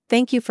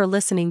Thank you for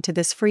listening to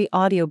this free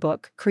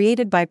audiobook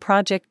created by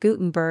Project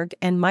Gutenberg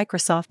and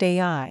Microsoft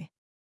AI.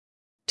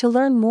 To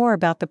learn more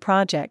about the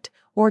project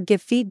or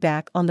give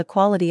feedback on the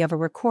quality of a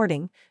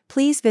recording,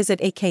 please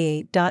visit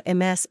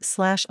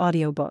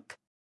aka.ms/audiobook.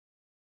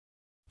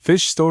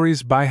 Fish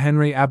Stories by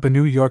Henry Abbott,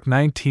 New York,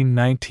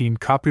 1919.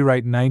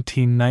 Copyright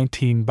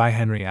 1919 by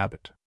Henry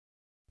Abbott.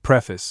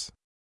 Preface.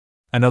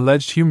 An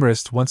alleged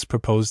humorist once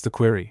proposed the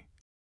query: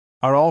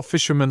 are all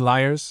fishermen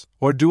liars,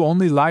 or do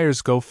only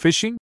liars go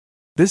fishing?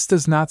 This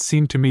does not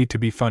seem to me to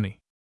be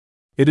funny.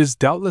 It is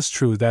doubtless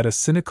true that a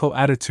cynical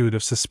attitude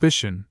of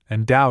suspicion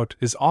and doubt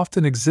is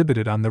often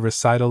exhibited on the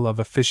recital of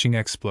a fishing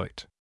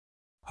exploit.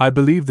 I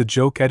believe the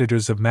joke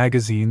editors of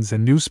magazines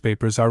and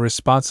newspapers are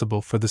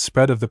responsible for the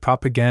spread of the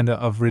propaganda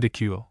of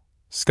ridicule,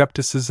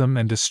 skepticism,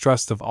 and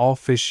distrust of all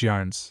fish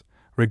yarns,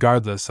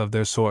 regardless of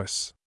their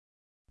source.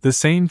 The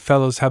sane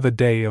fellows have a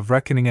day of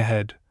reckoning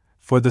ahead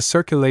for the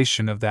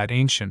circulation of that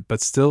ancient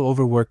but still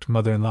overworked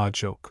mother-in-law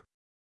joke.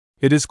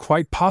 It is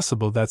quite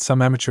possible that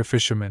some amateur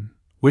fishermen,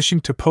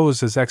 wishing to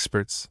pose as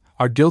experts,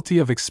 are guilty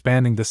of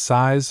expanding the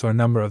size or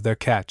number of their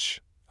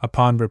catch,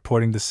 upon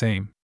reporting the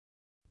same.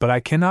 But I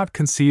cannot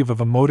conceive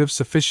of a motive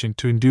sufficient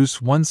to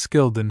induce one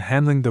skilled in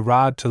handling the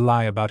rod to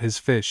lie about his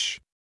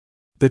fish.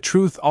 The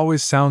truth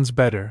always sounds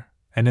better,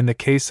 and in the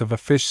case of a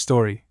fish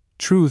story,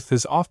 truth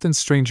is often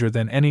stranger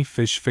than any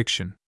fish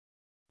fiction.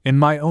 In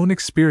my own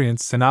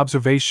experience and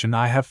observation,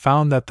 I have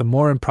found that the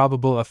more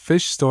improbable a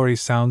fish story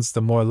sounds,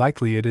 the more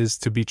likely it is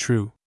to be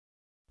true.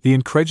 The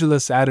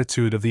incredulous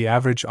attitude of the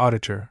average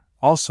auditor,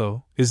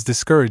 also, is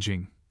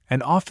discouraging,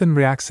 and often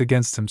reacts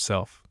against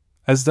himself,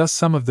 as thus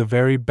some of the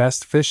very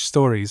best fish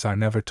stories are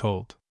never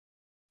told.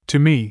 To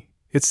me,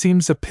 it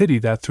seems a pity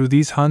that through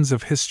these Huns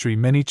of history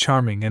many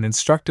charming and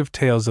instructive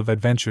tales of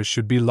adventure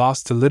should be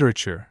lost to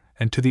literature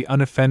and to the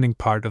unoffending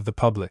part of the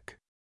public.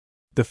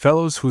 The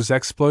fellows whose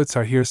exploits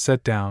are here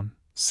set down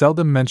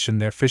seldom mention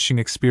their fishing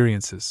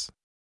experiences.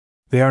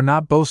 They are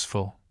not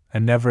boastful,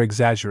 and never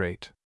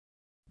exaggerate.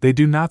 They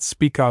do not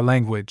speak our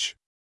language.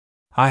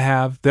 I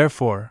have,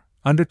 therefore,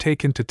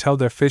 undertaken to tell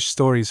their fish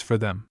stories for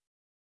them.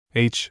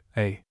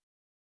 H.A.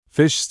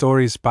 Fish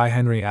Stories by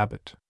Henry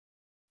Abbott.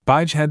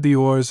 Bige had the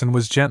oars and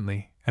was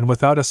gently, and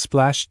without a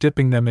splash,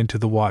 dipping them into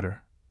the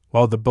water,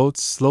 while the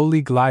boats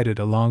slowly glided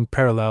along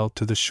parallel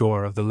to the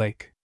shore of the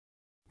lake.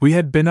 We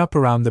had been up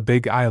around the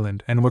big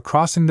island and were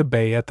crossing the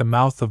bay at the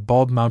mouth of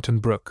Bald Mountain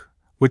Brook,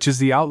 which is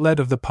the outlet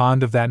of the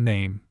pond of that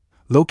name,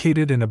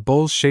 located in a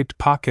bowl-shaped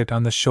pocket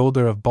on the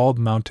shoulder of Bald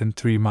Mountain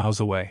 3 miles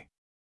away.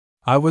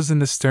 I was in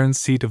the stern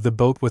seat of the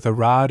boat with a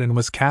rod and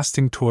was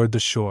casting toward the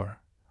shore,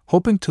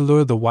 hoping to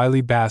lure the wily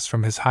bass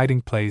from his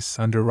hiding place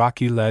under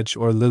rocky ledge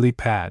or lily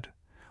pad,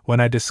 when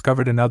I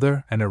discovered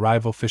another and a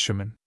rival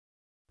fisherman.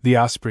 The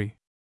Osprey.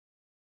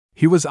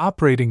 He was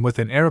operating with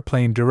an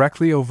aeroplane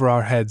directly over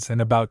our heads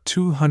and about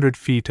 200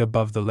 feet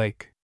above the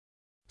lake,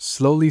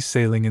 slowly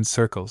sailing in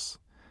circles,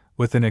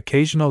 with an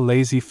occasional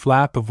lazy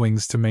flap of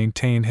wings to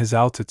maintain his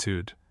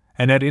altitude,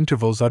 and at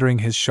intervals uttering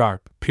his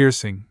sharp,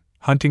 piercing,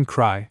 hunting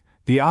cry.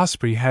 The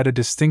Osprey had a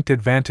distinct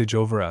advantage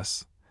over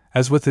us,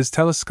 as with his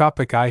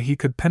telescopic eye he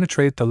could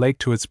penetrate the lake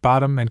to its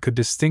bottom and could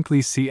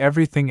distinctly see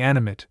everything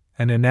animate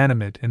and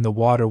inanimate in the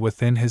water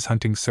within his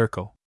hunting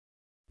circle.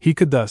 He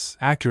could thus,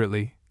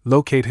 accurately,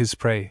 locate his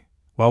prey,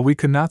 while we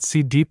could not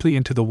see deeply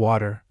into the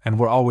water and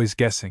were always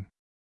guessing.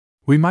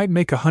 We might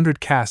make 100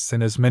 casts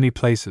in as many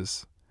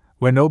places,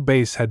 where no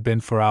base had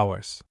been for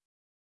hours.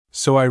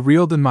 So I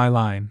reeled in my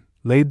line,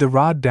 laid the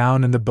rod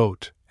down in the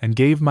boat, and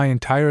gave my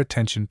entire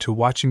attention to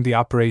watching the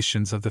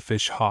operations of the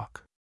fish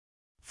hawk.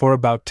 For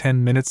about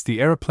 10 minutes the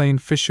aeroplane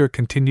fisher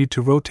continued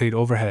to rotate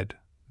overhead.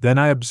 Then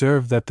I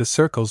observed that the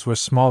circles were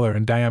smaller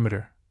in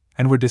diameter,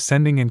 and were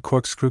descending in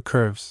corkscrew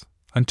curves,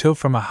 until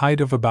from a height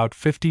of about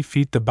 50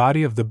 feet the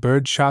body of the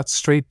bird shot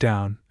straight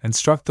down and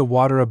struck the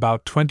water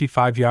about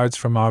 25 yards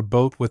from our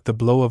boat with the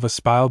blow of a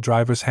spile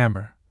driver's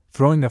hammer,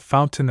 throwing a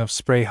fountain of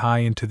spray high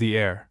into the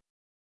air.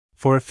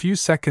 For a few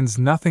seconds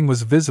nothing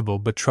was visible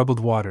but troubled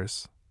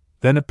waters.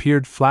 Then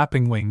appeared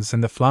flapping wings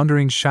and the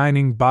floundering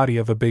shining body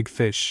of a big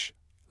fish,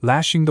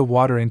 lashing the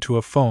water into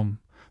a foam,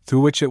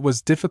 through which it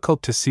was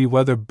difficult to see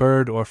whether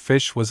bird or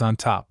fish was on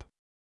top.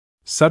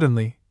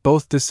 Suddenly,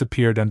 both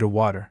disappeared under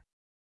water.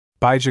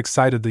 Bige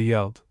excitedly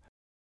yelled,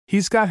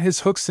 "He's got his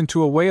hooks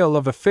into a whale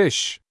of a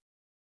fish!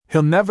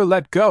 He'll never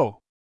let go!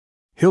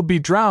 He'll be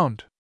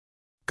drowned!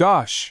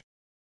 Gosh!"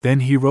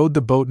 Then he rowed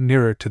the boat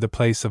nearer to the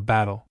place of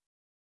battle.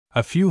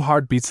 A few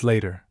heartbeats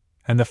later,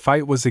 and the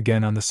fight was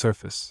again on the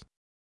surface.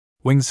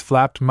 Wings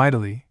flapped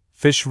mightily,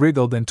 fish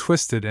wriggled and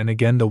twisted, and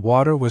again the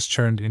water was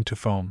churned into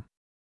foam.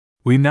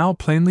 We now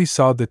plainly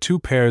saw the 2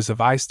 pairs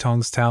of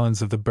ice-tongs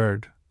talons of the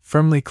bird,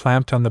 firmly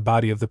clamped on the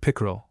body of the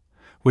pickerel,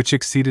 which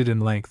exceeded in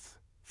length,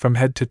 from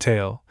head to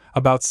tail,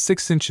 about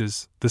 6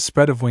 inches, the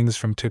spread of wings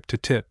from tip to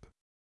tip.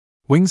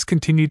 Wings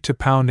continued to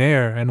pound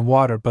air and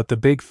water, but the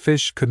big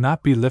fish could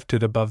not be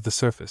lifted above the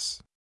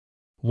surface.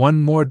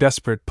 One more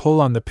desperate pull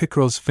on the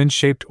pickerel's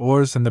fin-shaped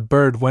oars and the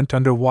bird went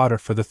under water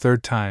for the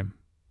 3rd time,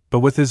 but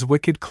with his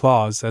wicked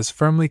claws as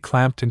firmly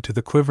clamped into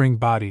the quivering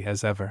body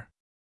as ever.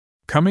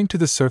 Coming to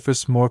the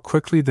surface more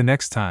quickly the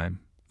next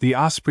time, the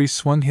osprey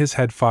swung his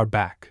head far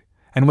back,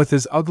 and with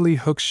his ugly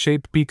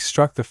hook-shaped beak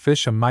struck the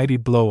fish a mighty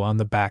blow on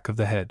the back of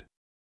the head.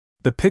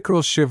 The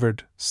pickerel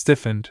shivered,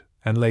 stiffened,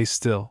 and lay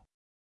still.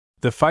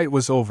 The fight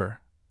was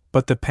over,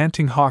 but the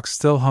panting hawk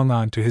still hung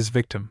on to his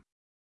victim.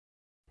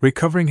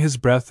 Recovering his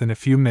breath in a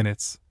few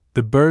minutes,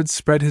 the bird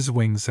spread his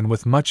wings and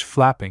with much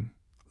flapping,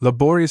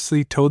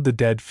 laboriously towed the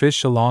dead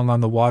fish along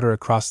on the water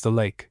across the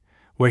lake,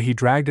 where he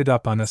dragged it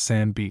up on a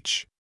sand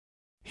beach.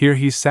 Here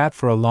he sat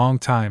for a long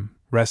time,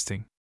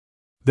 resting.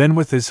 Then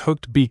with his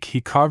hooked beak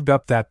he carved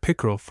up that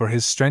pickerel for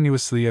his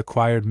strenuously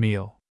acquired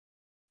meal.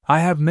 I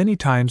have many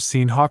times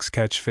seen hawks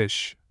catch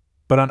fish,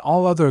 but on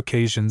all other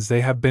occasions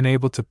they have been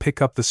able to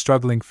pick up the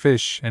struggling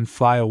fish and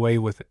fly away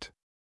with it.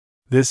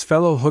 This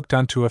fellow hooked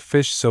onto a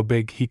fish so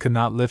big he could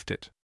not lift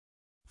it.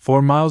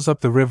 4 miles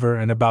up the river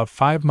and about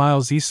 5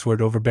 miles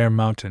eastward over Bear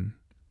Mountain,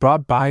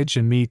 brought Bige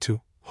and me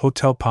to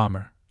Hotel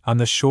Palmer, on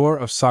the shore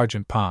of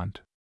Sargent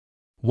Pond.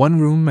 1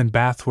 room and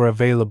bath were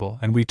available,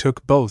 and we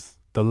took both,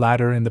 the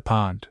latter in the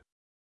pond.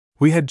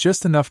 We had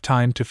just enough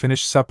time to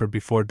finish supper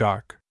before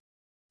dark.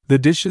 The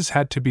dishes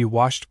had to be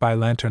washed by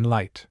lantern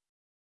light.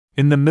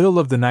 In the middle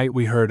of the night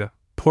we heard a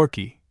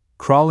porky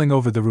crawling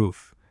over the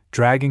roof,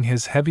 dragging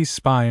his heavy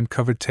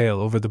spine-covered tail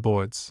over the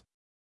boards.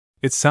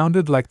 It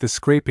sounded like the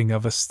scraping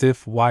of a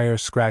stiff wire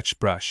scratch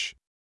brush.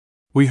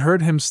 We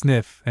heard him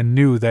sniff and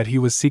knew that he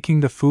was seeking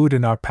the food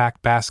in our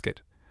pack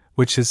basket,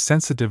 which his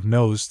sensitive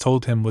nose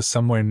told him was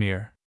somewhere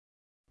near.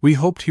 We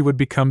hoped he would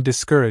become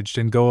discouraged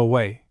and go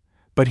away,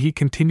 but he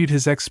continued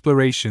his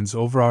explorations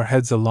over our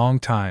heads a long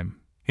time,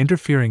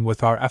 interfering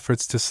with our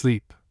efforts to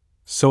sleep.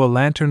 So a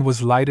lantern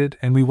was lighted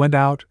and we went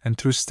out and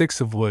threw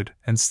sticks of wood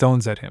and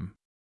stones at him.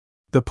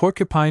 The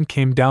porcupine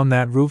came down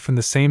that roof in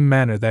the same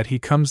manner that he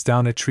comes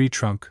down a tree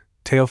trunk,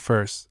 tail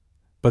first,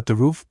 but the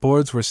roof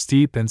boards were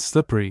steep and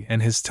slippery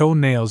and his toe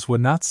nails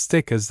would not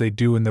stick as they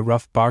do in the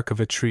rough bark of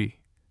a tree,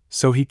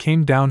 so he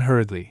came down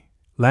hurriedly,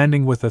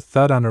 landing with a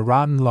thud on a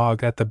rotten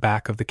log at the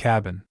back of the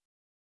cabin.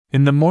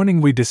 In the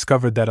morning we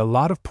discovered that a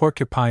lot of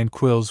porcupine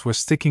quills were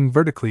sticking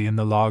vertically in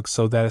the log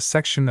so that a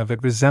section of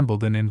it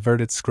resembled an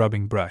inverted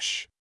scrubbing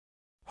brush.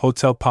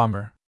 Hotel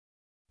Palmer.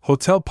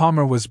 Hotel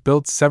Palmer was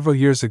built several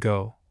years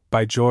ago,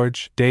 by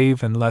George,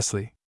 Dave, and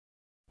Leslie.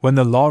 When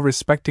the law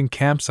respecting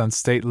camps on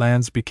state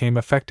lands became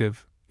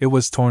effective, it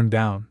was torn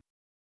down.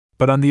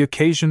 But on the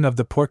occasion of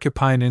the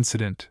porcupine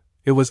incident,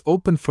 it was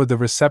opened for the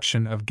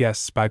reception of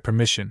guests by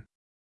permission.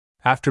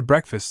 After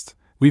breakfast,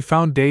 we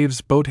found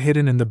Dave's boat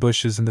hidden in the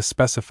bushes in the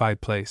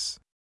specified place.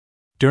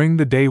 During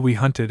the day we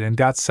hunted and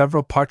got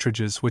several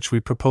partridges which we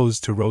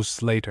proposed to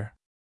roast later.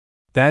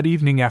 That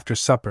evening after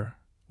supper,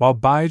 while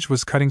Bige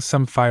was cutting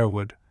some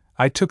firewood,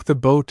 I took the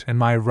boat and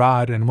my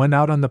rod and went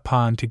out on the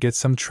pond to get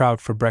some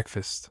trout for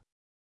breakfast.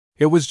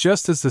 It was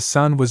just as the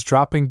sun was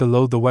dropping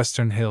below the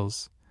western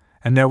hills,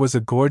 and there was a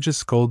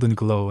gorgeous golden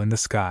glow in the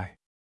sky.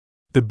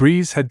 The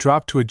breeze had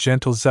dropped to a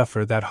gentle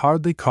zephyr that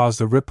hardly caused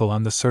a ripple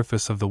on the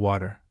surface of the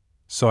water,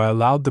 so I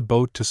allowed the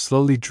boat to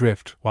slowly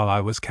drift while I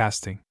was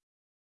casting.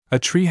 A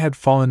tree had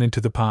fallen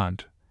into the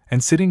pond,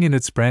 and sitting in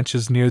its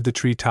branches near the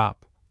tree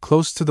top,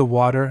 close to the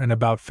water and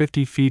about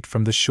 50 feet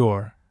from the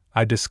shore,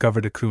 I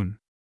discovered a coon.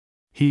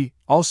 He,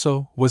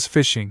 also, was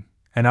fishing,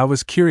 and I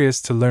was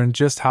curious to learn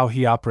just how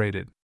he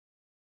operated.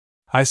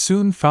 I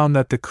soon found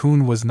that the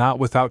coon was not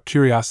without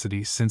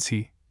curiosity since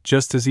he,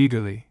 just as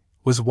eagerly,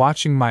 was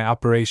watching my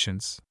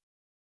operations.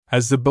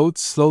 As the boat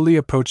slowly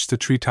approached the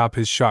treetop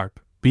his sharp,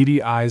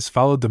 beady eyes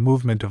followed the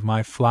movement of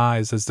my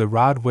flies as the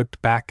rod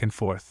whipped back and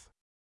forth.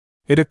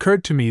 It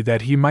occurred to me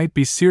that he might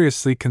be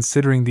seriously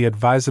considering the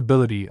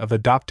advisability of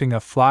adopting a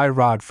fly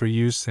rod for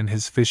use in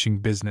his fishing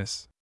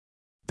business.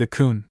 The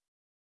coon.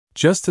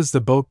 Just as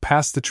the boat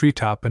passed the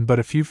treetop and but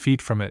a few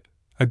feet from it,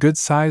 a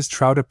good-sized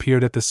trout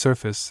appeared at the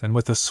surface and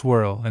with a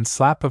swirl and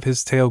slap of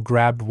his tail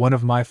grabbed one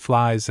of my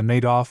flies and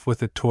made off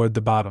with it toward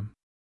the bottom.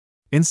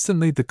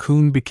 Instantly the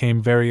coon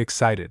became very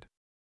excited.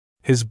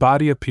 His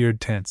body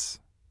appeared tense.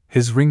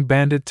 His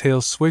ring-banded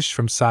tail swished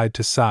from side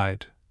to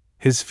side.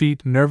 His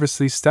feet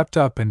nervously stepped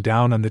up and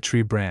down on the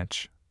tree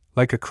branch,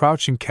 like a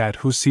crouching cat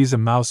who sees a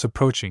mouse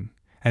approaching,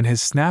 and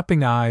his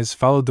snapping eyes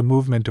followed the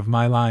movement of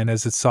my line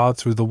as it sawed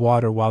through the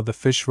water while the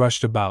fish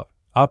rushed about,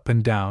 up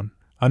and down,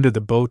 under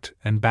the boat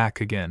and back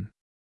again.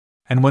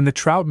 And when the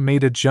trout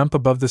made a jump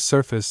above the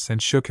surface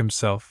and shook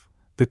himself,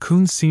 the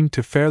coon seemed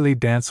to fairly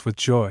dance with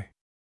joy.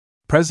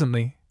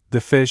 Presently,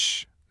 the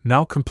fish,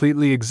 now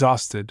completely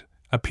exhausted,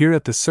 appeared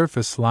at the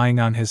surface lying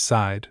on his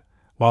side,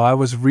 while I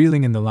was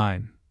reeling in the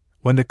line,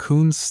 when the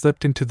coon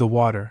slipped into the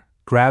water,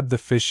 grabbed the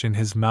fish in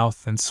his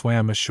mouth and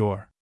swam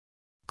ashore.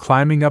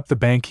 Climbing up the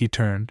bank he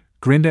turned,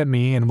 grinned at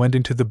me and went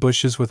into the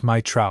bushes with my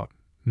trout,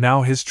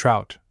 now his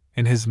trout,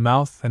 in his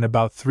mouth and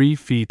about 3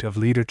 feet of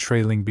leader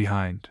trailing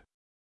behind.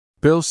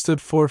 Bill stood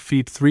 4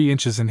 feet 3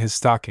 inches in his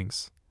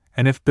stockings,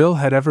 and if Bill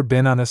had ever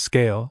been on a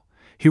scale,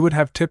 he would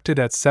have tipped it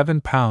at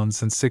 7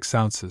 pounds and 6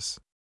 ounces.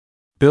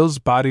 Bill's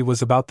body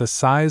was about the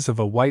size of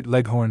a white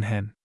leghorn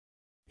hen.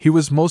 He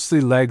was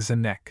mostly legs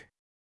and neck.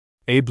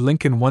 Abe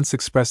Lincoln once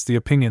expressed the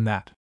opinion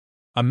that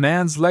a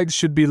man's legs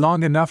should be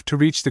long enough to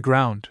reach the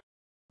ground.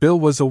 Bill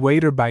was a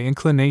waiter by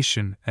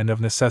inclination and of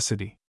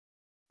necessity.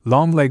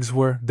 Long legs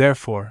were,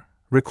 therefore,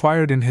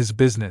 required in his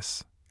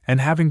business,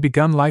 and having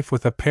begun life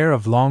with a pair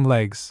of long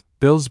legs,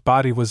 Bill's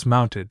body was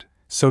mounted,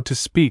 so to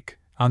speak,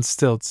 on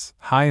stilts,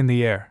 high in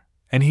the air,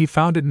 and he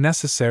found it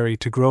necessary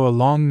to grow a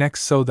long neck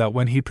so that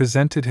when he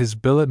presented his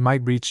bill it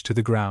might reach to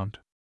the ground.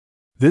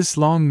 This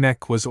long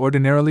neck was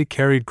ordinarily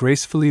carried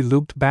gracefully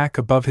looped back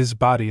above his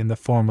body in the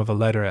form of a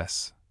letter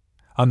S.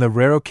 On the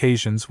rare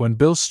occasions when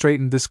Bill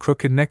straightened this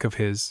crooked neck of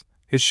his,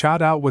 it shot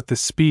out with the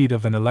speed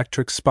of an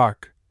electric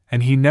spark,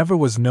 and he never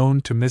was known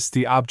to miss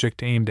the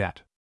object aimed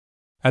at.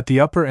 At the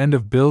upper end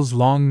of Bill's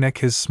long neck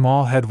his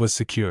small head was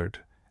secured,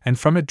 and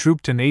from it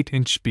drooped an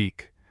 8-inch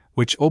beak,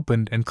 which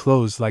opened and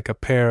closed like a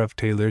pair of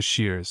tailor's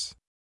shears.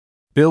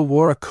 Bill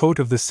wore a coat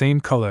of the same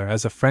color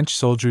as a French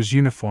soldier's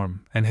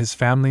uniform, and his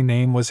family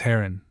name was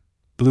Heron,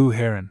 Blue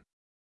Heron.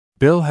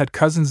 Bill had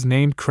cousins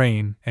named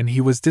Crane, and he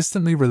was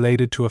distantly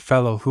related to a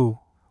fellow who,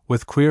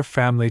 with queer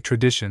family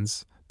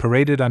traditions,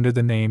 paraded under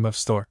the name of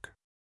Stork.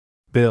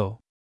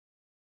 Bill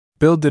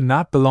did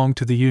not belong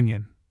to the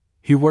Union.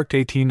 He worked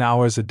 18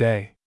 hours a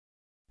day.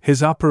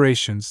 His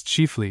operations,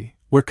 chiefly,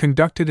 were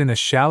conducted in a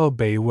shallow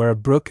bay where a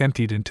brook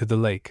emptied into the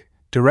lake,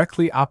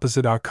 directly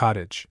opposite our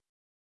cottage.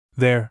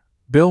 There,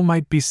 Bill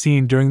might be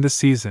seen during the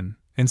season,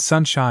 in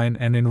sunshine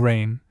and in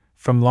rain,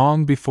 from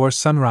long before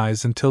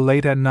sunrise until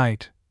late at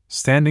night,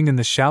 standing in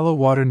the shallow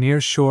water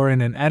near shore in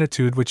an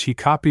attitude which he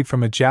copied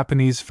from a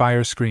Japanese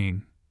fire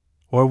screen,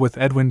 or with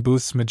Edwin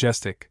Booth's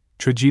majestic,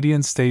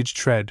 tragedian stage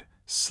tread,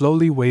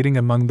 slowly wading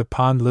among the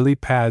pond lily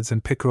pads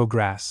and pickerel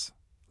grass,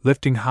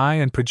 lifting high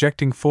and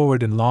projecting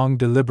forward in long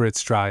deliberate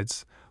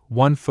strides,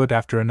 one foot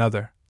after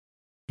another,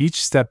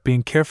 each step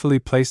being carefully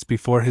placed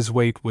before his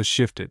weight was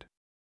shifted.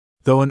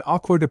 Though an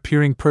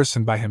awkward-appearing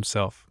person by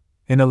himself,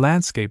 in a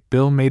landscape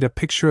Bill made a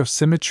picture of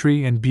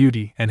symmetry and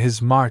beauty, and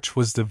his march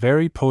was the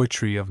very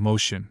poetry of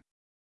motion.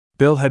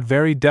 Bill had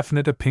very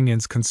definite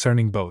opinions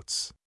concerning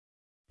boats.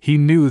 He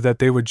knew that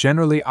they were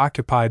generally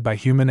occupied by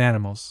human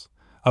animals,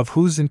 of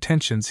whose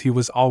intentions he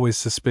was always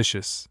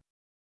suspicious.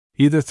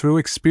 Either through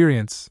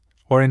experience,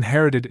 or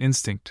inherited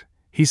instinct,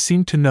 he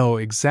seemed to know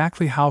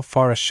exactly how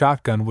far a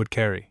shotgun would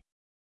carry.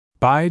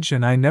 Bige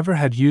and I never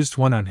had used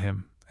one on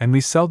him, and we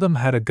seldom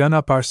had a gun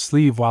up our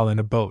sleeve while in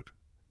a boat,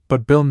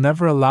 but Bill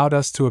never allowed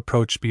us to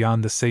approach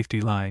beyond the safety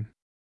line.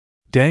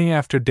 Day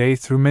after day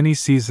through many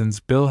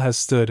seasons Bill has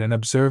stood and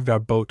observed our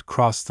boat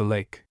cross the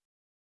lake.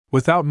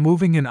 Without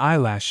moving an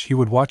eyelash he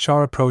would watch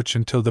our approach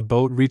until the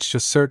boat reached a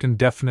certain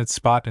definite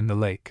spot in the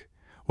lake,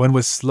 when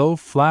with slow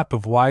flap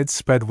of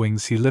wide-spread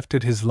wings he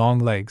lifted his long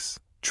legs,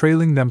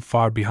 trailing them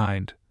far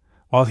behind,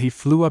 while he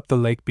flew up the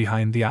lake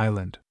behind the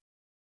island.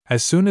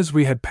 As soon as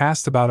we had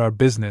passed about our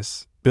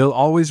business, Bill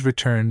always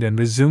returned and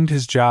resumed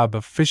his job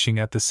of fishing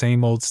at the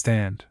same old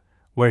stand,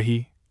 where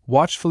he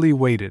watchfully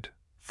waited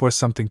for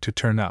something to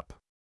turn up.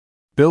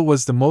 Bill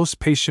was the most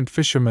patient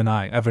fisherman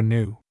I ever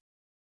knew.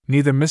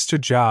 Neither Mr.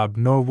 Job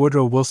nor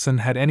Woodrow Wilson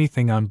had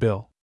anything on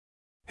Bill.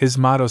 His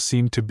motto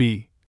seemed to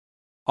be,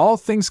 "All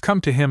things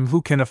come to him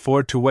who can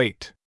afford to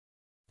wait."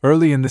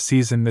 Early in the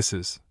season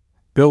Mrs.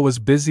 Bill was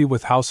busy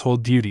with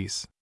household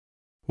duties.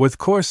 With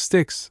coarse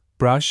sticks,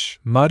 brush,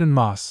 mud and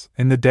moss,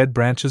 in the dead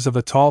branches of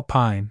a tall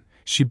pine,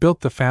 she built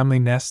the family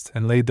nest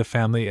and laid the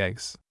family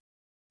eggs.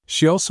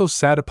 She also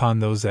sat upon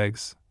those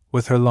eggs,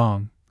 with her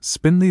long,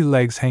 spindly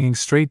legs hanging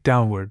straight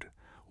downward,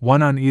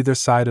 one on either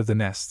side of the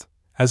nest,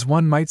 as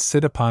one might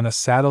sit upon a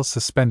saddle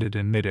suspended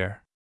in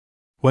midair.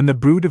 When the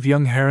brood of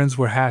young herons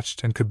were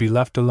hatched and could be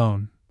left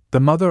alone, the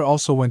mother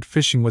also went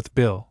fishing with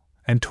Bill,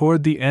 and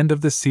toward the end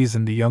of the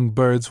season the young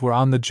birds were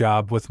on the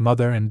job with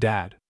Mother and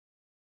Dad.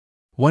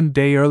 One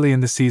day early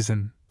in the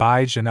season,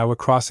 Bige and I were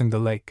crossing the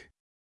lake.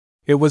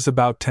 It was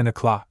about 10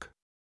 o'clock.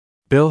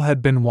 Bill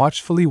had been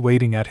watchfully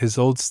waiting at his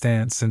old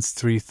stand since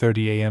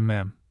 3:30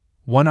 a.m.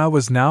 One eye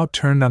was now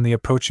turned on the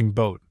approaching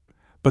boat,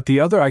 but the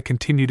other eye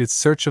continued its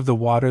search of the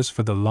waters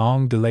for the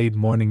long-delayed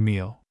morning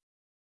meal.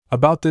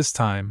 About this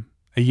time,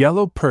 a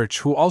yellow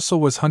perch who also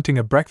was hunting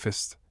a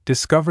breakfast,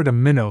 discovered a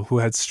minnow who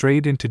had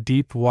strayed into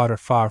deep water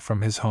far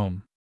from his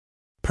home.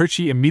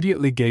 Perchy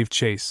immediately gave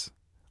chase,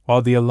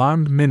 while the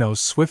alarmed minnow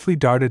swiftly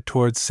darted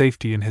towards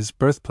safety in his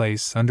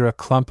birthplace under a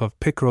clump of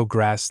pickerel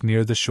grass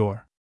near the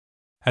shore.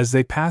 As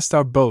they passed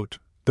our boat,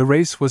 the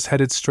race was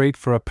headed straight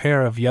for a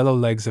pair of yellow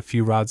legs a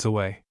few rods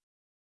away.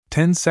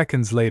 10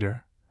 seconds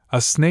later, a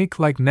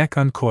snake-like neck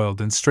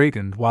uncoiled and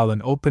straightened while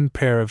an open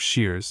pair of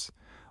shears,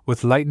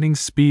 with lightning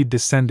speed,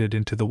 descended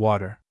into the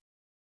water.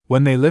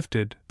 When they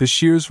lifted, the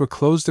shears were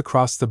closed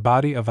across the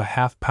body of a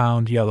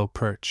half-pound yellow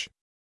perch.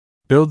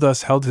 Bill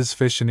thus held his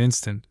fish an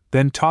instant,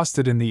 then tossed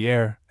it in the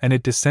air, and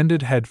it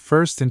descended head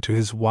first into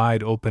his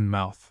wide-open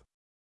mouth.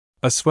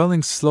 A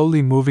swelling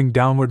slowly moving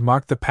downward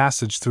marked the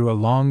passage through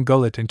a long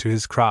gullet into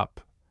his crop,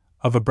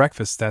 of a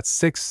breakfast that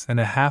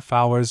 6.5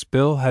 hours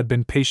Bill had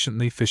been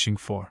patiently fishing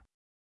for.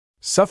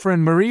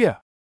 "Sufferin'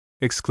 Maria!"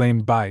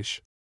 exclaimed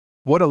Bige.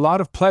 What a lot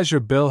of pleasure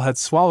Bill had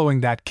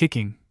swallowing that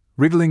kicking,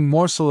 wriggling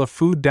morsel of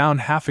food down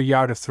half a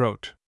yard of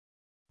throat.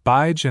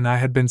 Bige and I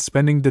had been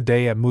spending the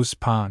day at Moose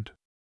Pond.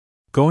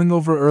 Going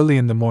over early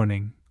in the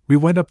morning, we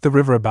went up the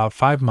river about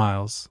 5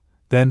 miles,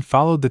 then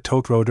followed the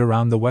tote road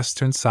around the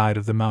western side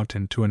of the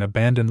mountain to an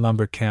abandoned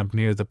lumber camp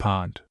near the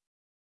pond.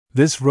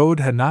 This road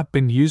had not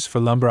been used for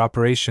lumber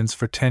operations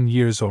for 10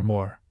 years or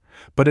more,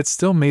 but it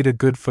still made a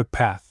good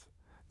footpath,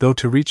 though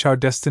to reach our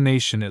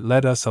destination it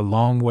led us a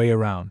long way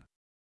around.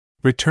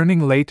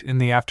 Returning late in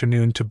the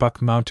afternoon to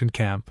Buck Mountain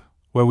Camp,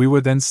 where we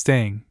were then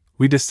staying,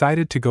 we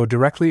decided to go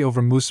directly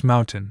over Moose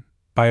Mountain,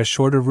 by a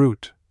shorter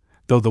route,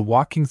 though the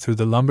walking through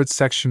the lumbered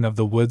section of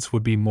the woods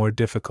would be more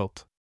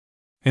difficult.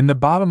 In the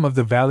bottom of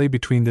the valley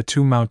between the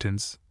two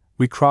mountains,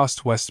 we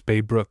crossed West Bay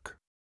Brook.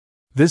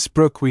 This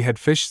brook we had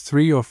fished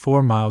 3 or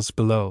 4 miles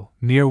below,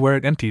 near where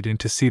it emptied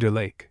into Cedar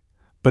Lake,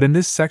 but in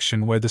this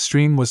section where the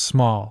stream was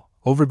small,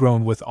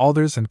 overgrown with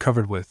alders and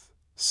covered with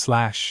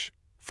slash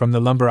from the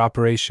lumber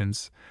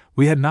operations,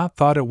 we had not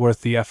thought it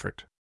worth the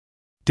effort.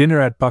 Dinner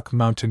at Buck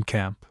Mountain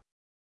Camp.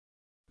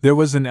 There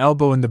was an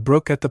elbow in the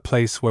brook at the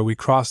place where we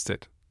crossed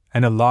it,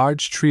 and a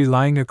large tree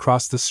lying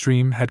across the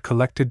stream had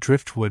collected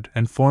driftwood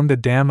and formed a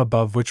dam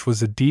above which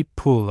was a deep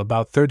pool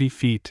about 30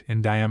 feet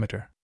in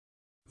diameter.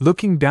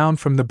 Looking down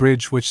from the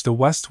bridge which the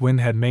west wind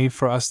had made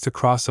for us to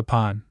cross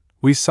upon,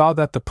 we saw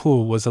that the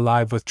pool was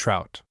alive with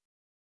trout.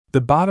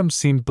 The bottom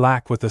seemed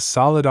black with a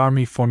solid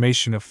army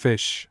formation of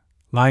fish,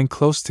 lying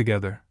close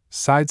together,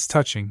 sides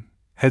touching,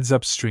 heads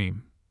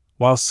upstream,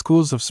 while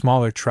schools of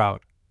smaller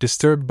trout,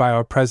 disturbed by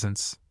our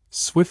presence,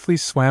 swiftly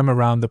swam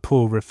around the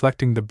pool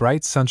reflecting the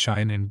bright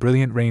sunshine in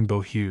brilliant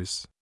rainbow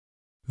hues.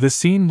 The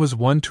scene was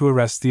one to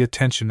arrest the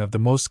attention of the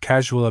most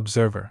casual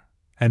observer,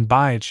 and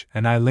Bige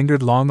and I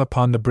lingered long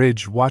upon the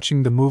bridge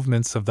watching the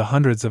movements of the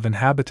hundreds of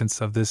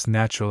inhabitants of this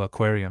natural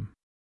aquarium.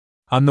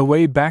 On the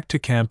way back to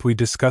camp we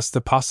discussed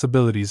the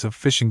possibilities of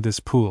fishing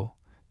this pool,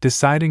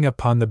 deciding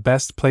upon the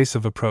best place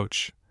of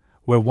approach,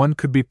 where one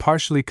could be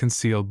partially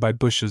concealed by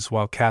bushes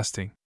while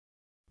casting.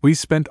 We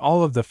spent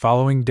all of the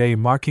following day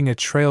marking a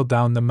trail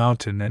down the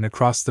mountain and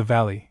across the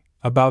valley,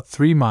 about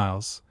 3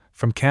 miles,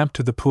 from camp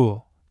to the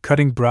pool,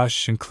 cutting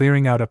brush and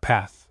clearing out a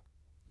path.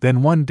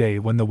 Then one day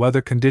when the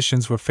weather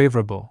conditions were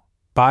favorable,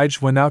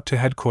 Bige went out to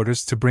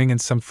headquarters to bring in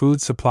some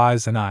food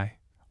supplies and I,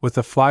 with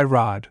a fly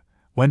rod,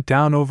 went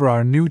down over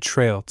our new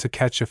trail to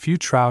catch a few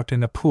trout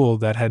in a pool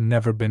that had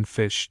never been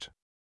fished.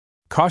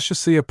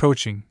 Cautiously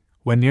approaching,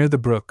 when near the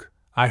brook,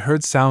 I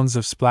heard sounds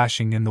of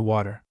splashing in the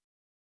water.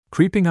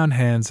 Creeping on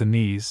hands and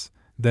knees,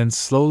 then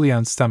slowly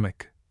on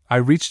stomach, I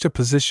reached a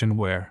position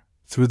where,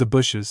 through the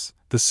bushes,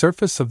 the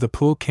surface of the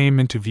pool came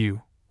into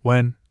view,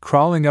 when,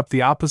 crawling up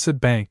the opposite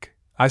bank,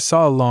 I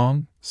saw a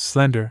long,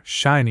 slender,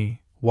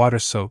 shiny,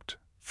 water-soaked,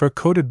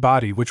 fur-coated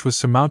body which was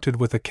surmounted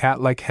with a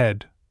cat-like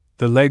head.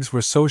 The legs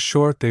were so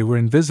short they were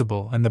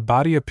invisible and the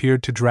body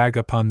appeared to drag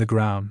upon the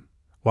ground,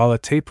 while a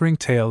tapering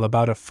tail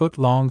about a foot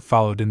long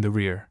followed in the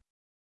rear.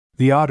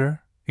 The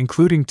otter,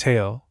 including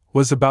tail,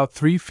 was about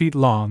 3 feet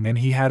long and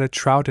he had a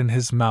trout in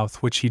his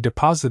mouth which he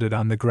deposited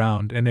on the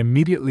ground and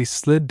immediately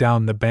slid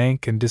down the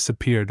bank and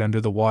disappeared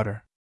under the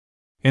water.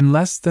 In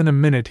less than a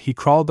minute he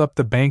crawled up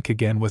the bank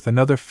again with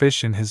another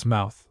fish in his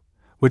mouth,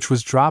 which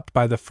was dropped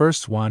by the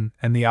first one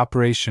and the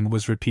operation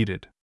was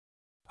repeated.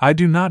 I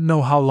do not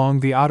know how long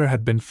the otter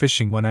had been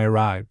fishing when I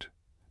arrived,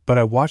 but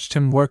I watched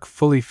him work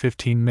fully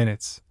 15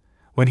 minutes,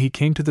 when he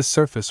came to the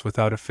surface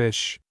without a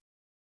fish.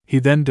 He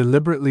then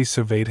deliberately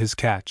surveyed his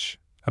catch,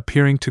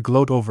 appearing to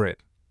gloat over it,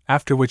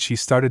 after which he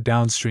started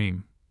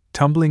downstream,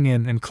 tumbling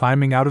in and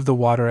climbing out of the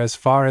water as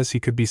far as he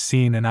could be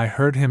seen, and I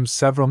heard him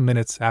several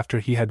minutes after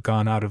he had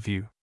gone out of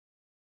view.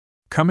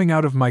 Coming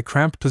out of my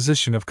cramped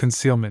position of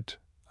concealment,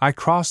 I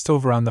crossed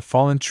over on the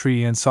fallen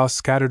tree and saw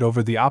scattered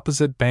over the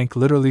opposite bank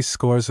literally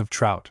scores of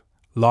trout,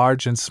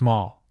 large and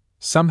small.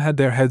 Some had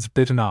their heads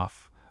bitten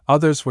off,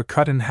 others were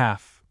cut in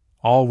half,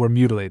 all were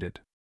mutilated.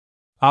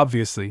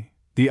 Obviously,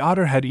 the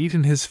otter had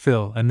eaten his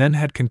fill and then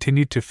had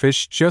continued to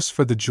fish just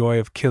for the joy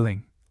of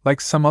killing, like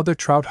some other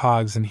trout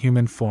hogs in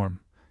human form,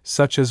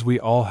 such as we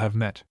all have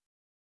met.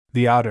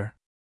 The otter.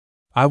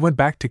 I went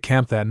back to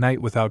camp that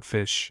night without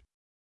fish.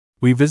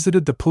 We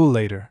visited the pool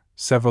later,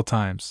 several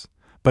times,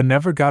 but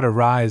never got a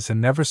rise and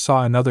never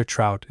saw another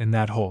trout in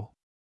that hole.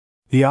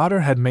 The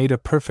otter had made a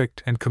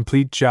perfect and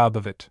complete job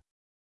of it.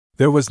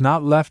 There was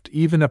not left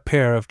even a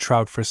pair of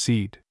trout for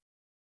seed.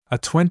 A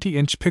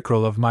 20-inch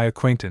pickerel of my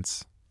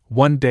acquaintance,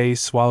 one day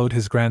swallowed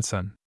his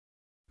grandson.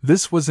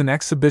 This was an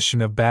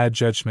exhibition of bad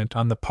judgment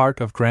on the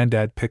part of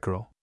Grandad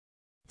Pickerel.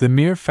 The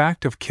mere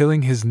fact of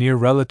killing his near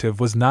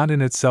relative was not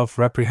in itself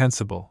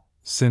reprehensible,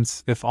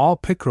 since, if all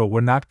pickerel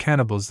were not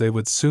cannibals, they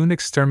would soon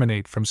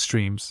exterminate from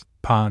streams,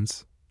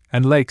 ponds,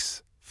 and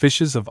lakes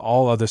fishes of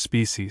all other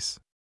species.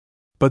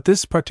 But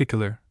this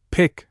particular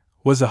pick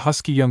was a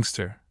husky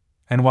youngster,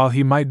 and while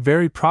he might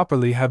very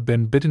properly have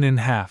been bitten in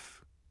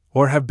half,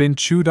 or have been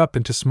chewed up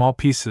into small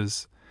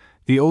pieces,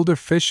 the older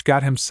fish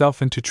got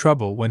himself into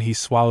trouble when he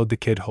swallowed the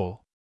kid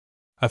whole.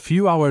 A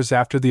few hours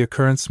after the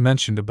occurrence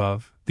mentioned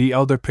above, the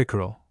elder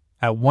pickerel,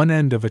 at one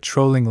end of a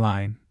trolling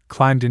line,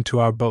 climbed into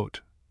our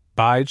boat,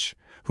 Bige,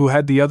 who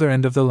had the other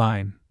end of the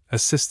line,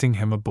 assisting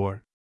him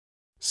aboard.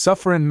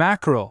 "Sufferin'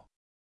 mackerel!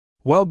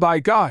 Well, by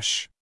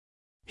gosh!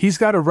 He's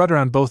got a rudder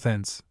on both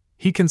ends.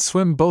 He can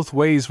swim both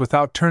ways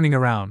without turning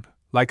around,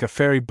 like a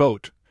ferry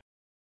boat,"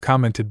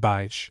 commented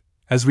Bige,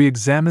 as we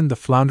examined the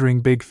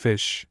floundering big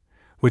fish,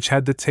 which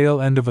had the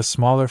tail end of a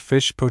smaller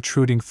fish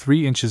protruding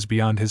 3 inches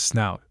beyond his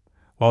snout,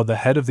 while the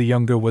head of the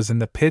younger was in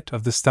the pit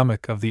of the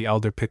stomach of the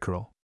elder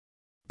pickerel.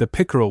 The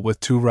pickerel with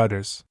 2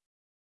 rudders.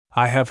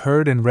 I have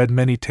heard and read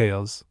many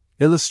tales,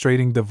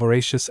 illustrating the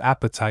voracious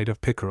appetite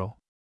of pickerel.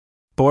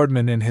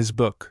 Boardman, in his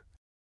book,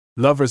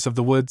 Lovers of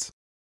the Woods,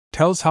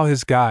 tells how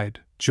his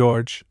guide,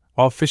 George,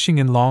 while fishing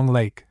in Long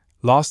Lake,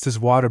 lost his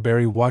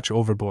waterbury watch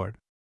overboard.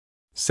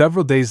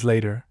 Several days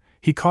later,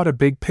 he caught a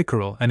big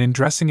pickerel and in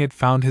dressing it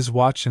found his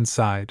watch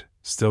inside,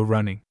 still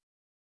running.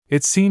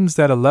 It seems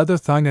that a leather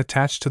thong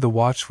attached to the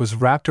watch was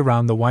wrapped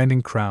around the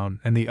winding crown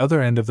and the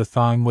other end of the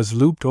thong was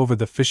looped over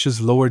the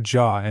fish's lower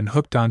jaw and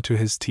hooked onto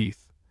his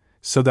teeth,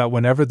 so that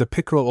whenever the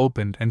pickerel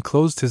opened and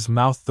closed his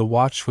mouth the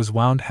watch was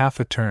wound half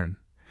a turn,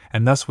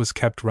 and thus was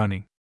kept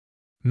running.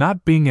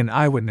 Not being an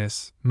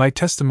eyewitness, my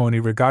testimony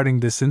regarding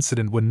this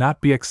incident would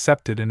not be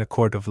accepted in a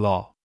court of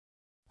law.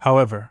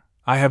 However,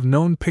 I have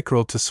known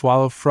pickerel to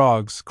swallow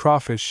frogs,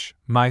 crawfish,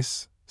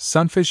 mice,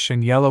 sunfish,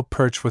 and yellow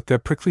perch with their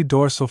prickly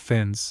dorsal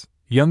fins,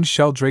 young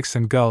sheldrakes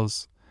and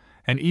gulls,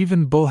 and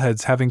even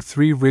bullheads having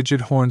 3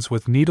 rigid horns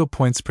with needle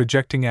points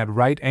projecting at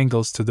right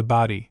angles to the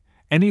body,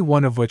 any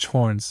one of which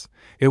horns,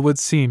 it would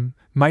seem,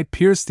 might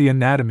pierce the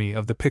anatomy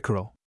of the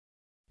pickerel.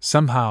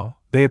 Somehow,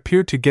 they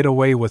appear to get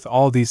away with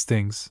all these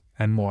things,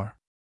 and more.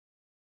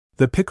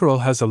 The pickerel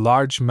has a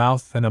large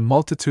mouth and a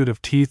multitude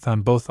of teeth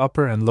on both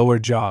upper and lower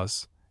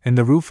jaws, in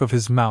the roof of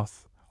his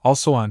mouth,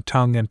 also on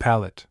tongue and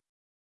palate.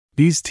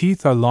 These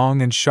teeth are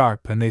long and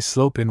sharp and they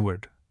slope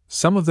inward.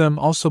 Some of them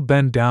also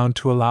bend down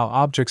to allow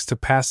objects to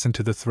pass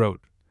into the throat,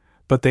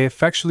 but they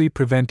effectually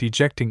prevent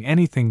ejecting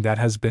anything that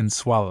has been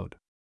swallowed.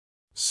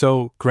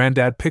 So,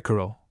 Grandad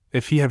Pickerel,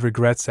 if he had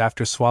regrets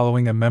after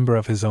swallowing a member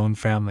of his own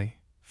family,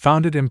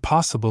 found it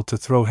impossible to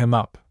throw him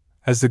up,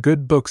 as the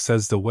good book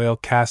says the whale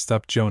cast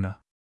up Jonah.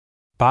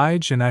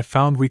 Bige and I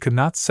found we could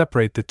not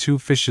separate the 2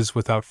 fishes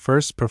without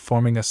first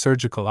performing a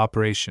surgical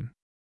operation.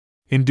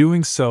 In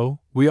doing so,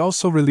 we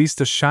also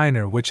released a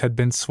shiner which had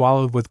been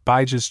swallowed with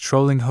Bige's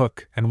trolling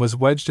hook and was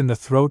wedged in the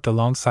throat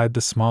alongside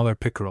the smaller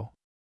pickerel.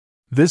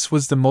 This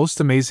was the most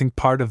amazing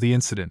part of the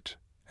incident,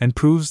 and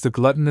proves the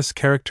gluttonous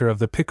character of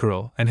the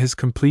pickerel and his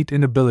complete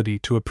inability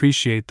to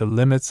appreciate the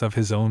limits of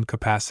his own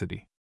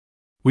capacity.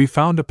 We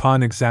found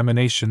upon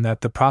examination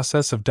that the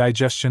process of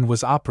digestion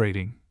was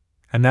operating,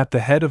 and that the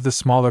head of the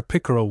smaller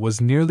pickerel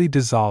was nearly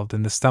dissolved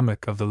in the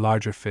stomach of the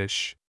larger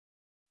fish.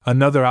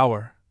 Another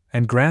hour,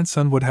 and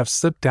grandson would have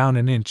slipped down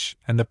an inch,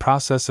 and the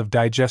process of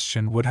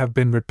digestion would have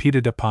been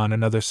repeated upon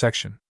another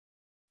section.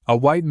 A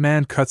white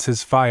man cuts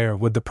his fire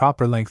with the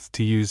proper length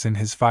to use in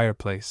his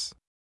fireplace.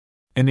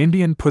 An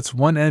Indian puts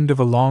one end of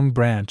a long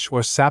branch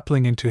or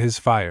sapling into his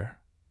fire,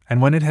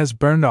 and when it has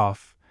burned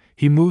off,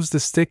 he moves the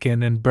stick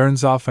in and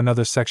burns off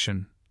another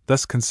section,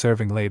 thus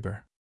conserving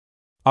labor.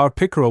 Our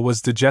pickerel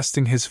was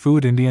digesting his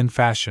food Indian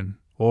fashion,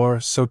 or,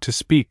 so to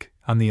speak,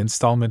 on the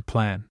installment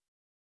plan.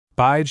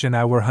 Bige and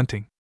I were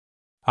hunting.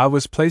 I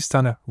was placed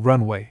on a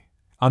runway,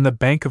 on the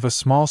bank of a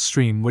small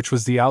stream which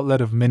was the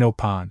outlet of Minnow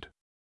Pond.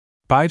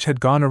 Bige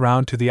had gone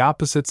around to the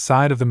opposite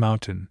side of the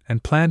mountain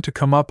and planned to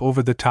come up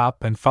over the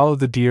top and follow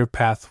the deer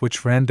path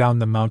which ran down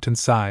the mountain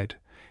side,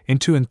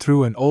 into and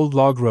through an old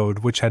log road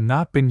which had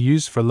not been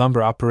used for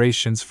lumber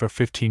operations for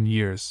 15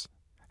 years,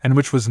 and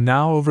which was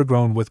now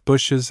overgrown with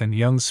bushes and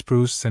young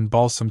spruce and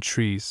balsam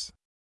trees.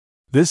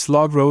 This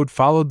log road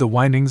followed the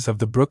windings of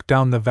the brook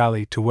down the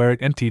valley to where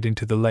it emptied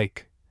into the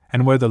lake,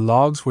 and where the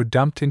logs were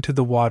dumped into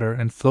the water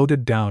and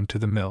floated down to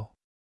the mill.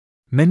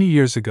 Many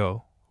years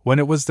ago, when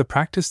it was the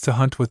practice to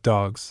hunt with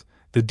dogs,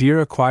 the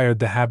deer acquired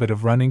the habit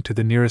of running to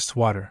the nearest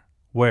water,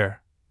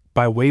 where,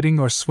 by wading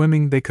or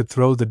swimming, they could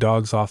throw the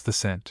dogs off the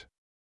scent.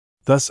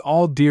 Thus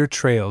all deer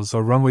trails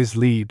or runways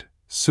lead,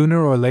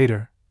 sooner or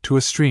later, to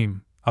a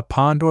stream, a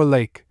pond or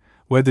lake,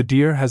 where the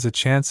deer has a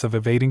chance of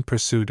evading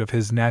pursuit of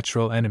his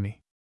natural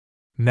enemy.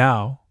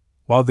 Now,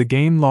 while the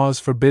game laws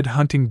forbid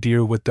hunting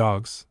deer with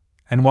dogs,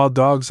 and while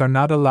dogs are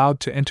not allowed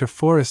to enter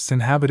forests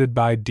inhabited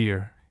by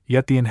deer,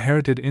 yet the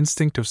inherited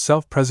instinct of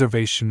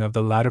self-preservation of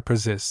the latter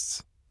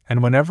persists,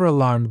 and whenever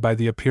alarmed by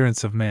the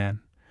appearance of man,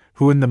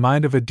 who in the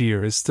mind of a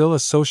deer is still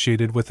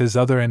associated with his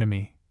other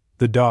enemy,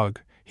 the dog,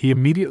 he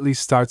immediately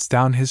starts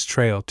down his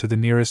trail to the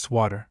nearest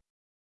water.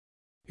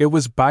 It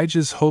was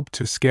Bige's hope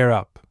to scare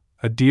up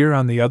a deer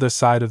on the other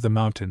side of the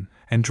mountain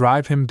and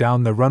drive him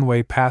down the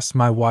runway past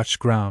my watch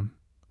ground,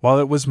 while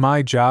it was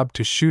my job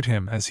to shoot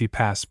him as he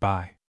passed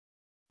by.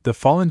 The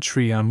fallen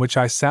tree on which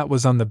I sat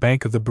was on the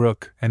bank of the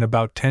brook and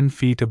about 10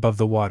 feet above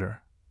the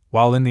water,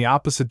 while in the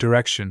opposite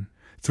direction,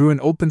 through an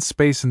open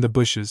space in the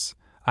bushes,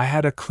 I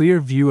had a clear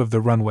view of the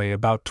runway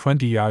about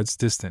 20 yards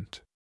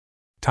distant.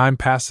 Time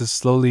passes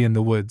slowly in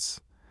the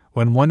woods,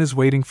 when one is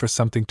waiting for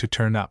something to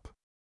turn up.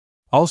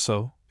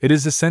 Also, it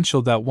is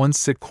essential that one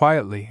sit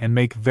quietly and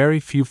make very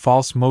few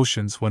false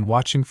motions when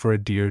watching for a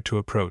deer to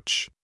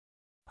approach.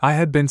 I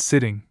had been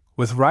sitting,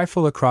 with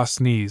rifle across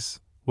knees,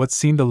 what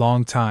seemed a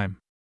long time.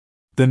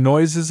 The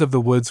noises of the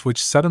woods,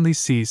 which suddenly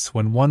cease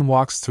when one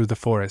walks through the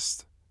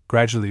forest,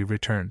 gradually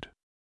returned.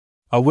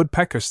 A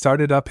woodpecker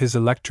started up his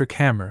electric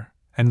hammer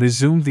and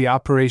resumed the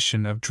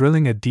operation of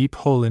drilling a deep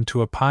hole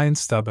into a pine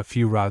stub a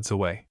few rods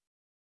away.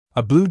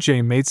 A blue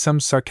jay made some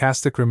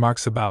sarcastic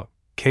remarks about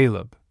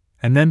Caleb,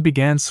 and then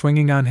began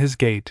swinging on his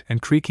gate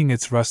and creaking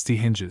its rusty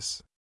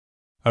hinges.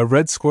 A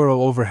red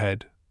squirrel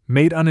overhead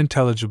made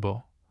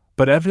unintelligible,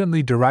 but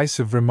evidently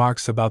derisive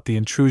remarks about the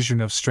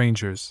intrusion of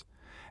strangers,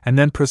 and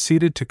then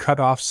proceeded to cut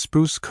off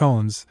spruce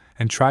cones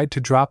and tried to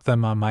drop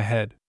them on my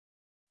head.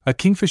 A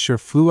kingfisher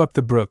flew up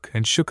the brook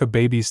and shook a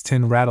baby's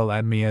tin rattle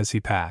at me as he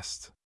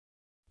passed.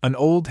 An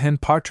old hen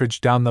partridge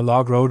down the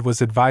log road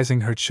was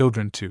advising her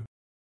children to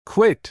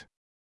quit,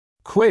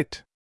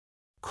 quit,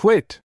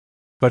 quit,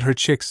 but her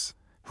chicks,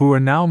 who were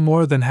now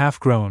more than half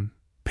grown,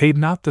 paid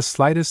not the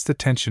slightest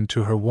attention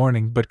to her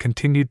warning but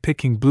continued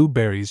picking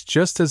blueberries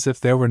just as if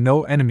there were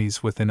no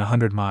enemies within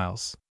 100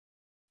 miles.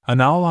 An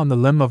owl on the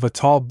limb of a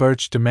tall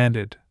birch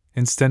demanded,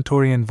 in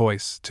stentorian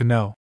voice, to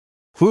know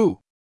who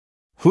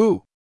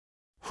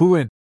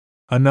in.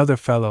 Another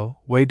fellow,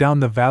 way down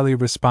the valley,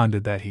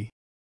 responded that he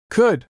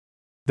could,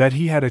 that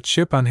he had a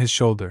chip on his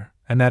shoulder,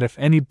 and that if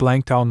any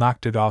blanked owl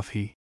knocked it off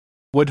he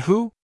would.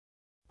 Who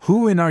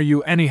in are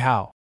you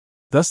anyhow?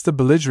 Thus the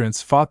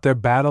belligerents fought their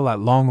battle at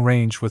long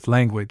range with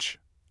language,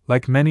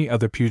 like many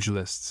other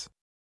pugilists.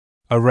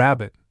 A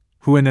rabbit,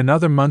 who in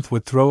another month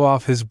would throw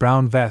off his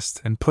brown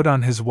vest and put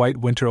on his white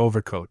winter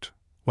overcoat,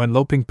 went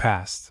loping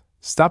past,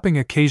 stopping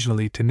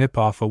occasionally to nip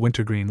off a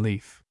wintergreen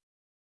leaf.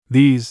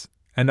 These,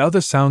 and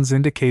other sounds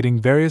indicating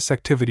various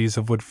activities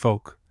of wood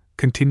folk,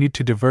 continued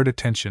to divert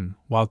attention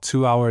while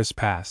 2 hours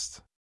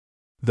passed.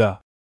 The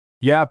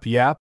yap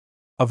yap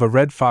of a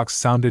red fox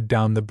sounded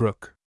down the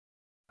brook.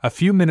 A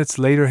few minutes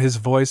later his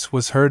voice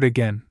was heard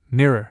again,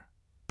 nearer.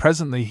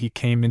 Presently he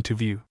came into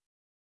view.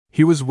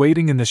 He was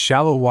wading in the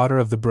shallow water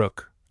of the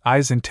brook,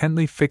 eyes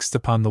intently fixed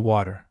upon the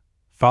water,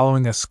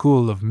 following a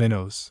school of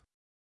minnows.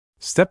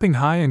 Stepping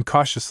high and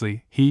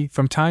cautiously, he,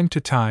 from time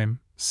to time,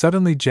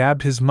 suddenly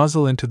jabbed his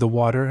muzzle into the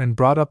water and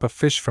brought up a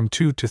fish from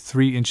 2 to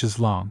 3 inches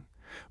long,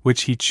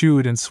 which he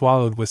chewed and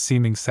swallowed with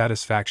seeming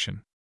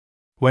satisfaction.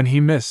 When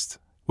he missed,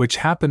 which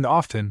happened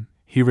often,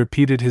 he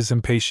repeated his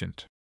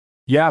impatient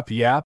yap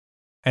yap,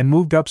 and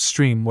moved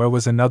upstream where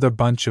was another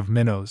bunch of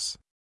minnows.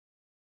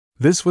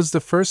 This was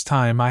the first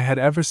time I had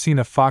ever seen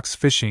a fox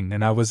fishing,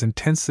 and I was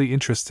intensely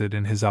interested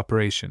in his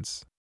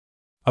operations.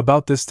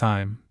 About this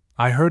time,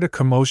 I heard a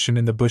commotion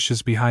in the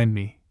bushes behind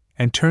me,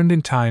 and turned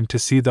in time to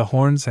see the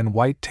horns and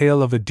white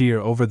tail of a deer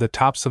over the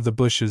tops of the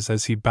bushes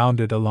as he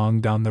bounded along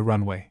down the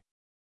runway.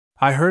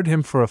 I heard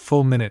him for a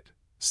full minute,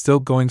 still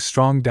going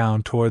strong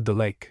down toward the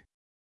lake.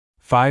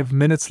 5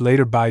 minutes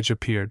later Bige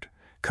appeared,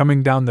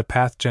 coming down the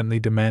path gently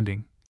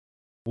demanding,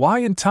 "Why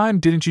in time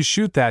didn't you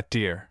shoot that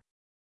deer?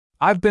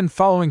 I've been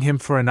following him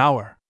for an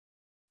hour.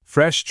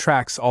 Fresh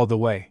tracks all the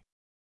way.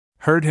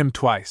 Heard him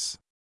twice.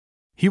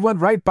 He went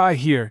right by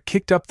here,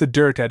 kicked up the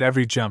dirt at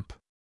every jump.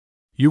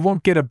 You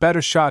won't get a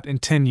better shot in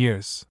 10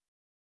 years.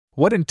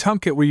 What in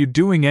Tunket were you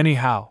doing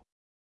anyhow?"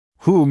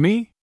 "Who,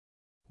 me?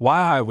 Why,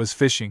 I was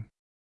fishing.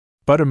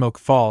 Buttermilk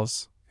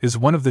Falls is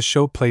one of the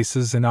show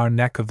places in our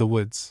neck of the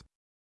woods.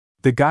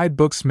 The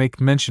guidebooks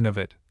make mention of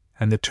it,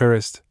 and the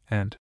tourist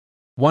and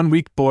 1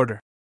 week boarder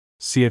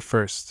see it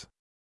first.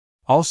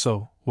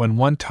 Also, when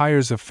one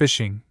tires of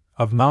fishing,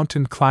 of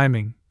mountain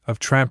climbing, of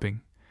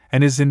tramping,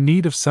 and is in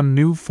need of some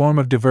new form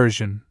of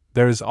diversion,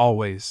 there is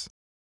always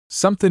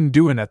something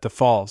doin' at the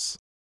falls.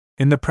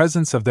 In the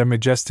presence of their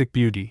majestic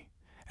beauty,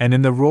 and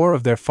in the roar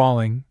of their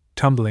falling,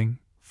 tumbling,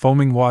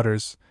 foaming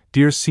waters,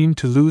 deer seem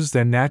to lose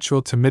their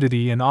natural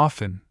timidity and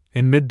often,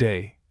 in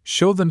midday,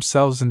 show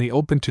themselves in the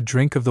open to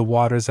drink of the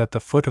waters at the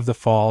foot of the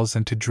falls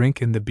and to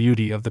drink in the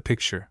beauty of the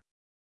picture.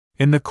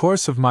 In the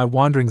course of my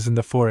wanderings in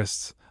the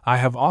forests, I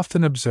have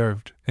often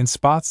observed, in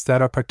spots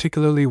that are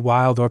particularly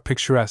wild or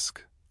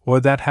picturesque, or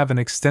that have an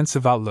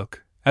extensive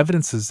outlook,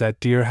 evidences that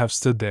deer have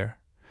stood there,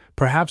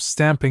 perhaps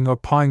stamping or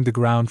pawing the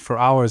ground for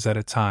hours at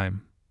a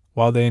time,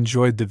 while they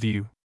enjoyed the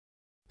view.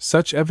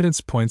 Such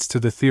evidence points to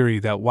the theory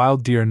that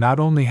wild deer not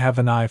only have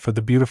an eye for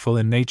the beautiful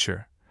in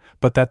nature,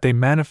 but that they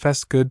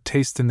manifest good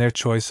taste in their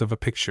choice of a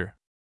picture.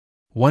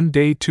 One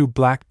day 2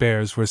 black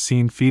bears were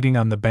seen feeding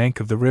on the bank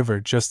of the river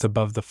just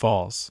above the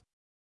falls.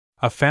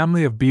 A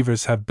family of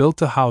beavers have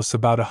built a house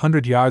about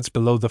 100 yards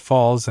below the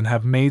falls and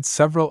have made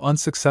several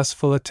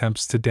unsuccessful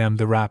attempts to dam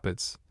the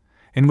rapids,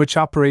 in which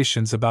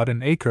operations about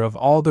 1 acre of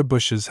alder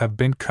bushes have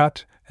been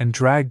cut and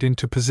dragged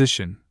into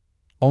position,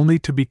 only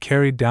to be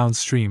carried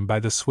downstream by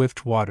the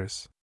swift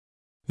waters.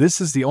 This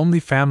is the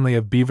only family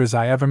of beavers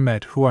I ever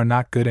met who are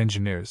not good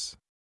engineers.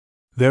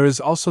 There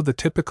is also the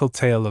typical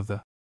tale of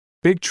the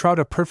big trout,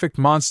 a perfect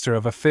monster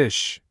of a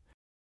fish,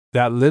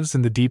 that lives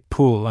in the deep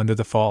pool under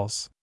the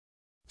falls.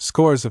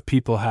 Scores of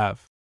people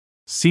have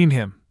seen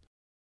him,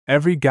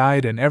 Every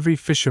guide and every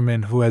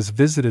fisherman who has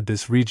visited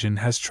this region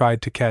has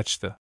tried to catch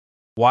the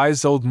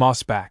wise old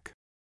mossback.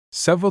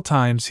 Several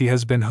times he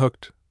has been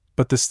hooked,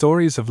 but the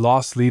stories of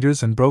lost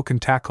leaders and broken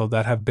tackle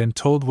that have been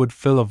told would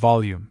fill a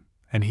volume,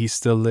 and he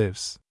still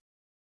lives.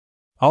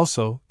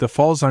 Also, the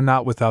falls are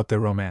not without their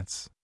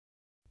romance.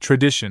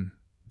 Tradition,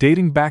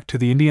 dating back to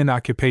the Indian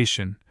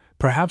occupation,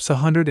 perhaps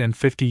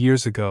 150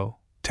 years ago,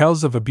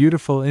 tells of a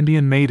beautiful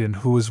Indian maiden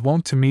who was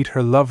wont to meet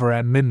her lover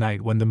at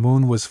midnight when the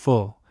moon was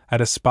full, at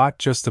a spot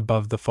just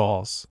above the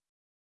falls.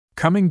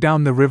 Coming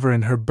down the river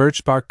in her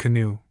birch bark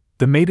canoe,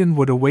 the maiden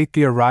would await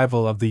the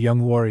arrival of the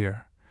young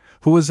warrior,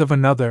 who was of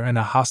another and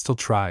a hostile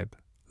tribe,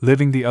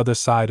 living the other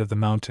side of the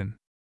mountain.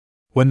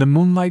 When the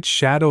moonlight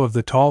shadow of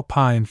the tall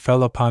pine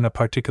fell upon a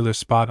particular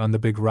spot on the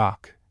big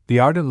rock, the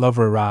ardent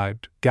lover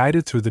arrived,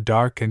 guided through the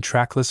dark and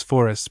trackless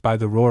forest by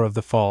the roar of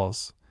the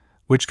falls,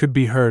 which could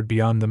be heard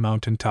beyond the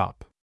mountain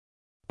top.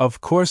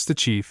 Of course the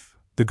chief,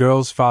 the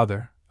girl's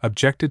father,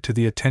 objected to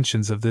the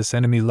attentions of this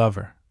enemy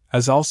lover,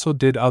 as also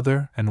did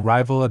other and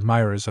rival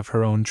admirers of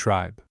her own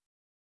tribe.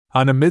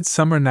 On a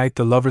midsummer night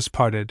the lovers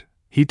parted,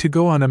 he to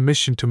go on a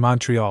mission to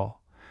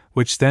Montreal,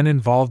 which then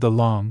involved a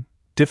long,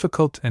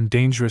 difficult and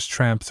dangerous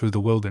tramp through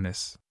the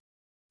wilderness.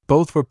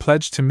 Both were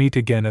pledged to meet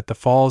again at the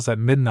falls at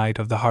midnight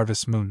of the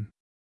harvest moon.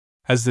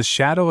 As the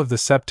shadow of the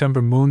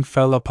September moon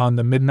fell upon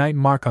the midnight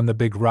mark on the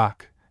big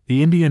rock,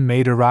 the Indian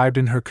maid arrived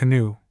in her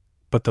canoe,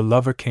 but the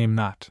lover came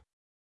not.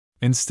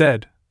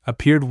 Instead,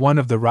 appeared one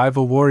of the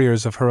rival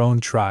warriors of her own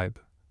tribe,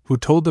 who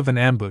told of an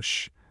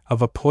ambush,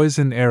 of a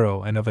poisoned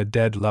arrow and of a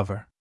dead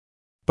lover.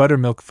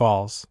 Buttermilk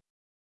Falls.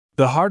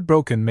 The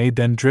heartbroken maid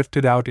then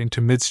drifted out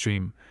into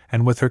midstream,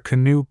 and with her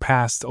canoe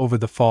passed over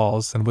the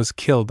falls and was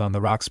killed on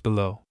the rocks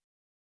below.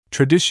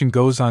 Tradition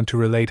goes on to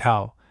relate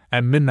how,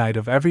 at midnight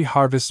of every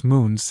harvest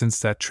moon since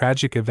that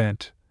tragic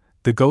event,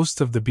 the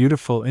ghost of the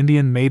beautiful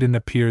Indian maiden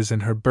appears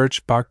in her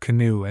birch bark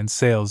canoe and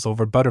sails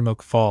over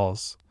Buttermilk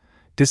Falls,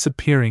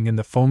 disappearing in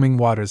the foaming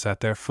waters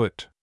at their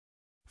foot.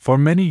 For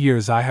many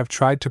years I have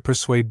tried to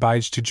persuade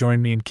Bige to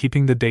join me in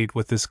keeping the date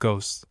with this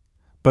ghost,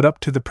 but up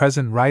to the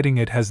present writing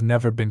it has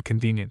never been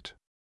convenient.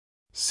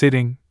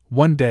 Sitting,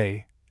 one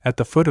day, at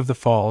the foot of the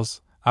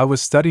falls, I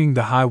was studying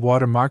the high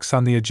water marks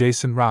on the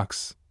adjacent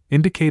rocks,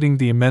 indicating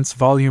the immense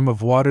volume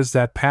of waters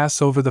that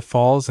pass over the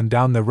falls and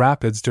down the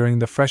rapids during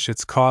the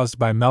freshets caused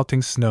by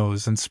melting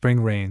snows and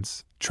spring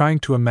rains, trying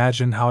to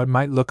imagine how it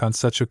might look on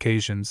such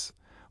occasions,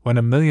 when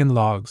a million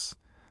logs,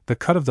 the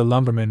cut of the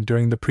lumbermen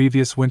during the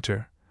previous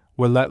winter,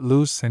 were let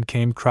loose and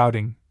came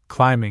crowding,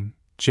 climbing,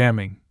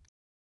 jamming,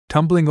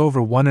 tumbling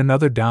over one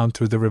another down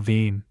through the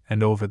ravine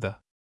and over the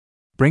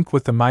brink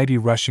with the mighty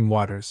rushing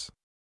waters.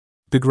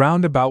 The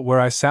ground about where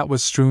I sat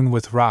was strewn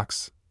with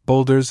rocks,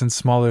 boulders and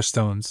smaller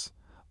stones,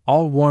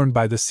 all worn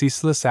by the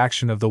ceaseless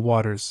action of the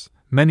waters,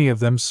 many of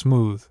them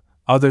smooth,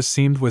 others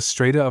seamed with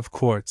strata of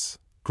quartz,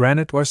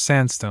 granite or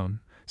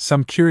sandstone,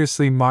 some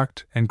curiously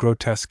marked and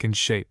grotesque in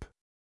shape.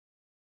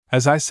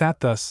 As I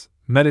sat thus,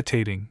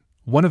 meditating,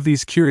 one of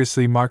these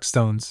curiously marked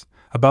stones,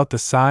 about the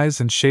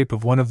size and shape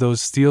of one of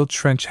those steel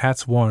trench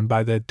hats worn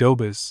by the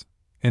Dobas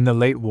in the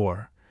late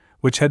war,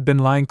 which had been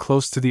lying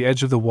close to the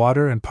edge of the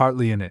water and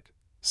partly in it,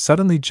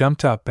 suddenly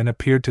jumped up and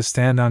appeared to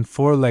stand on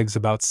four legs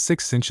about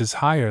 6 inches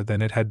higher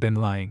than it had been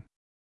lying.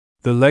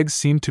 The legs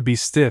seemed to be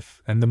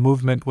stiff, and the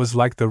movement was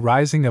like the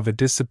rising of a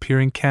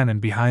disappearing cannon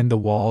behind the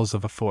walls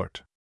of a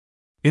fort.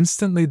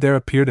 Instantly there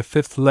appeared a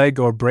fifth leg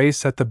or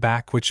brace at the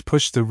back which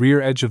pushed the rear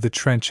edge of the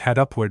trench hat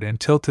upward and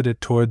tilted it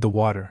toward the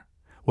water,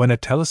 when a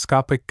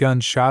telescopic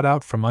gun shot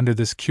out from under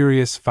this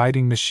curious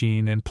fighting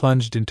machine and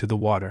plunged into the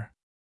water.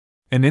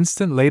 An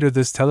instant later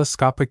this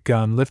telescopic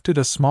gun lifted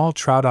a small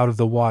trout out of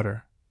the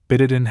water, bit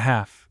it in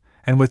half,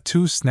 and with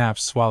 2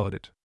 snaps swallowed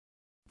it.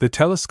 The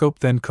telescope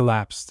then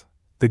collapsed,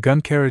 the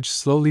gun carriage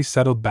slowly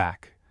settled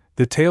back,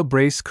 the tail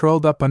brace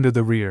curled up under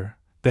the rear,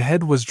 the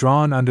head was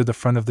drawn under the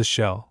front of the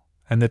shell,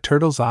 and the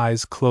turtle's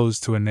eyes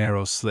closed to a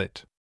narrow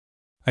slit.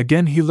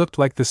 Again he looked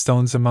like the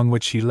stones among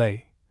which he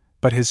lay,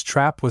 but his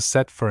trap was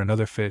set for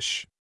another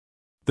fish.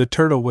 The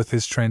turtle with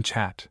his trench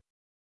hat.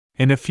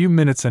 In a few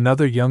minutes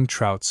another young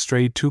trout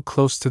strayed too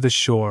close to the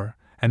shore,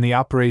 and the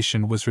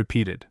operation was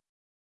repeated.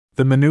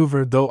 The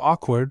maneuver, though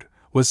awkward,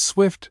 was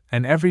swift,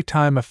 and every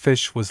time a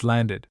fish was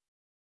landed.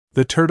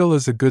 The turtle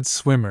is a good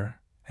swimmer,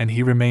 and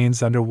he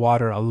remains under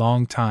water a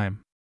long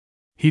time.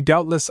 He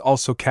doubtless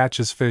also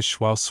catches fish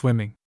while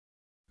swimming.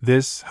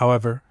 This,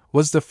 however,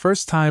 was the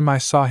first time I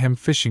saw him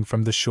fishing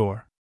from the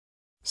shore.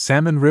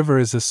 Salmon River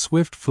is a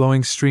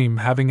swift-flowing stream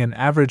having an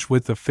average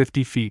width of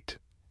 50 feet,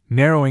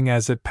 narrowing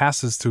as it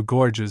passes through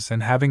gorges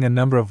and having a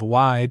number of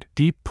wide,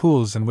 deep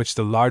pools in which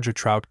the larger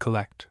trout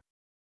collect.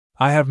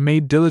 I have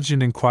made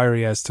diligent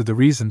inquiry as to the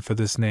reason for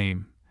this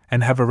name,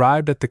 and have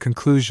arrived at the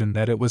conclusion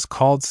that it was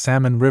called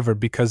Salmon River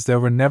because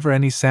there were never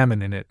any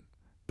salmon in it,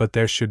 but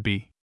there should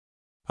be.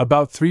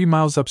 About 3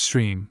 miles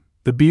upstream,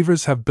 the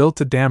beavers have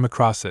built a dam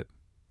across it,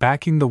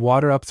 backing the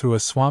water up through a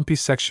swampy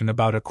section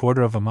about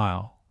 1/4 of a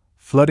mile,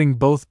 flooding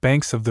both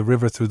banks of the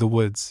river through the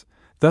woods,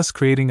 thus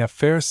creating a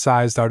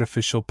fair-sized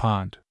artificial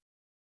pond.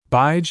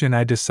 Bige and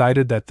I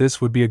decided that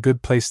this would be a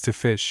good place to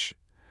fish,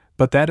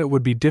 but that it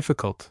would be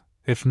difficult,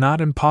 if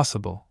not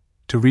impossible,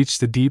 to reach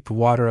the deep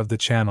water of the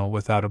channel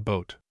without a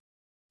boat.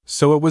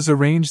 So it was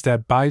arranged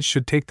that Bige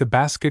should take the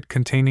basket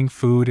containing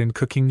food and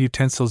cooking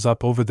utensils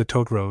up over the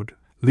tote road,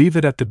 leave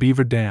it at the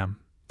beaver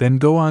dam, then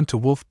go on to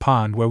Wolf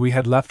Pond where we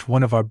had left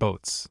one of our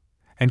boats,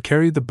 and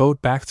carry the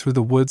boat back through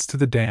the woods to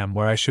the dam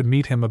where I should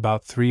meet him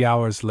about 3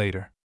 hours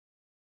later.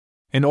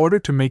 In order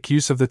to make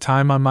use of the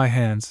time on my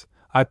hands,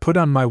 I put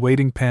on my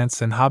wading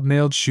pants and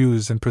hobnailed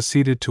shoes and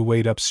proceeded to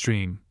wade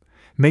upstream,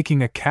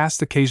 making a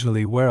cast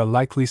occasionally where a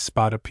likely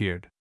spot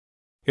appeared.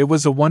 It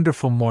was a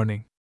wonderful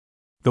morning.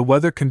 The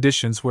weather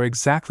conditions were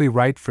exactly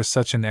right for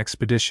such an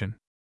expedition.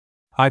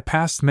 I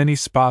passed many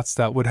spots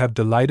that would have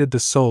delighted the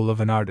soul of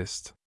an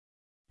artist.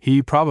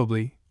 He,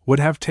 probably, would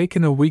have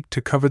taken a week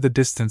to cover the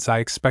distance I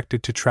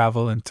expected to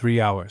travel in 3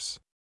 hours.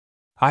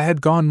 I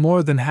had gone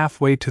more than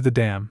halfway to the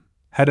dam,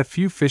 had a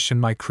few fish in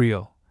my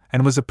creel,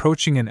 and was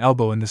approaching an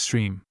elbow in the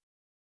stream.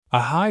 A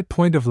high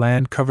point of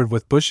land covered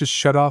with bushes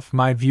shut off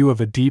my view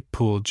of a deep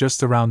pool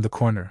just around the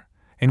corner,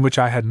 in which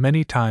I had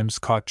many times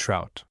caught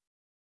trout.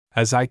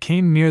 As I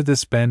came near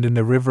this bend in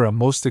the river, a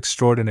most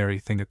extraordinary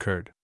thing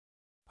occurred.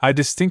 I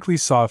distinctly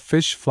saw a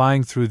fish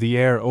flying through the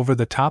air over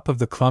the top of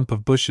the clump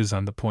of bushes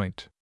on the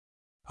point.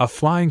 A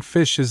flying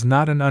fish is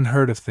not an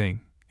unheard of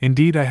thing,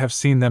 indeed I have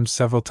seen them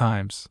several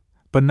times,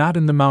 but not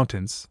in the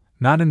mountains,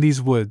 not in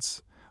these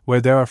woods, where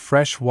there are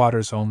fresh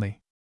waters only.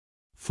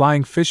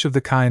 Flying fish of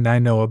the kind I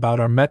know about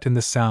are met in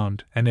the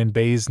Sound and in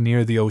bays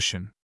near the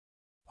ocean.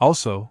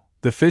 Also,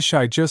 the fish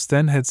I just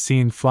then had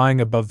seen flying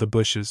above the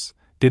bushes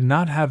did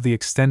not have the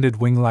extended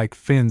wing-like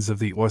fins of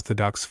the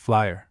orthodox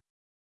flyer.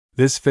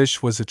 This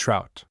fish was a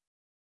trout.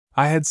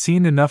 I had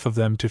seen enough of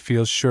them to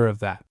feel sure of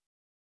that.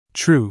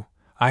 True,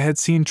 I had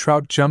seen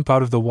trout jump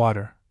out of the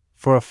water,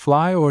 for a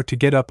fly or to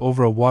get up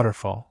over a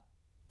waterfall,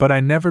 but I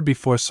never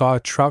before saw a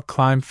trout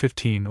climb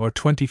 15 or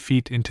 20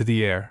 feet into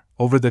the air,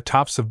 over the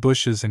tops of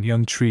bushes and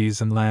young trees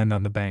and land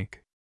on the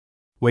bank.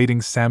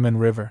 Wading Salmon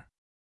River.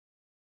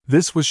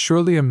 This was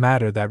surely a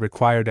matter that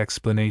required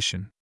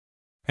explanation.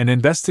 An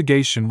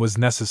investigation was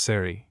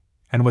necessary,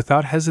 and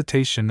without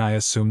hesitation I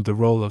assumed the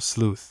role of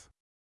sleuth.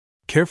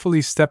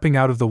 Carefully stepping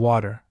out of the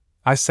water,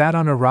 I sat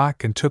on a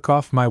rock and took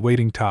off my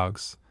wading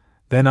togs,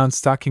 then on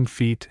stocking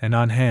feet and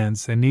on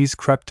hands and knees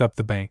crept up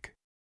the bank.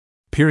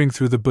 Peering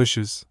through the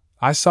bushes,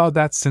 I saw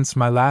that since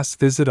my last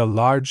visit a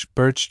large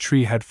birch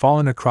tree had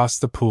fallen across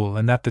the pool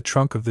and that the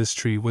trunk of this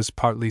tree was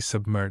partly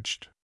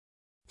submerged.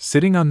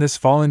 Sitting on this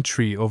fallen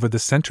tree over the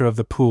center of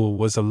the pool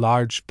was a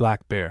large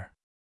black bear.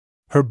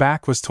 Her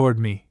back was toward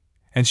me,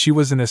 and she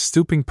was in a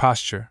stooping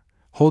posture,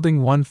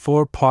 holding one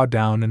forepaw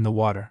down in the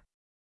water.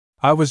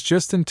 I was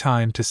just in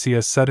time to see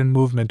a sudden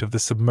movement of the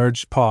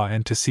submerged paw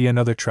and to see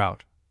another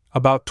trout,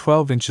 about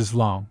 12 inches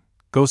long,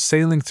 go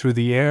sailing through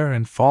the air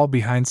and fall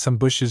behind some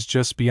bushes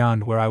just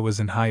beyond where I was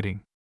in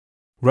hiding.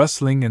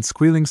 Rustling and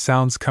squealing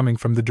sounds coming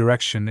from the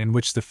direction in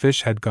which the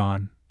fish had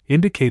gone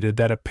indicated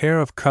that a pair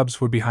of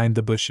cubs were behind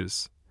the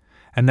bushes,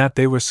 and that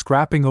they were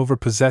scrapping over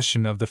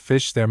possession of the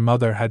fish their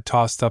mother had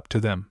tossed up to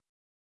them.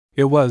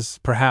 It was,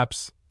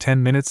 perhaps,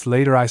 10 minutes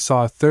later I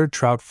saw a third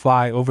trout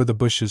fly over the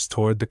bushes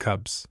toward the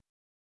cubs.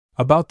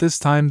 About this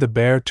time the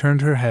bear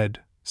turned her head,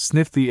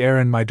 sniffed the air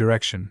in my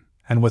direction,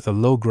 and with a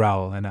low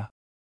growl and a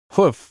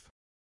hoof,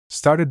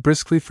 started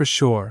briskly for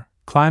shore,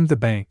 climbed the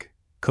bank,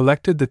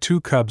 collected the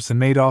 2 cubs and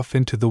made off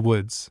into the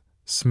woods,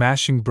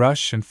 smashing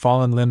brush and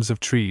fallen limbs of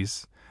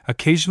trees,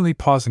 occasionally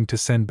pausing to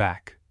send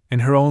back, in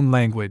her own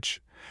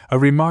language, a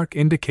remark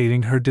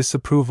indicating her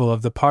disapproval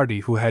of the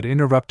party who had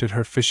interrupted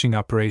her fishing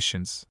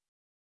operations.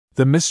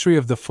 The mystery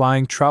of the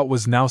flying trout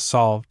was now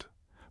solved,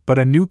 but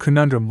a new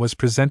conundrum was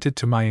presented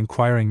to my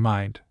inquiring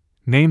mind,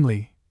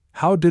 namely,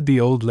 how did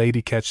the old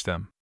lady catch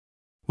them?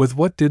 With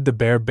what did the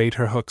bear bait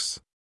her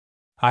hooks?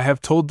 I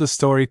have told the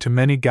story to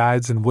many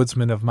guides and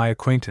woodsmen of my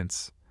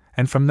acquaintance,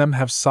 and from them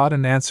have sought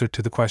an answer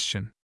to the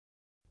question.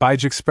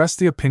 Bige expressed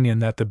the opinion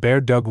that the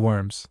bear dug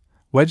worms,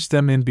 wedged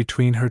them in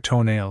between her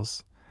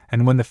toenails,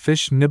 and when the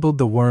fish nibbled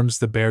the worms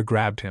the bear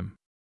grabbed him.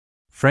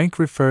 Frank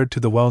referred to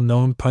the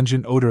well-known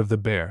pungent odor of the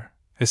bear,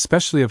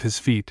 especially of his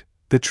feet,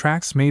 the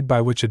tracks made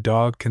by which a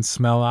dog can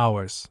smell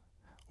hours,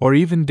 or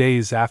even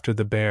days after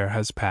the bear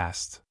has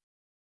passed.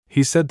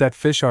 He said that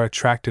fish are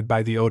attracted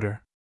by the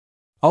odor.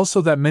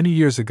 Also that many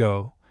years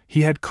ago,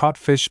 he had caught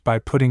fish by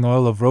putting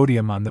oil of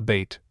rhodium on the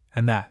bait,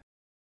 and that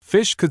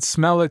fish could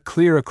smell it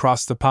clear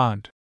across the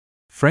pond.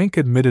 Frank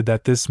admitted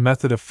that this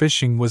method of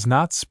fishing was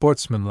not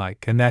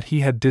sportsmanlike and that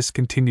he had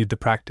discontinued the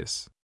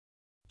practice.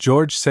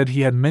 George said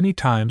he had many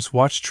times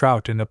watched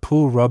trout in a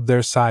pool rub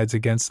their sides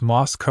against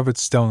moss-covered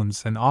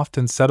stones and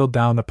often settle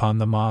down upon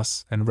the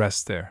moss and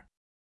rest there.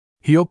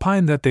 He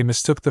opined that they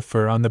mistook the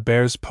fur on the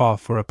bear's paw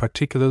for a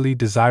particularly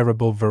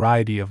desirable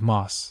variety of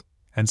moss,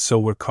 and so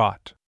were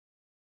caught.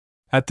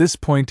 At this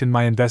point in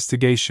my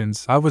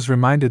investigations I was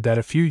reminded that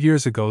a few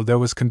years ago there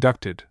was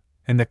conducted,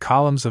 in the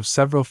columns of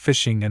several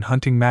fishing and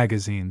hunting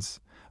magazines,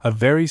 a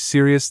very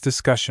serious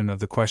discussion of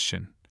the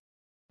question,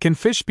 can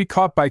fish be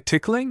caught by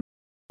tickling?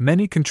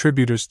 Many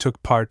contributors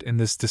took part in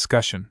this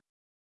discussion.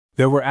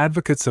 There were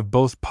advocates of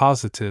both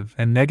positive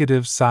and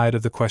negative side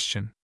of the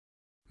question.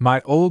 My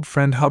old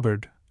friend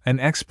Hubbard, an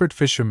expert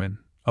fisherman,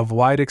 of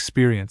wide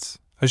experience,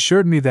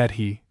 assured me that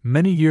he,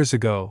 many years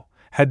ago,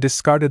 had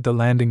discarded the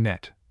landing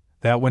net,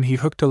 that when he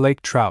hooked a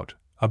lake trout,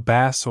 a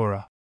bass or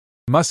a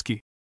muskie,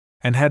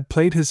 and had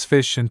played his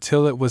fish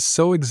until it was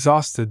so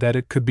exhausted that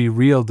it could be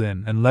reeled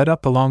in and led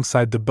up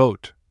alongside the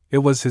boat,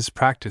 it was his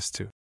practice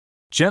to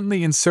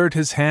gently insert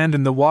his hand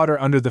in the water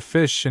under the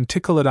fish and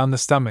tickle it on the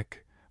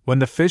stomach. When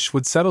the fish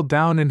would settle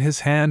down in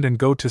his hand and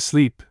go to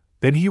sleep,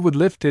 then he would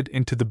lift it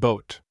into the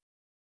boat.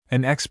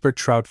 An expert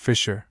trout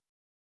fisher.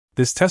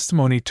 This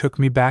testimony took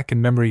me back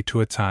in memory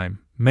to a time,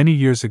 many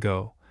years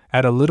ago,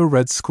 at a little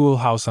red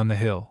schoolhouse on the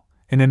hill,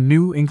 in a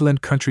New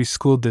England country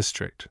school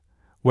district,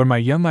 where my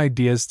young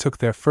ideas took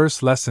their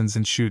first lessons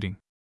in shooting.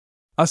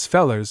 Us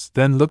fellers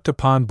then looked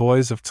upon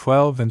boys of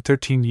 12 and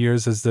 13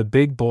 years as the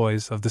big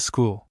boys of the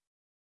school.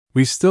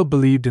 We still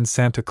believed in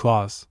Santa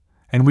Claus,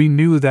 and we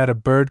knew that a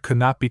bird could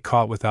not be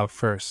caught without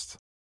first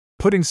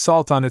putting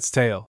salt on its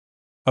tail.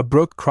 A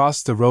brook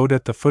crossed the road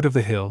at the foot of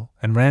the hill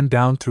and ran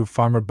down through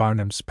Farmer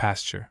Barnum's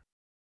pasture.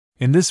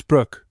 In this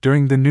brook,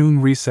 during the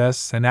noon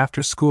recess and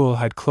after school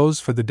had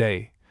closed for the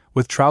day,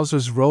 with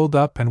trousers rolled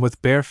up and with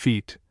bare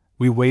feet,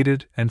 we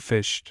waded and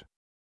fished.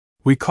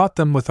 We caught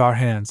them with our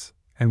hands,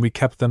 and we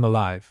kept them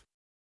alive.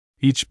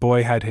 Each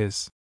boy had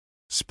his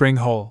spring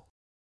hole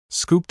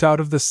scooped out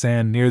of the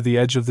sand near the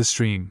edge of the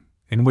stream,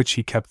 in which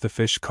he kept the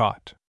fish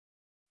caught.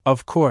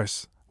 Of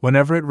course,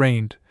 whenever it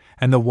rained,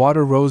 and the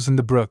water rose in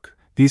the brook,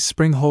 these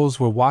spring holes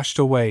were washed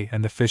away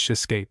and the fish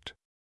escaped.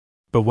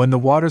 But when the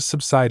waters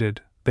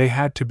subsided, they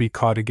had to be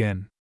caught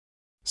again.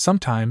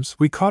 Sometimes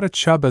we caught a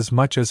chub as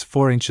much as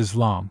 4 inches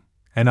long,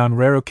 and on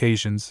rare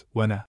occasions,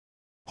 when a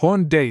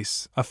horned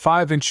dace, a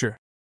 5-incher,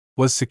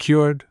 was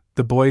secured,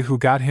 the boy who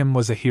got him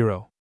was a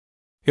hero.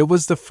 It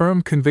was the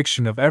firm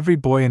conviction of every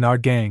boy in our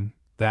gang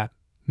that,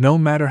 no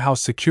matter how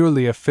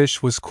securely a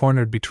fish was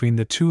cornered between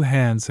the two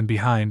hands and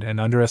behind and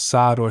under a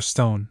sod or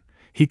stone,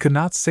 he could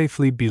not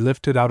safely be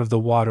lifted out of the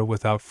water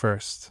without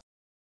first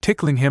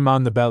tickling him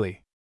on the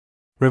belly.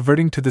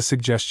 Reverting to the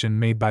suggestion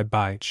made by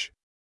Bige,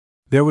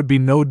 there would be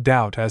no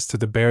doubt as to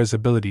the bear's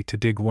ability to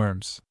dig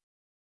worms.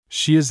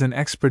 She is an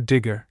expert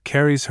digger,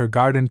 carries her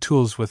garden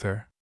tools with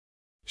her.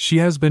 She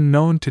has been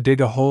known to dig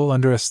a hole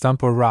under a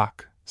stump or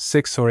rock,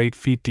 6 or 8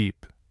 feet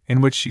deep, in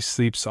which she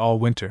sleeps all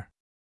winter.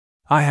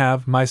 I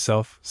have,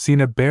 myself, seen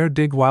a bear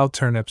dig wild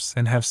turnips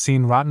and have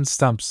seen rotten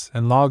stumps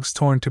and logs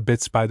torn to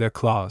bits by their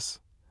claws,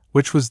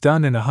 which was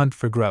done in a hunt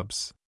for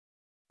grubs.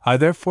 I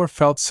therefore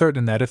felt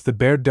certain that if the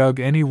bear dug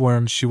any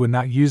worms she would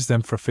not use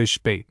them for fish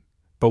bait,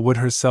 but would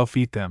herself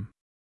eat them.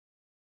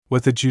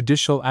 With a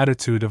judicial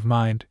attitude of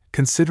mind,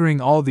 considering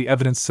all the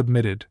evidence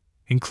submitted,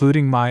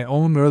 including my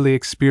own early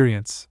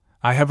experience,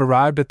 I have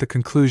arrived at the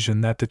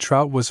conclusion that the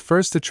trout was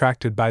first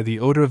attracted by the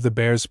odor of the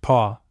bear's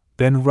paw,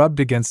 then rubbed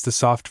against the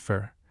soft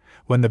fur,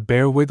 when the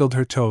bear wiggled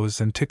her toes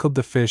and tickled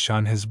the fish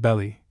on his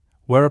belly,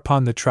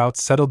 whereupon the trout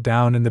settled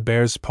down in the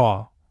bear's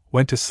paw,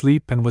 went to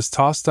sleep and was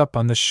tossed up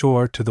on the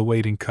shore to the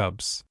waiting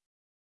cubs.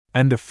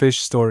 End of Fish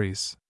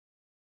Stories.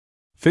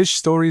 Fish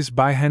Stories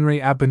by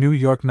Henry Abbott, New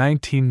York,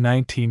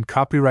 1919.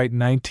 Copyright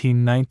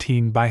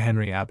 1919 by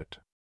Henry Abbott.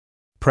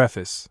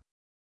 Preface.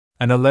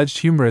 An alleged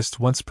humorist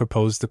once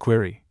proposed the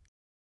query: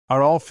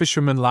 are all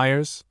fishermen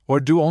liars, or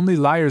do only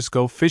liars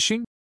go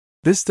fishing?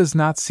 This does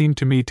not seem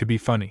to me to be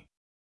funny.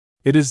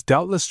 It is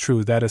doubtless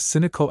true that a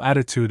cynical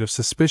attitude of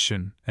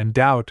suspicion and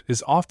doubt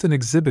is often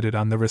exhibited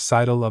on the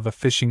recital of a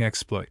fishing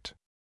exploit.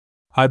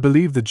 I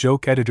believe the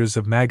joke editors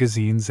of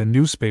magazines and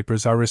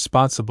newspapers are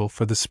responsible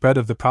for the spread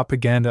of the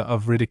propaganda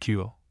of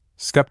ridicule,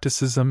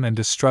 skepticism, and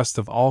distrust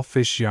of all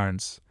fish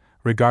yarns,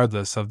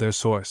 regardless of their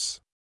source.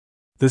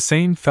 The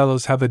sane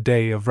fellows have a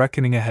day of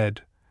reckoning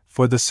ahead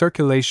for the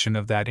circulation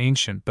of that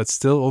ancient but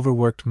still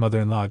overworked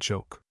mother-in-law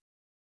joke.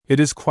 It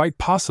is quite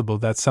possible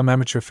that some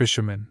amateur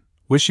fishermen,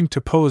 wishing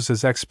to pose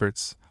as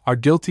experts, are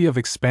guilty of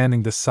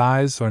expanding the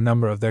size or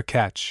number of their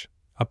catch,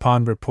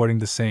 upon reporting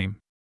the same.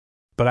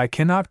 But I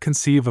cannot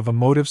conceive of a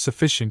motive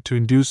sufficient to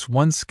induce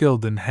one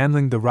skilled in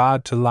handling the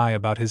rod to lie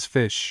about his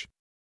fish.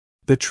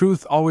 The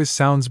truth always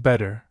sounds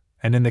better,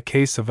 and in the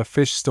case of a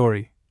fish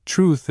story,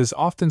 truth is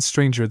often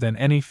stranger than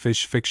any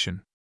fish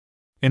fiction.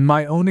 In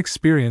my own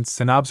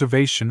experience and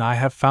observation, I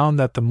have found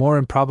that the more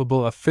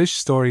improbable a fish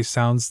story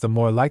sounds, the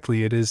more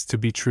likely it is to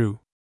be true.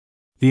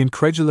 The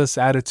incredulous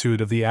attitude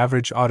of the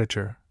average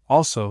auditor,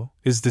 also,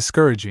 is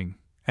discouraging,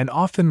 and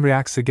often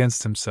reacts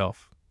against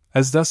himself,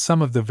 as thus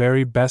some of the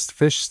very best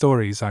fish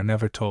stories are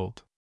never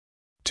told.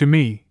 To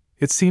me,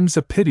 it seems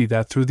a pity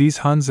that through these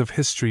Huns of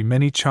history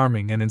many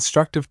charming and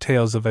instructive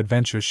tales of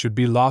adventure should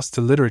be lost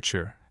to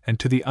literature and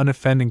to the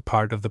unoffending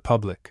part of the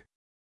public.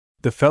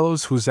 The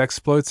fellows whose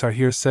exploits are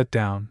here set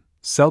down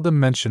seldom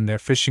mention their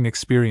fishing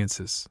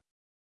experiences.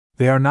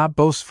 They are not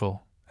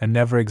boastful, and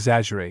never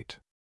exaggerate.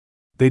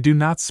 They do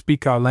not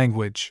speak our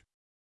language.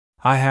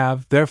 I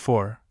have,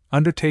 therefore,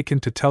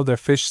 undertaken to tell their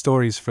fish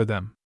stories for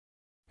them.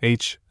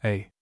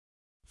 H.A.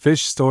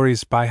 Fish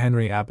Stories by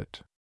Henry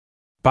Abbott.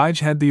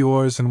 Bige had the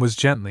oars and was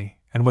gently,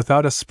 and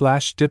without a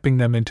splash, dipping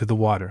them into the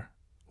water,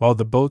 while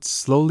the boats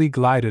slowly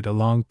glided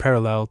along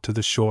parallel to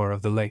the shore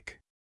of the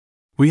lake.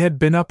 We had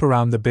been up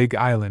around the big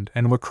island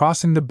and were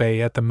crossing the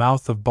bay at the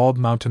mouth of Bald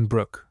Mountain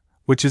Brook,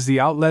 which is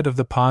the outlet of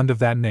the pond of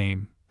that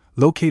name,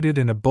 located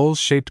in a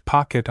bowl-shaped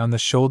pocket on the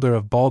shoulder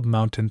of Bald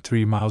Mountain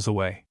 3 miles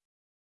away.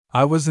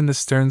 I was in the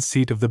stern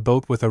seat of the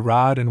boat with a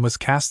rod and was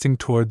casting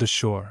toward the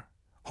shore,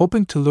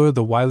 hoping to lure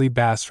the wily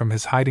bass from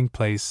his hiding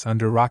place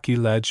under rocky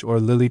ledge or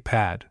lily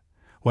pad,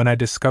 when I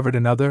discovered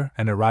another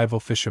and a rival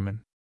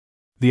fisherman.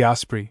 The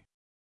Osprey.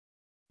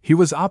 He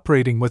was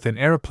operating with an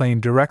aeroplane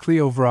directly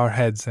over our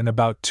heads and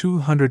about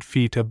 200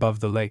 feet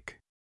above the lake,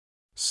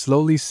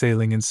 slowly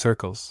sailing in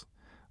circles,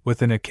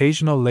 with an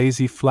occasional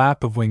lazy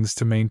flap of wings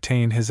to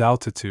maintain his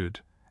altitude,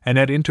 and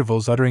at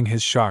intervals uttering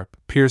his sharp,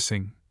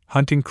 piercing,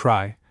 hunting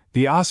cry.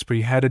 The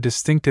Osprey had a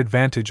distinct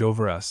advantage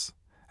over us,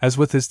 as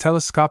with his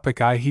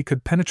telescopic eye he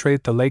could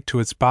penetrate the lake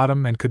to its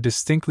bottom and could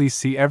distinctly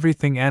see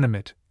everything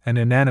animate and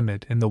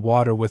inanimate in the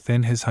water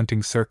within his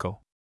hunting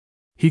circle.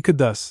 He could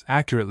thus,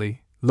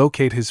 accurately,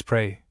 locate his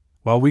prey,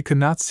 while we could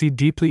not see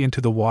deeply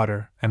into the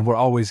water and were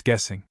always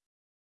guessing.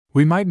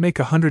 We might make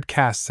 100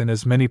 casts in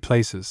as many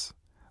places,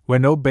 where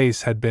no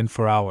base had been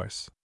for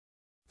hours.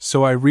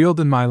 So I reeled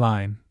in my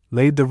line,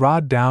 laid the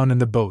rod down in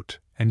the boat,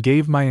 and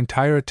gave my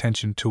entire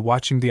attention to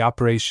watching the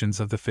operations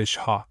of the fish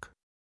hawk.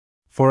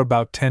 For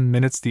about 10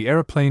 minutes the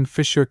aeroplane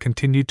fisher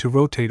continued to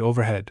rotate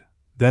overhead.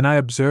 Then I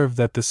observed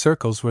that the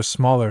circles were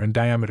smaller in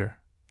diameter,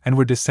 and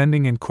were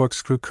descending in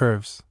corkscrew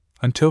curves,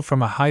 until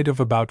from a height of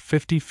about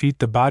 50 feet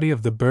the body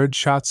of the bird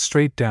shot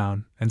straight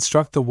down and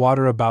struck the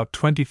water about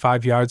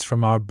 25 yards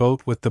from our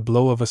boat with the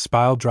blow of a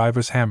spile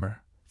driver's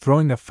hammer,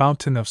 throwing a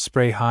fountain of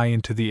spray high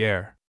into the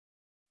air.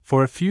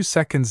 For a few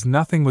seconds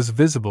nothing was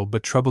visible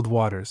but troubled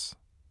waters.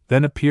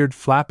 Then appeared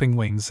flapping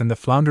wings and the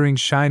floundering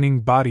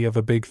shining body of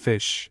a big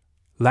fish,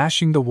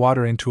 lashing the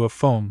water into a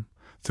foam,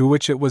 through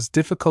which it was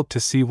difficult to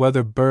see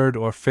whether bird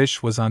or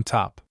fish was on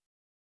top.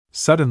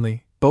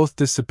 Suddenly, both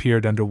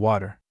disappeared under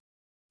water.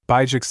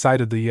 Bige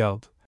excitedly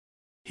yelled,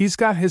 "He's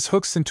got his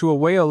hooks into a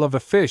whale of a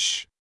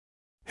fish!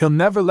 He'll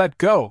never let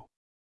go!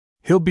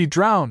 He'll be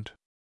drowned!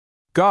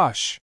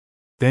 Gosh!"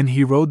 Then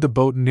he rowed the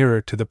boat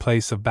nearer to the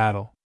place of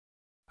battle.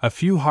 A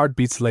few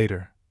heartbeats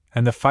later,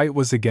 and the fight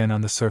was again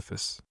on the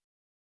surface.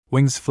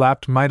 Wings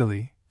flapped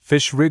mightily,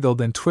 fish wriggled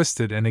and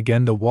twisted, and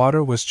again the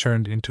water was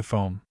churned into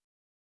foam.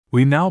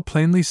 We now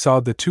plainly saw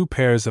the 2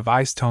 pairs of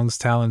ice-tongs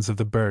talons of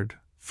the bird,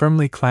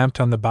 firmly clamped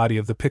on the body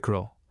of the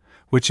pickerel,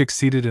 which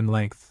exceeded in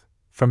length,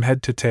 from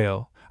head to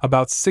tail,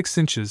 about 6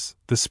 inches,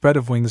 the spread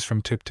of wings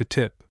from tip to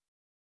tip.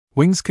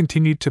 Wings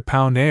continued to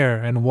pound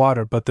air and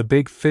water, but the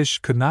big fish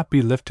could not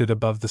be lifted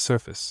above the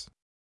surface.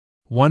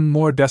 One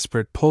more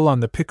desperate pull on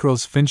the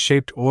pickerel's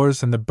fin-shaped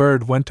oars and the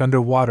bird went under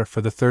water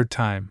for the 3rd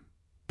time,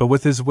 but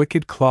with his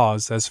wicked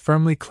claws as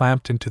firmly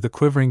clamped into the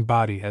quivering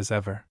body as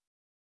ever.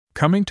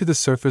 Coming to the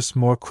surface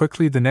more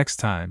quickly the next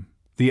time,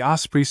 the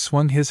Osprey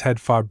swung his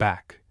head far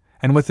back,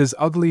 and with his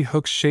ugly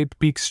hook-shaped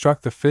beak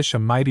struck the fish a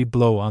mighty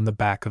blow on the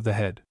back of the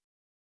head.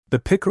 The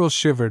pickerel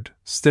shivered,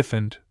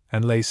 stiffened,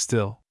 and lay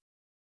still.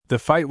 The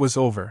fight was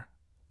over,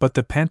 but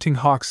the panting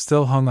hawk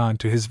still hung on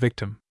to his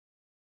victim.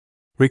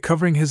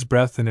 Recovering his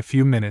breath in a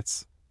few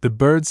minutes, the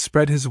bird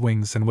spread his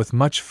wings and with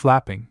much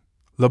flapping,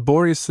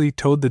 laboriously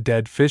towed the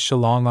dead fish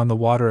along on the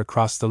water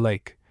across the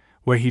lake,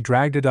 where he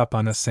dragged it up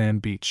on a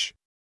sand beach.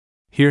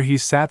 Here he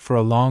sat for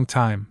a long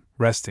time,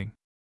 resting.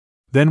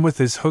 Then with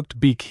his hooked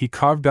beak he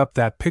carved up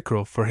that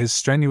pickerel for his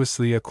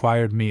strenuously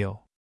acquired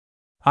meal.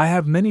 I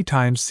have many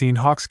times seen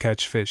hawks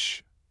catch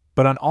fish,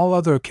 but on all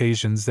other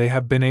occasions they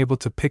have been able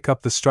to pick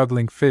up the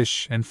struggling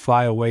fish and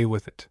fly away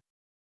with it.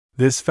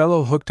 This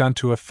fellow hooked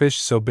onto a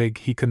fish so big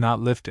he could not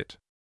lift it.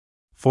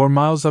 4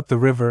 miles up the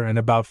river and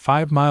about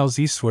 5 miles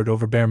eastward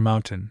over Bear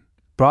Mountain,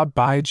 brought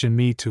Bige and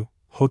me to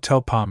Hotel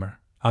Palmer,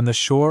 on the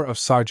shore of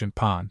Sargent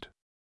Pond.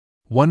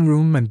 1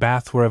 room and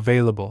bath were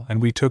available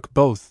and we took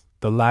both,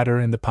 the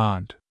latter in the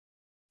pond.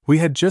 We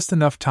had just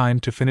enough time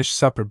to finish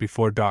supper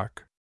before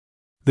dark.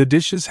 The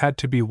dishes had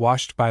to be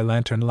washed by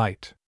lantern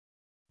light.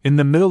 In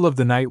the middle of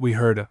the night we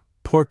heard a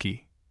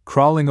porky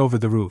crawling over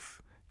the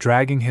roof,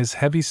 dragging his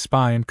heavy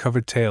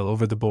spine-covered tail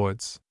over the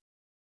boards.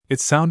 It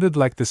sounded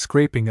like the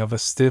scraping of a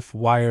stiff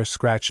wire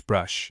scratch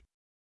brush.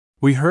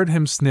 We heard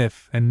him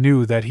sniff and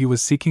knew that he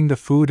was seeking the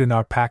food in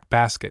our pack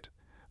basket,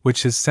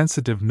 which his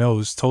sensitive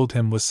nose told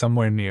him was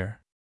somewhere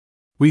near.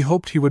 We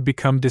hoped he would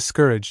become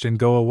discouraged and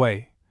go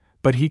away,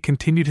 but he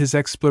continued his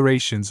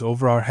explorations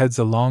over our heads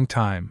a long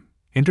time,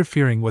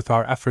 interfering with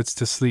our efforts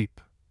to sleep.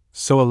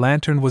 So a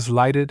lantern was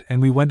lighted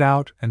and we went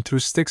out and threw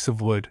sticks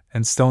of wood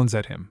and stones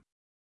at him.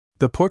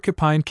 The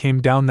porcupine came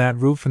down that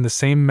roof in the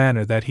same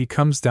manner that he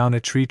comes down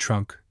a tree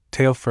trunk,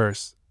 tail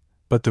first,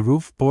 but the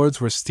roof boards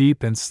were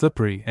steep and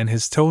slippery and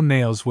his toe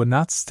nails would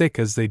not stick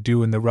as they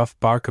do in the rough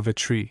bark of a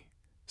tree,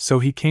 so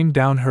he came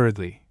down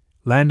hurriedly,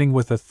 landing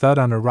with a thud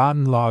on a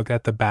rotten log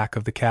at the back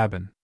of the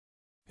cabin.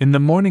 In the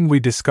morning,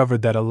 we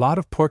discovered that a lot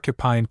of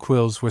porcupine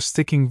quills were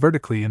sticking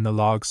vertically in the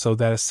log so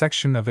that a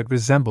section of it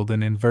resembled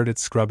an inverted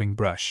scrubbing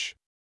brush.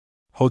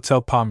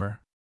 Hotel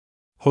Palmer.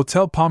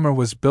 Hotel Palmer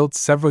was built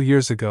several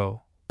years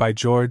ago by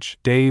George,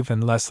 Dave,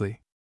 and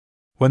Leslie.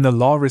 When the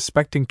law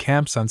respecting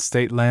camps on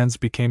state lands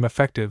became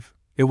effective,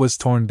 it was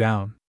torn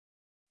down.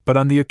 But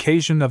on the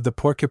occasion of the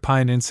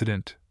porcupine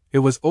incident, it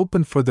was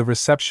opened for the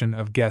reception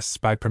of guests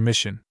by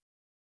permission.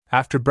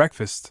 After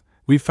breakfast,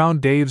 we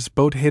found Dave's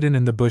boat hidden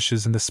in the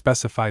bushes in the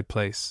specified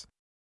place.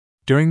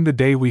 During the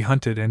day we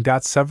hunted and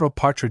got several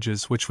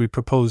partridges which we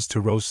proposed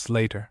to roast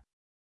later.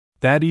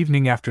 That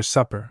evening after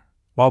supper,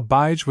 while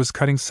Bige was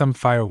cutting some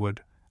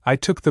firewood, I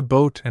took the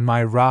boat and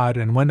my rod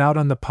and went out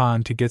on the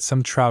pond to get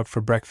some trout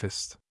for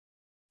breakfast.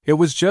 It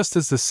was just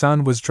as the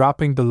sun was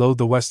dropping below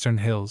the western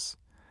hills,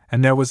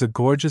 and there was a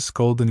gorgeous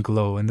golden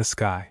glow in the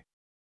sky.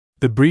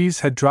 The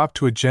breeze had dropped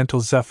to a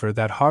gentle zephyr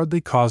that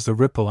hardly caused a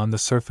ripple on the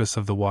surface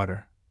of the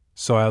water,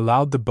 so I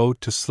allowed the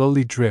boat to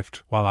slowly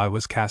drift while I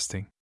was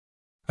casting.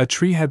 A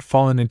tree had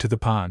fallen into the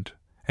pond,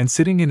 and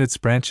sitting in its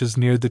branches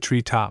near the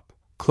tree top,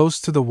 close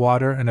to the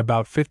water and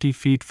about 50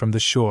 feet from the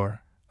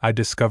shore, I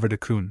discovered a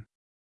coon.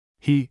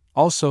 He,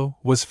 also,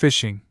 was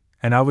fishing,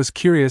 and I was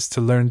curious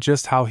to learn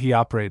just how he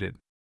operated.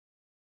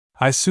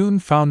 I soon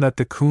found that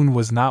the coon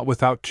was not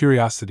without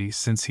curiosity,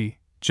 since he,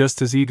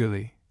 just as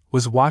eagerly,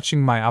 was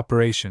watching my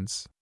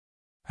operations.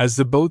 As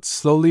the boat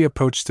slowly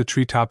approached the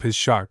treetop, his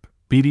sharp,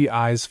 beady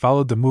eyes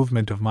followed the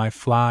movement of my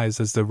flies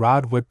as the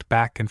rod whipped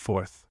back and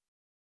forth.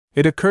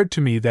 It occurred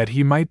to me that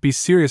he might be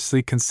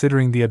seriously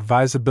considering the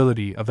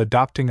advisability of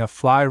adopting a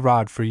fly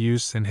rod for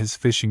use in his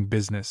fishing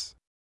business.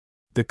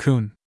 The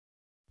coon.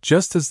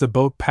 Just as the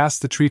boat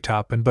passed the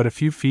treetop and but a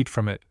few feet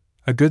from it,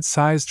 a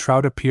good-sized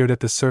trout appeared at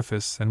the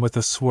surface and with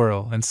a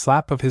swirl and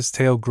slap of his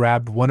tail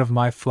grabbed one of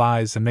my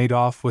flies and made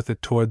off with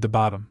it toward the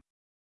bottom.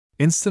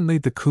 Instantly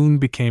the coon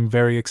became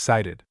very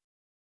excited.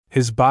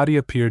 His body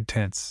appeared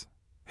tense.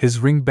 His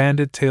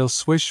ring-banded tail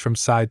swished from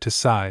side to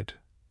side.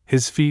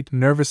 His feet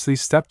nervously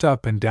stepped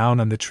up and down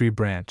on the tree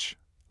branch,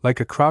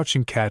 like a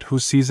crouching cat who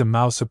sees a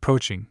mouse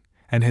approaching,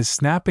 and his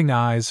snapping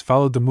eyes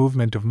followed the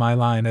movement of my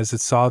line as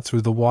it sawed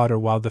through the water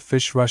while the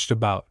fish rushed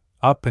about,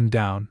 up and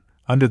down,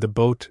 under the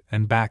boat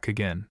and back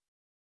again.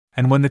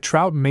 And when the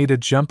trout made a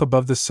jump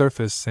above the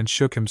surface and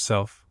shook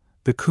himself,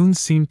 the coon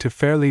seemed to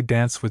fairly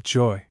dance with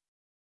joy.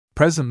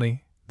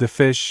 Presently, the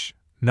fish,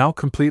 now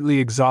completely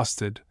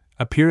exhausted,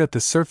 appeared at the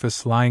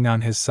surface lying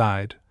on his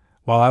side,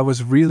 while I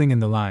was reeling in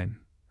the line,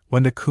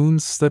 when the coon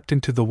slipped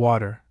into the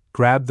water,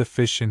 grabbed the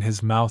fish in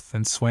his mouth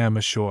and swam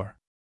ashore.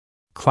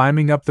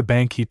 Climbing up the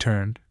bank he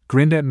turned,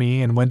 grinned at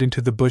me and went into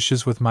the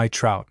bushes with my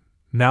trout,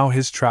 now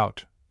his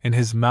trout, in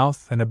his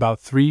mouth and about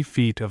 3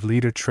 feet of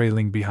leader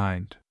trailing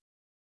behind.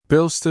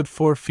 Bill stood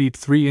 4 feet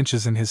 3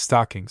 inches in his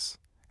stockings,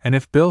 and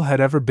if Bill had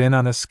ever been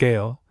on a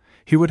scale,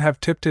 he would have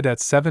tipped it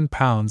at 7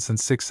 pounds and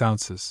 6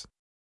 ounces.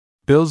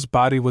 Bill's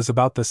body was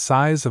about the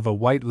size of a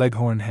white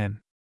leghorn hen.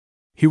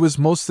 He was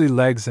mostly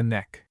legs and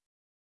neck.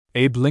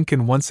 Abe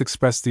Lincoln once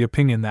expressed the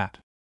opinion that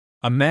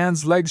a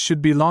man's legs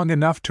should be long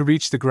enough to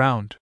reach the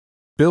ground.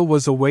 Bill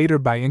was a waiter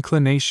by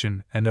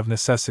inclination and of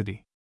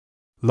necessity.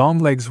 Long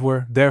legs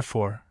were,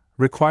 therefore,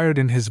 required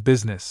in his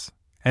business,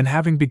 and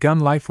having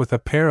begun life with a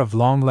pair of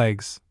long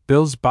legs,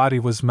 Bill's body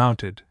was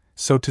mounted,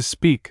 so to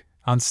speak,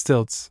 on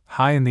stilts,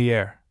 high in the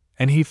air,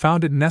 and he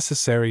found it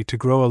necessary to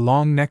grow a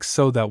long neck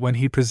so that when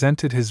he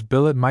presented his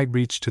bill it might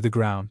reach to the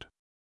ground.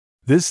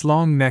 This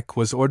long neck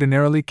was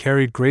ordinarily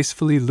carried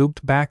gracefully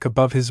looped back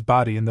above his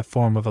body in the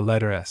form of a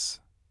letter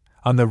S.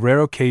 On the rare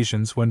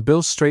occasions when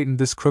Bill straightened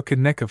this crooked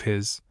neck of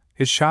his,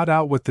 it shot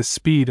out with the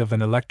speed of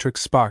an electric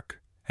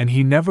spark, and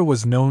he never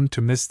was known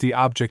to miss the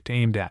object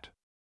aimed at.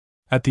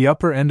 At the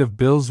upper end of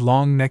Bill's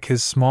long neck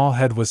his small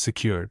head was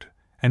secured,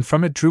 and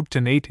from it drooped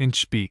an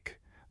 8-inch beak,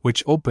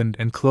 which opened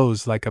and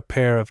closed like a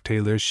pair of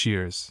tailor's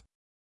shears.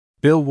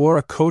 Bill wore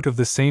a coat of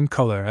the same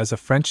color as a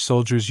French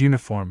soldier's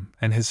uniform,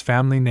 and his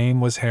family name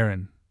was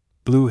Heron,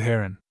 Blue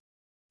Heron.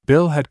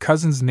 Bill had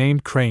cousins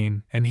named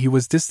Crane, and he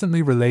was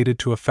distantly related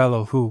to a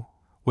fellow who,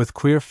 with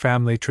queer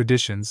family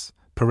traditions,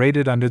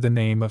 paraded under the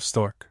name of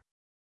Stork.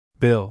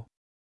 Bill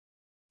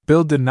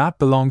did not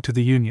belong to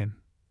the Union.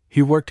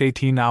 He worked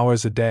 18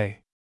 hours a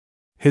day.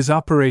 His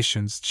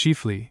operations,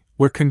 chiefly,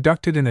 were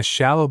conducted in a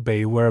shallow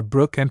bay where a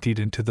brook emptied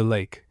into the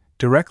lake,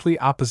 directly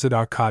opposite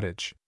our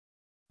cottage.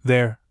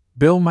 There,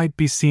 Bill might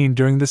be seen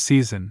during the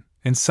season,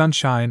 in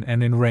sunshine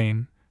and in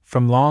rain,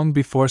 from long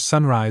before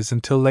sunrise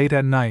until late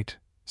at night,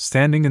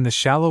 standing in the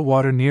shallow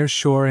water near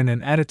shore in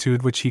an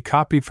attitude which he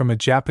copied from a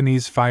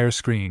Japanese fire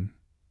screen,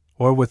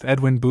 or with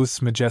Edwin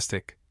Booth's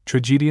majestic,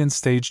 tragedian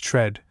stage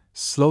tread,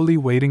 slowly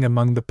wading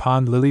among the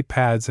pond lily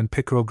pads and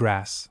pickerel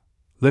grass,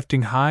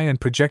 lifting high and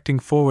projecting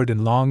forward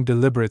in long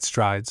deliberate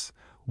strides,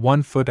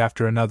 1 foot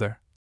after another.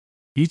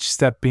 Each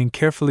step being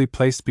carefully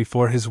placed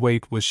before his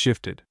weight was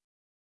shifted.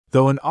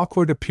 Though an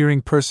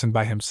awkward-appearing person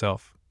by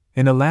himself,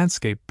 in a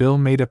landscape Bill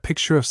made a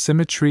picture of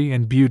symmetry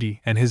and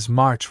beauty, and his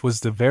march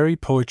was the very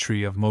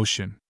poetry of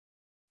motion.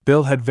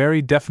 Bill had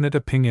very definite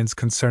opinions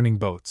concerning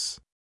boats.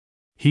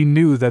 He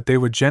knew that they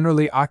were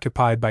generally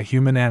occupied by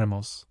human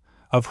animals,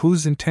 of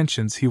whose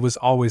intentions he was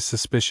always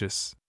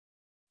suspicious.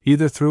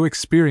 Either through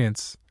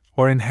experience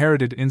or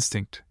inherited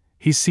instinct,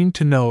 he seemed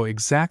to know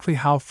exactly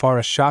how far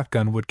a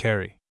shotgun would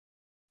carry.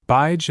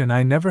 Bige and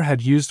I never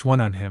had used one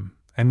on him,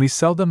 and we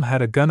seldom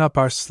had a gun up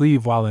our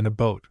sleeve while in a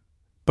boat,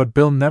 but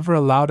Bill never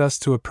allowed us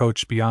to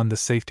approach beyond the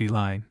safety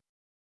line.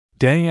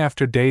 Day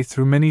after day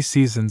through many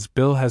seasons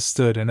Bill has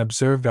stood and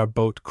observed our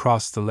boat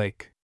cross the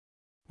lake.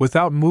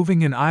 Without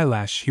moving an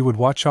eyelash he would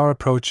watch our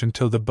approach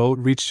until the boat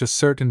reached a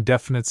certain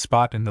definite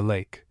spot in the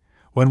lake,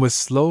 when with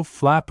slow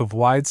flap of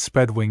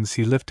wide-spread wings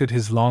he lifted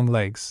his long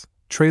legs,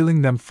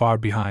 trailing them far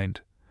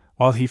behind,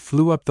 while he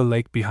flew up the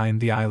lake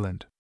behind the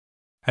island.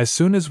 As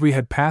soon as we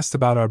had passed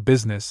about our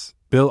business,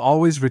 Bill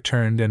always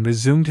returned and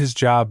resumed his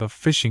job of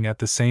fishing at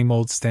the same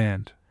old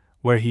stand,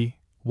 where he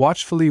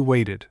watchfully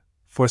waited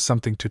for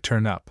something to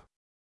turn up.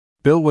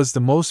 Bill was the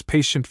most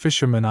patient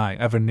fisherman I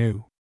ever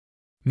knew.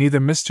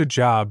 Neither Mr.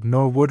 Job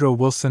nor Woodrow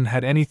Wilson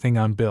had anything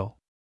on Bill.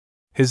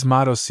 His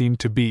motto seemed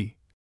to be,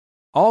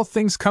 "All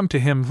things come to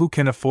him who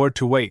can afford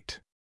to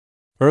wait."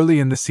 Early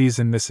in the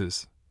season,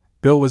 Mrs.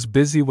 Bill was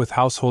busy with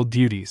household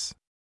duties.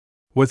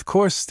 With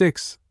coarse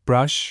sticks,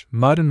 brush,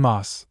 mud, and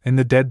moss, in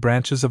the dead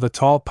branches of a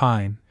tall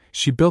pine,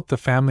 she built the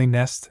family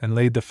nest and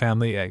laid the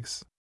family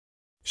eggs.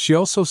 She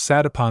also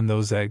sat upon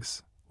those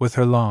eggs, with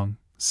her long,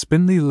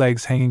 spindly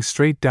legs hanging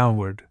straight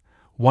downward,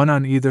 one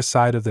on either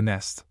side of the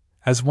nest,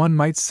 as one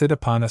might sit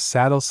upon a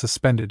saddle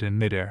suspended in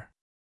midair.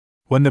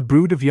 When the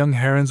brood of young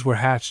herons were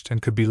hatched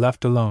and could be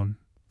left alone,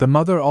 the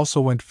mother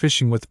also went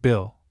fishing with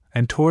Bill,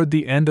 and toward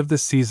the end of the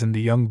season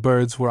the young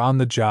birds were on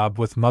the job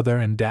with Mother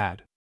and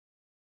Dad.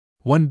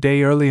 One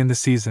day early in the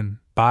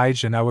season,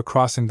 Bige and I were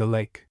crossing the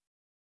lake.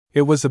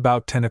 It was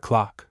about 10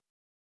 o'clock.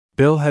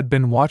 Bill had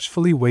been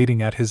watchfully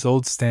waiting at his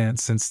old stand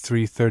since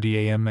 3:30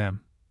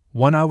 a.m.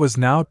 One eye was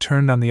now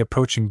turned on the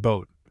approaching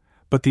boat,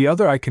 but the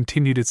other eye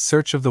continued its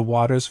search of the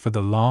waters for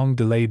the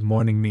long-delayed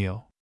morning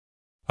meal.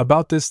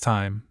 About this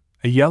time,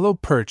 a yellow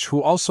perch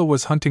who also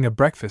was hunting a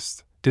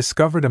breakfast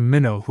discovered a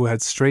minnow who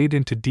had strayed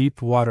into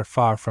deep water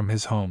far from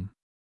his home.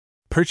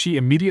 Perchy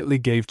immediately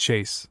gave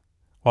chase,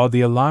 while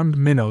the alarmed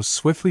minnow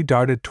swiftly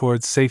darted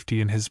towards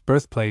safety in his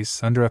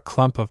birthplace under a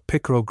clump of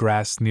pickerel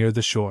grass near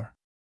the shore.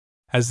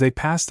 As they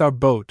passed our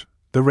boat,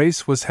 the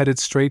race was headed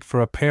straight for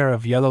a pair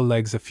of yellow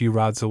legs a few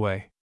rods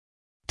away.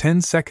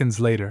 10 seconds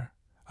later,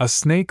 a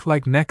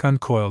snake-like neck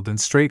uncoiled and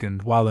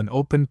straightened while an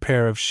open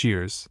pair of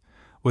shears,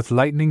 with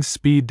lightning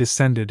speed,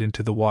 descended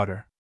into the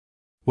water.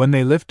 When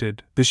they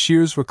lifted, the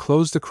shears were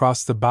closed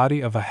across the body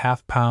of a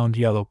half-pound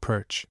yellow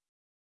perch.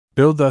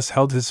 Bill thus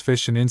held his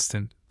fish an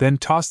instant, then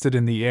tossed it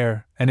in the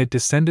air, and it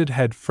descended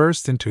head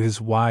first into his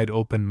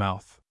wide-open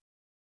mouth.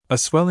 A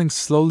swelling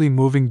slowly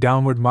moving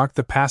downward marked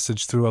the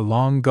passage through a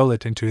long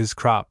gullet into his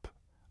crop,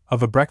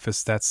 of a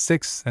breakfast that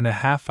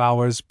 6.5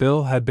 hours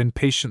Bill had been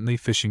patiently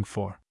fishing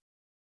for.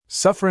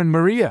 "Sufferin'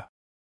 Maria!"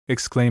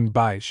 exclaimed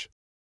Bige.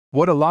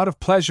 What a lot of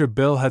pleasure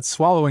Bill had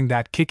swallowing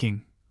that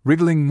kicking,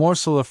 wriggling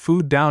morsel of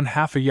food down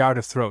half a yard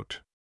of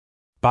throat.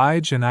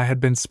 Bige and I had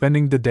been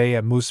spending the day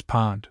at Moose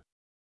Pond.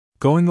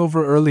 Going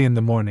over early in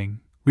the morning,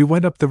 we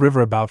went up the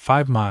river about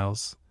 5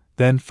 miles,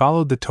 then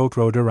followed the tote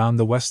road around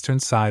the western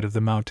side of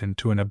the mountain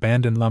to an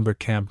abandoned lumber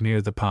camp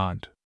near the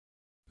pond.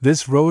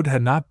 This road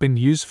had not been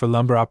used for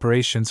lumber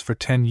operations for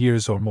 10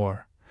 years or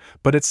more,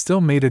 but it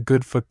still made a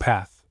good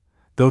footpath,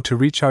 though to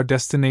reach our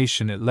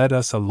destination it led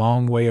us a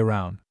long way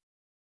around.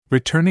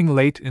 Returning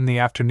late in the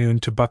afternoon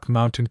to Buck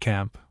Mountain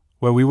Camp,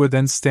 where we were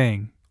then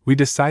staying, we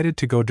decided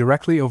to go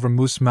directly over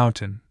Moose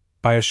Mountain,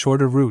 by a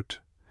shorter route,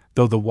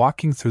 though the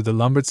walking through the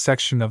lumbered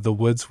section of the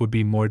woods would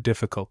be more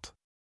difficult.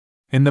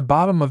 In the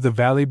bottom of the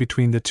valley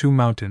between the two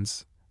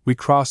mountains, we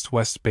crossed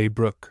West Bay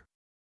Brook.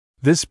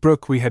 This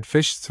brook we had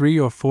fished 3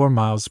 or 4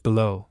 miles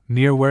below,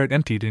 near where it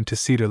emptied into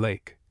Cedar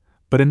Lake,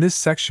 but in this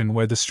section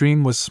where the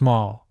stream was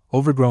small,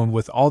 overgrown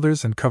with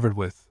alders and covered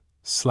with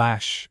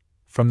slash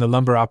from the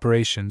lumber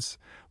operations,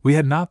 we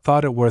had not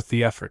thought it worth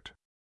the effort.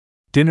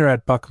 Dinner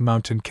at Buck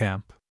Mountain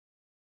Camp.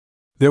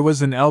 There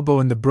was an elbow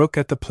in the brook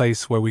at the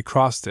place where we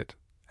crossed it,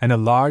 and a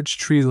large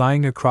tree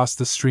lying across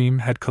the stream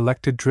had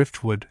collected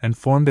driftwood and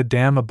formed a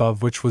dam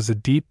above which was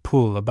a deep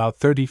pool about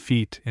 30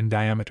 feet in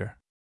diameter.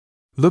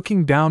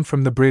 Looking down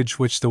from the bridge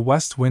which the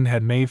west wind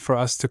had made for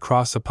us to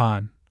cross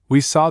upon,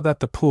 we saw that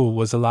the pool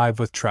was alive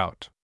with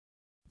trout.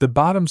 The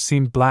bottom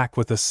seemed black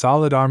with a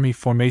solid army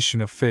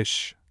formation of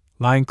fish,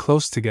 lying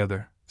close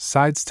together,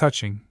 sides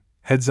touching,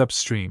 heads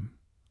upstream,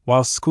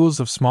 while schools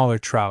of smaller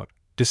trout,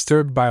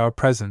 disturbed by our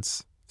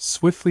presence,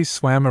 swiftly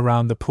swam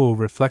around the pool,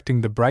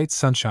 reflecting the bright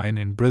sunshine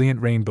in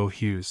brilliant rainbow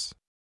hues.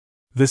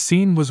 The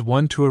scene was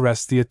one to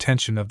arrest the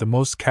attention of the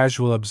most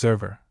casual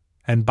observer,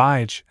 and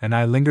Bige and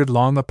I lingered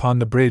long upon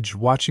the bridge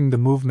watching the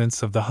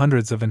movements of the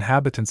hundreds of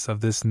inhabitants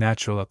of this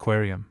natural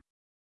aquarium.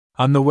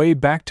 On the way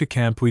back to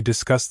camp we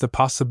discussed the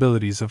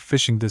possibilities of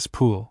fishing this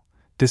pool,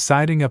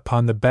 deciding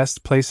upon the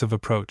best place of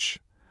approach,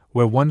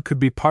 where one could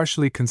be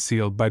partially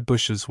concealed by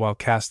bushes while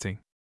casting.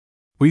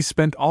 We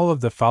spent all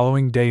of the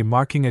following day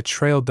marking a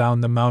trail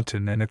down the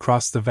mountain and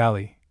across the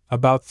valley,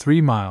 about 3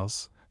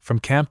 miles, from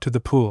camp to the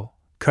pool,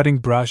 cutting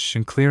brush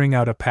and clearing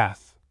out a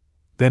path.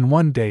 Then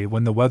one day,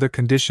 when the weather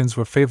conditions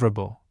were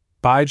favorable,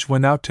 Bige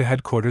went out to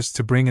headquarters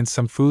to bring in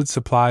some food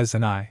supplies,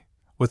 and I,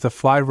 with a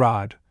fly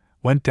rod,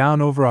 went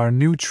down over our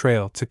new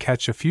trail to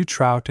catch a few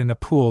trout in a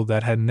pool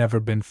that had never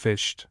been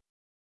fished.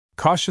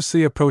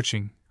 Cautiously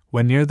approaching,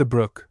 when near the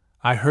brook,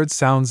 I heard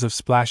sounds of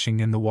splashing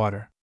in the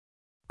water.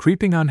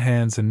 Creeping on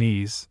hands and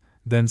knees,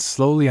 then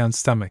slowly on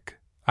stomach,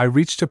 I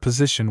reached a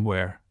position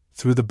where,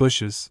 through the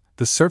bushes,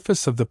 the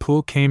surface of the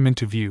pool came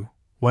into view,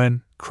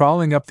 when,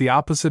 crawling up the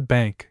opposite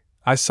bank,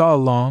 I saw a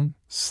long,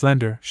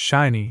 slender,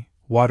 shiny,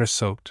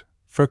 water-soaked,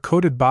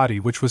 fur-coated body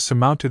which was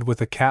surmounted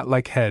with a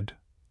cat-like head.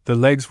 The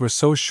legs were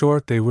so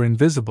short they were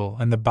invisible,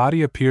 and the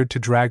body appeared to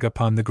drag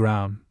upon the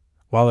ground,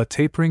 while a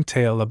tapering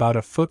tail about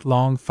a foot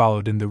long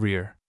followed in the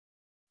rear.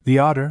 The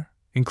otter,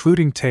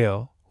 including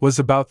tail, was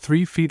about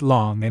 3 feet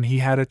long, and he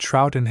had a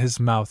trout in his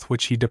mouth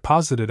which he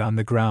deposited on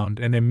the ground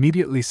and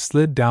immediately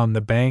slid down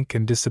the bank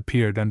and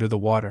disappeared under the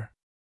water.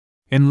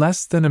 In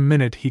less than a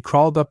minute he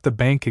crawled up the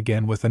bank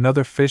again with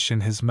another fish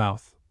in his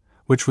mouth,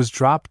 which was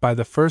dropped by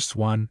the first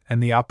one,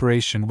 and the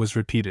operation was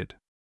repeated.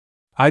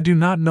 I do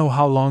not know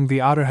how long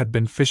the otter had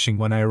been fishing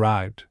when I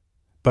arrived,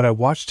 but I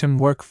watched him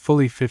work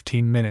fully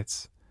 15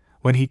 minutes,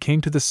 when he came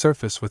to the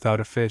surface without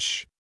a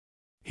fish.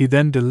 He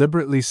then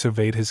deliberately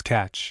surveyed his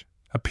catch,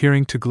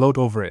 appearing to gloat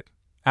over it,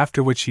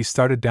 after which he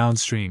started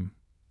downstream,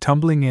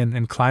 tumbling in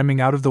and climbing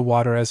out of the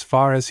water as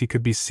far as he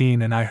could be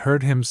seen, and I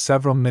heard him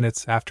several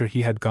minutes after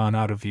he had gone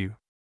out of view.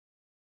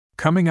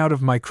 Coming out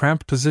of my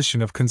cramped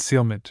position of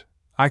concealment,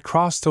 I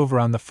crossed over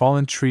on the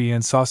fallen tree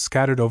and saw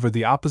scattered over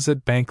the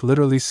opposite bank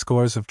literally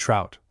scores of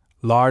trout,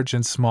 large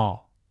and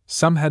small.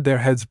 Some had their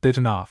heads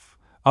bitten off,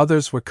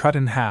 others were cut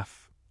in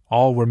half,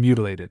 all were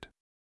mutilated.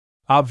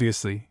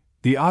 Obviously,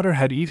 the otter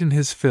had eaten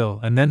his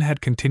fill and then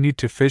had continued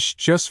to fish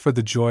just for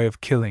the joy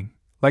of killing,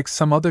 like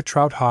some other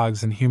trout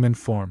hogs in human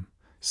form,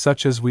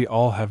 such as we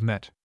all have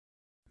met.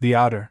 The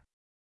otter.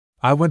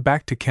 I went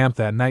back to camp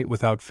that night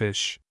without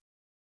fish.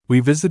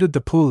 We visited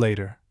the pool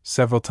later,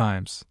 several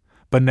times,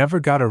 but never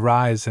got a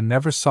rise and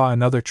never saw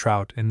another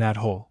trout in that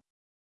hole.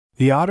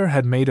 The otter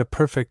had made a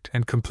perfect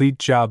and complete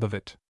job of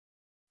it.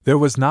 There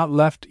was not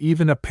left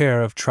even a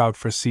pair of trout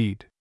for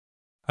seed.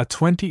 A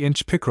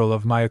 20-inch pickerel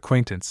of my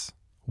acquaintance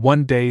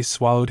one day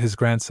swallowed his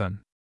grandson.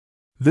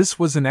 This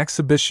was an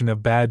exhibition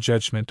of bad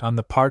judgment on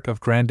the part of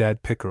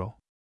Grandad Pickerel.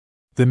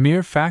 The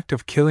mere fact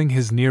of killing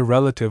his near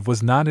relative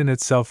was not in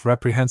itself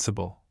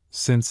reprehensible,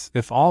 since,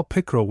 if all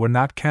pickerel were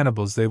not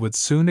cannibals, they would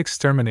soon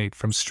exterminate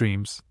from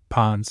streams,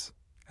 ponds,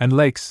 and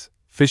lakes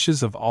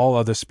fishes of all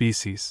other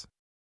species.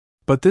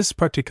 But this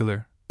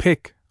particular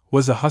pick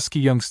was a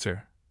husky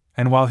youngster,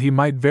 and while he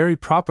might very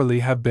properly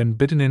have been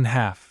bitten in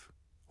half,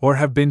 or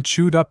have been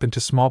chewed up into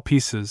small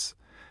pieces,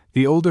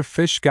 the older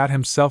fish got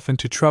himself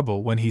into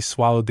trouble when he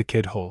swallowed the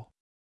kid whole.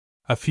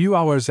 A few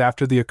hours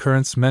after the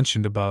occurrence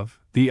mentioned above,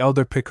 the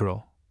elder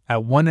pickerel,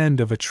 at one end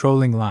of a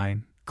trolling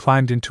line,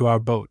 climbed into our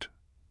boat,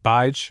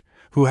 Bige,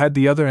 who had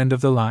the other end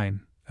of the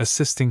line,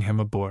 assisting him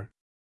aboard.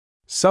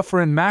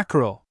 "Sufferin'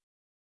 mackerel!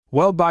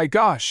 Well, by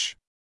gosh!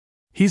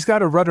 He's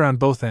got a rudder on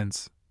both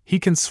ends.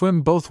 He can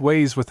swim both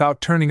ways without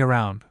turning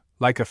around,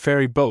 like a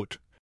ferry boat,"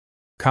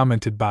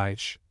 commented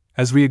Bige,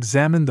 as we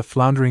examined the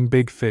floundering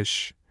big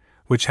fish,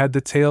 which had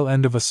the tail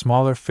end of a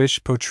smaller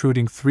fish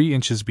protruding 3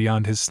 inches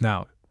beyond his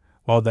snout,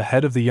 while the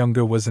head of the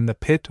younger was in the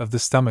pit of the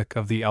stomach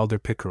of the elder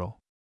pickerel.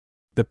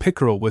 The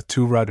pickerel with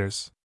 2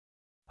 rudders.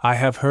 I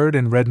have heard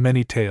and read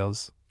many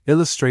tales,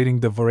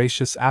 illustrating the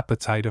voracious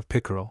appetite of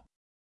pickerel.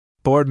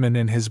 Boardman,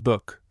 in his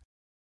book,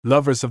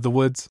 Lovers of the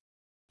Woods,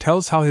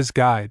 tells how his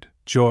guide,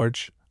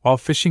 George, while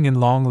fishing in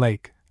Long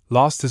Lake,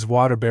 lost his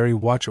waterbury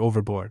watch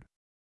overboard.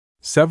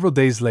 Several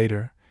days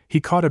later, he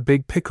caught a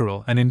big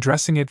pickerel and in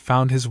dressing it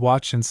found his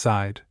watch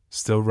inside,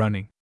 still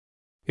running.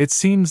 It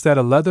seems that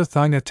a leather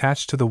thong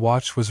attached to the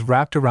watch was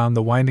wrapped around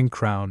the winding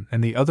crown,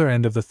 and the other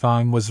end of the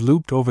thong was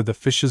looped over the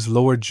fish's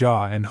lower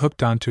jaw and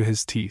hooked onto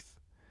his teeth,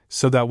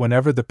 so that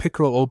whenever the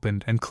pickerel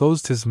opened and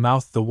closed his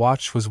mouth the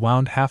watch was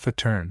wound half a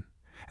turn,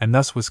 and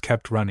thus was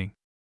kept running.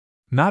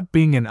 Not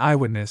being an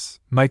eyewitness,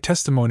 my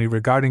testimony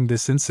regarding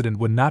this incident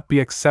would not be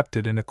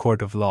accepted in a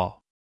court of law.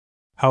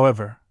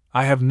 However,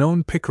 I have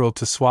known pickerel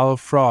to swallow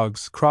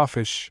frogs,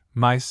 crawfish,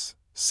 mice,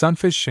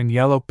 sunfish, and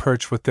yellow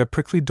perch with their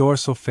prickly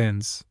dorsal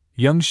fins,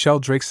 young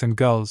sheldrakes and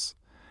gulls,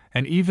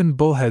 and even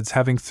bullheads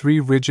having 3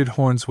 rigid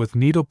horns with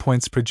needle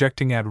points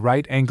projecting at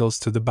right angles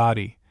to the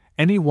body,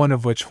 any one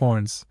of which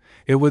horns,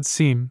 it would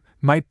seem,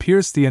 might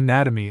pierce the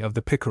anatomy of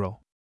the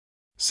pickerel.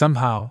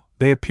 Somehow,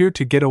 they appear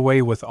to get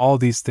away with all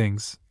these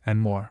things, and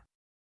more.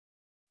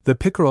 The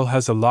pickerel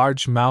has a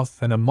large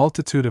mouth and a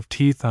multitude of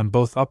teeth on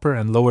both upper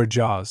and lower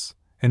jaws,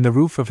 in the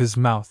roof of his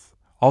mouth,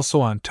 also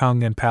on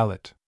tongue and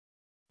palate.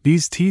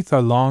 These teeth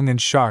are long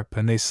and sharp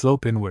and they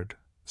slope inward.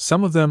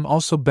 Some of them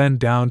also bend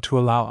down to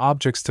allow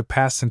objects to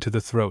pass into the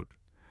throat,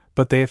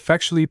 but they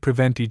effectually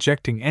prevent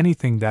ejecting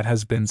anything that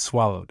has been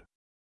swallowed.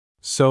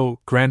 So,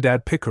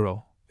 Grandad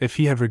Pickerel, if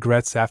he had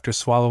regrets after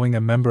swallowing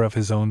a member of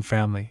his own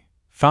family,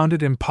 found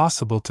it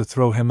impossible to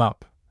throw him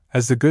up,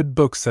 as the good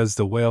book says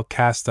the whale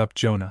cast up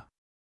Jonah.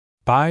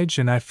 Bige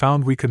and I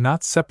found we could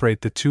not separate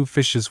the two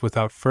fishes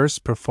without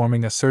first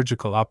performing a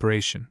surgical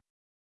operation.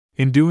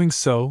 In doing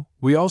so,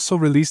 we also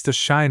released a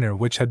shiner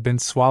which had been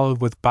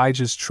swallowed with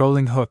Bige's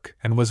trolling hook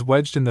and was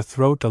wedged in the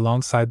throat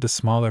alongside the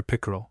smaller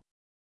pickerel.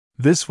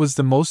 This was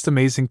the most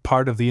amazing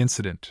part of the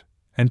incident,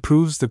 and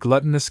proves the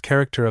gluttonous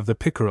character of the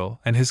pickerel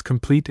and his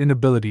complete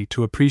inability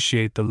to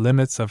appreciate the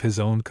limits of his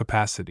own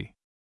capacity.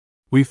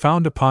 We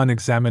found upon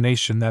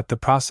examination that the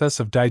process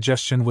of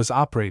digestion was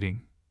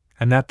operating,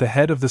 and that the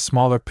head of the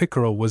smaller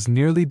pickerel was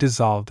nearly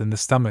dissolved in the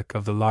stomach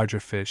of the larger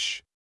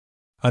fish.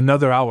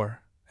 Another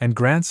hour, and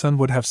grandson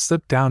would have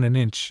slipped down an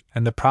inch,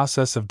 and the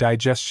process of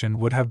digestion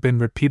would have been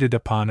repeated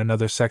upon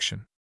another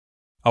section.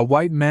 A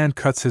white man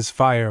cuts his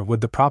fire with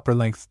the proper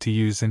length to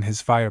use in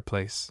his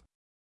fireplace.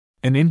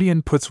 An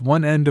Indian puts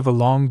one end of a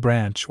long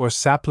branch or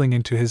sapling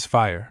into his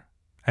fire,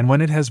 and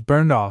when it has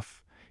burned off,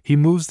 he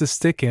moves the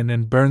stick in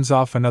and burns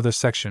off another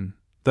section,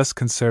 thus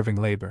conserving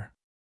labor.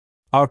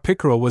 Our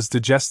pickerel was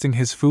digesting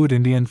his food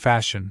Indian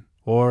fashion,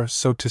 or,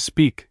 so to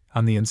speak,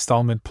 on the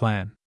installment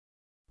plan.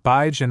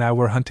 Bige and I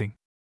were hunting.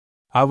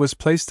 I was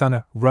placed on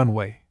a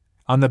runway,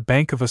 on the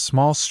bank of a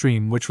small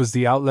stream which was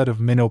the outlet of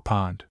Minnow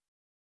Pond.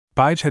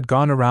 Bige had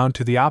gone around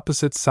to the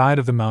opposite side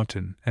of the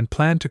mountain and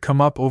planned to come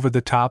up over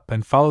the top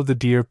and follow the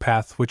deer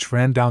path which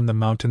ran down the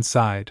mountain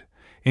side,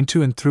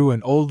 into and through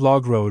an old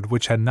log road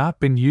which had not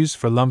been used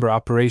for lumber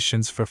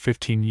operations for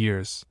 15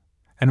 years,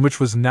 and which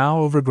was now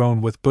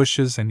overgrown with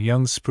bushes and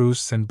young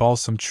spruce and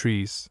balsam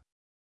trees.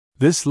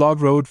 This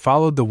log road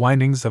followed the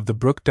windings of the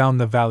brook down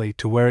the valley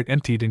to where it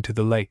emptied into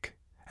the lake,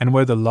 and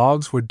where the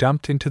logs were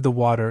dumped into the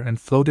water and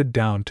floated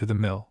down to the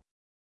mill.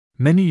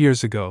 Many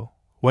years ago,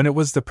 when it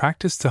was the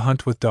practice to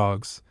hunt with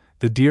dogs,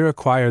 the deer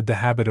acquired the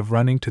habit of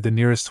running to the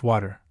nearest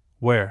water,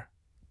 where,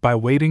 by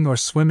wading or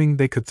swimming,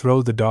 they could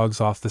throw the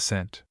dogs off the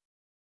scent.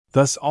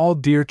 Thus all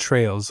deer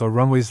trails or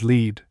runways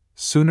lead,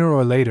 sooner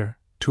or later,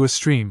 to a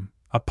stream,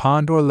 a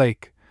pond or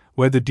lake,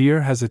 where the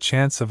deer has a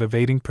chance of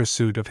evading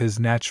pursuit of his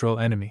natural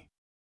enemy.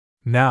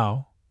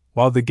 Now,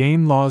 while the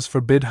game laws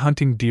forbid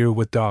hunting deer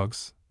with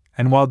dogs,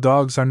 and while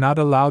dogs are not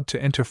allowed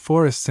to enter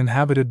forests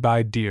inhabited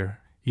by deer,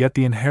 yet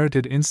the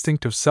inherited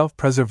instinct of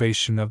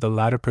self-preservation of the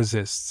latter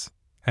persists,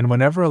 and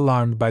whenever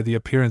alarmed by the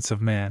appearance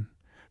of man,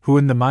 who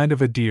in the mind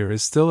of a deer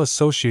is still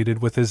associated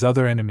with his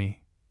other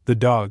enemy, the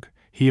dog,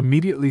 he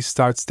immediately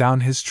starts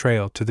down his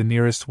trail to the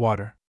nearest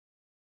water.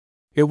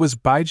 It was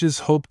Bige's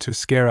hope to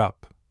scare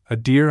up a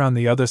deer on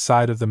the other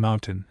side of the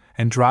mountain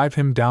and drive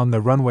him down the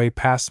runway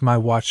past my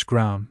watched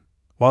ground,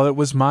 while it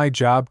was my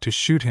job to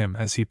shoot him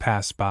as he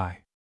passed by.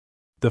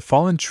 The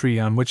fallen tree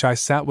on which I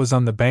sat was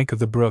on the bank of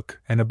the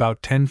brook and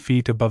about 10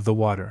 feet above the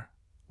water,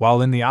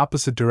 while in the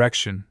opposite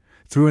direction,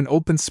 through an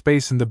open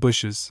space in the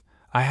bushes,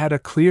 I had a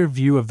clear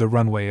view of the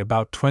runway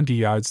about 20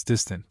 yards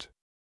distant.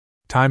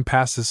 Time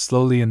passes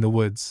slowly in the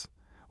woods,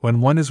 when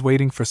one is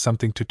waiting for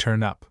something to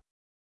turn up.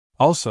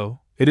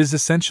 Also, it is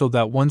essential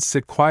that one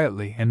sit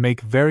quietly and make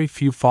very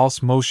few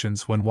false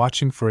motions when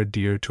watching for a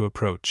deer to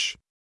approach.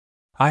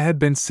 I had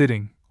been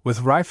sitting,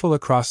 with rifle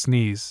across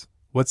knees,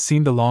 what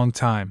seemed a long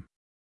time.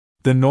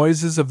 The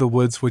noises of the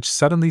woods which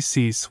suddenly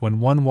cease when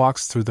one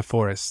walks through the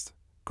forest,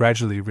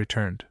 gradually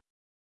returned.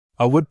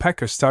 A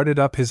woodpecker started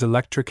up his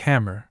electric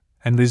hammer,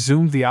 and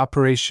resumed the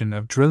operation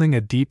of drilling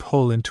a deep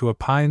hole into a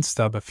pine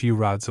stub a few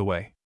rods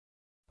away.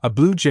 A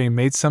blue jay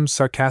made some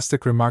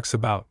sarcastic remarks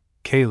about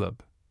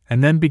Caleb,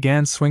 and then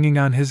began swinging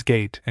on his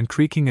gate and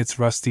creaking its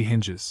rusty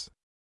hinges.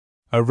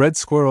 A red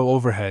squirrel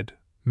overhead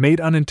made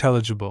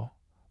unintelligible,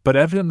 but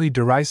evidently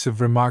derisive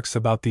remarks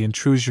about the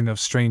intrusion of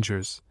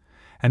strangers,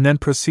 and then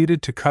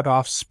proceeded to cut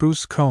off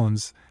spruce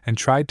cones and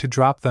tried to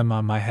drop them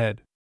on my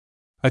head.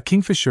 A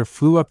kingfisher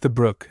flew up the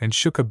brook and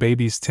shook a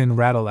baby's tin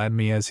rattle at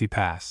me as he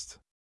passed.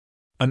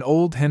 An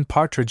old hen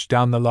partridge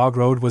down the log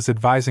road was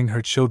advising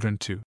her children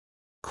to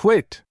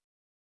quit,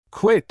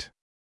 quit,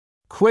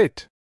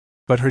 quit,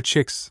 but her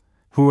chicks,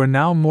 who were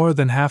now more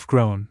than half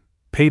grown,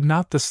 paid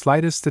not the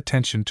slightest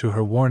attention to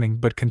her warning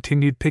but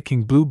continued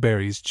picking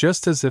blueberries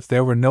just as if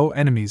there were no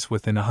enemies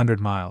within 100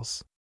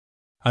 miles.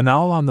 An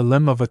owl on the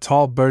limb of a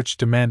tall birch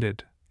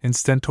demanded, in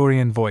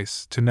stentorian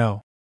voice, to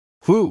know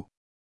who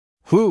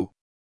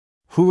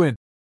in.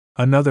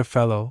 Another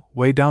fellow,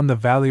 way down the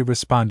valley,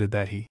 responded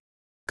that he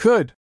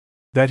could,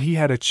 that he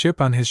had a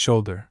chip on his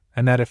shoulder,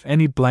 and that if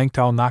any blanked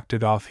owl knocked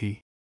it off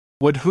he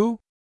would.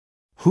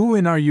 Who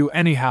in are you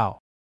anyhow?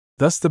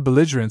 Thus the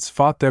belligerents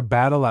fought their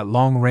battle at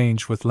long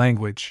range with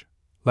language,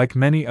 like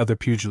many other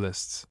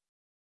pugilists.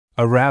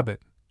 A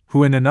rabbit,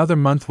 who in another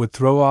month would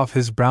throw off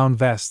his brown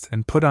vest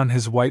and put on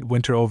his white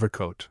winter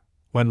overcoat,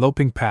 went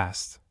loping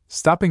past,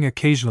 stopping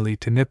occasionally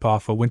to nip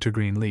off a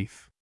wintergreen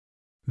leaf.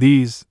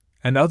 These,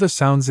 and other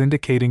sounds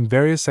indicating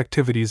various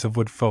activities of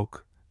wood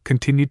folk,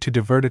 continued to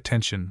divert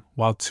attention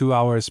while 2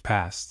 hours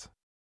passed.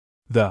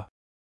 The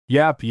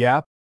yap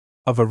yap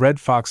of a red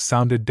fox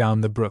sounded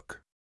down the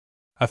brook.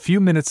 A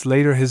few minutes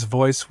later his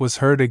voice was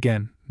heard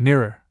again,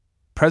 nearer.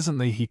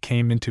 Presently he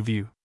came into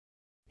view.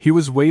 He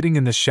was wading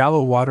in the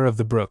shallow water of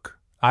the brook,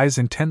 eyes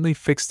intently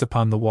fixed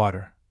upon the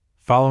water,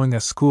 following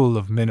a school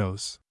of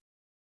minnows.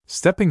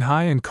 Stepping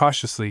high and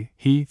cautiously,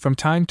 he, from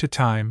time to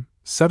time,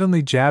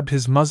 suddenly jabbed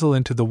his muzzle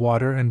into the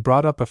water and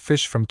brought up a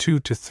fish from 2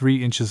 to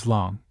 3 inches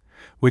long,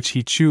 which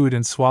he chewed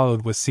and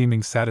swallowed with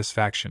seeming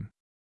satisfaction.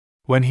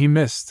 When he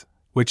missed,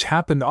 which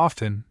happened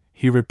often,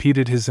 he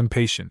repeated his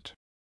impatient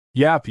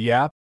yap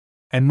yap,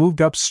 and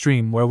moved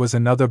upstream where was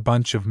another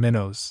bunch of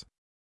minnows.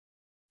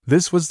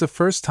 This was the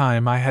first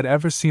time I had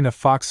ever seen a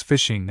fox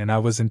fishing, and I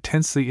was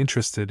intensely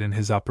interested in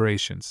his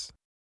operations.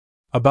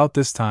 About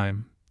this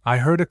time, I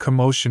heard a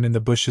commotion in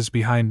the bushes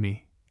behind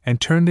me,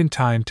 and turned in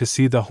time to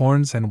see the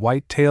horns and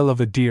white tail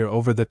of a deer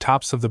over the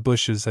tops of the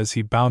bushes as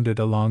he bounded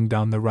along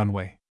down the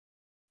runway.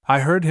 I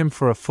heard him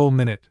for a full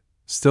minute,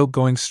 still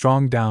going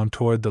strong down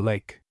toward the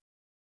lake.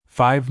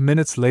 5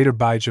 minutes later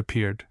Bige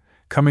appeared,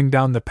 coming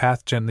down the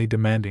path gently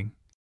demanding,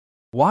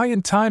 "Why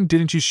in time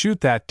didn't you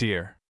shoot that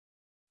deer?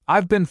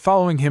 I've been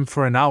following him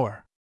for an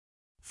hour.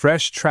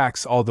 Fresh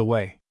tracks all the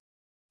way.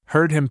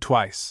 Heard him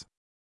twice.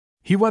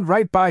 He went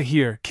right by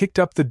here, kicked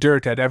up the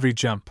dirt at every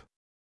jump.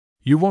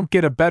 You won't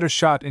get a better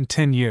shot in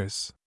 10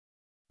 years.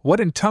 What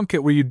in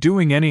Tunket were you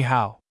doing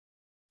anyhow?"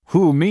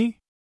 "Who, me?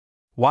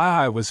 Why,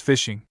 I was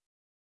fishing.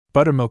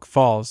 Buttermilk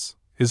Falls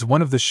is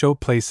one of the show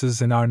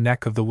places in our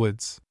neck of the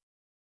woods.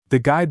 The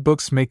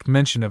guidebooks make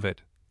mention of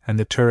it, and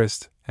the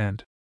tourist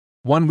and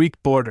 1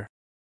 week boarder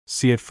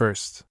see it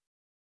first.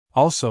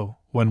 Also,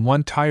 when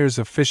one tires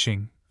of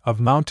fishing, of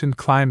mountain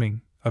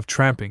climbing, of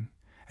tramping,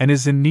 and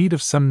is in need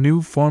of some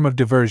new form of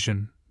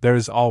diversion, there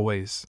is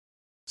always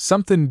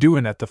something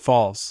doing at the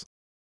falls.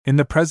 In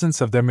the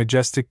presence of their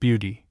majestic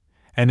beauty,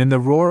 and in the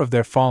roar of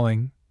their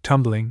falling,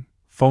 tumbling,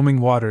 foaming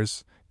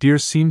waters, deer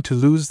seem to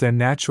lose their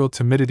natural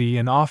timidity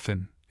and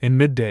often, in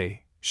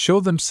midday, show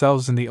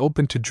themselves in the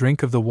open to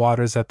drink of the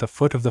waters at the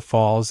foot of the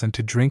falls and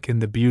to drink in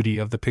the beauty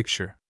of the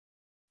picture.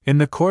 In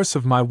the course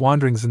of my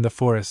wanderings in the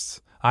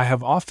forests, I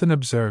have often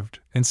observed,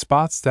 in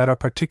spots that are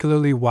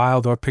particularly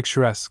wild or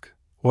picturesque,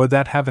 or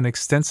that have an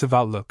extensive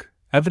outlook,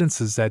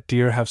 evidences that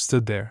deer have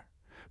stood there,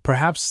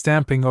 perhaps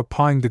stamping or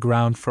pawing the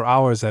ground for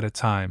hours at a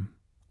time,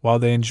 while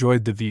they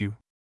enjoyed the view.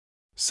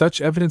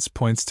 Such evidence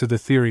points to the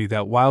theory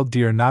that wild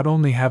deer not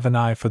only have an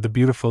eye for the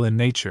beautiful in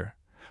nature,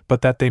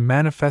 but that they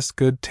manifest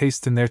good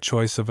taste in their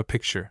choice of a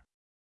picture.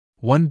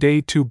 One day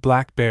 2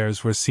 black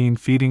bears were seen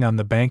feeding on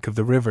the bank of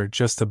the river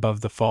just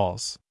above the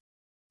falls.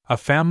 A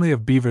family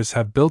of beavers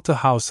have built a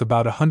house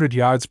about 100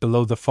 yards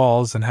below the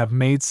falls and have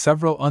made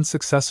several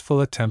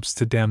unsuccessful attempts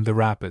to dam the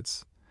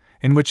rapids,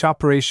 in which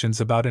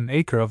operations about an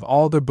acre of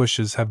alder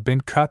bushes have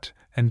been cut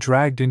and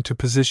dragged into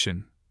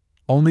position,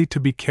 only to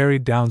be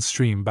carried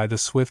downstream by the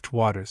swift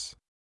waters.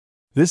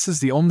 This is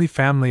the only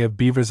family of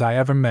beavers I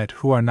ever met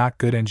who are not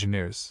good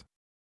engineers.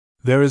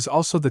 There is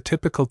also the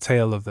typical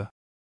tale of the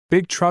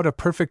big trout, a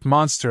perfect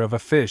monster of a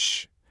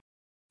fish,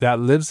 that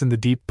lives in the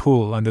deep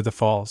pool under the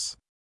falls.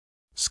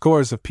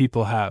 Scores of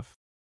people have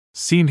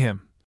seen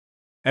him.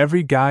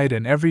 Every guide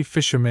and every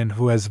fisherman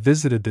who has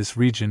visited this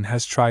region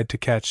has tried to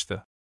catch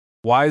the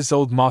wise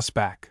old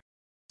mossback.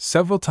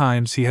 Several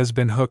times he has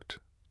been hooked,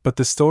 but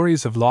the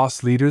stories of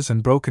lost leaders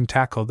and broken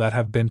tackle that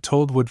have been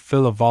told would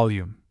fill a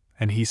volume,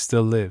 and he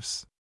still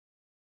lives.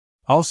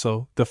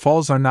 Also, the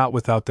falls are not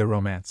without their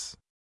romance.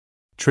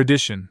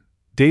 Tradition,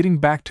 dating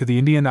back to the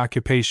Indian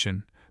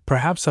occupation,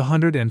 perhaps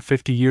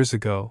 150 years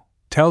ago,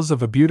 tells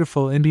of a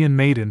beautiful Indian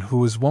maiden who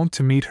was wont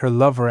to meet her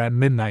lover at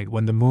midnight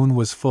when the moon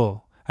was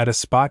full, at a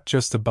spot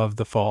just above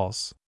the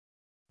falls.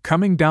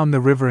 Coming down the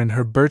river in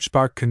her birch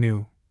bark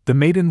canoe, the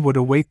maiden would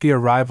await the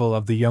arrival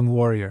of the young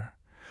warrior,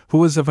 who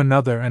was of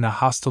another and a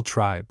hostile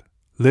tribe,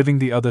 living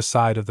the other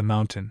side of the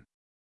mountain.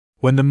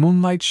 When the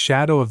moonlight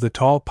shadow of the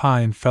tall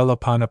pine fell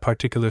upon a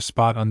particular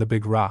spot on the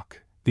big rock,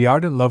 the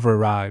ardent lover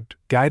arrived,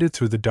 guided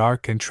through the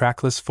dark and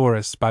trackless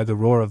forest by the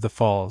roar of the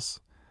falls,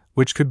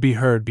 which could be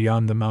heard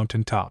beyond the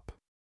mountain top.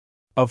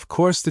 Of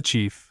course the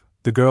chief,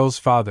 the girl's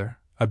father,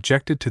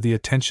 objected to the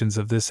attentions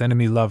of this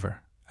enemy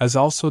lover, as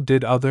also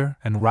did other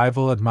and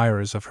rival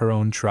admirers of her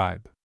own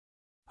tribe.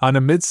 On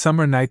a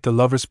midsummer night the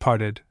lovers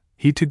parted,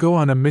 he to go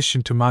on a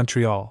mission to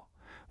Montreal,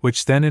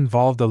 which then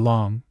involved a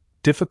long,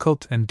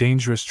 difficult and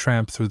dangerous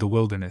tramp through the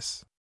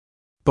wilderness.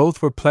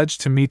 Both were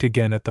pledged to meet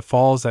again at the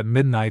falls at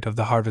midnight of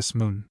the harvest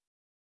moon.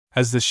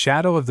 As the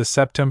shadow of the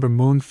September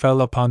moon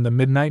fell upon the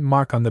midnight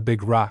mark on the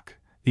big rock,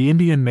 the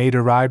Indian maid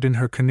arrived in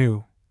her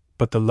canoe,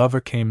 but the lover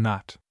came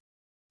not.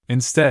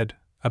 Instead,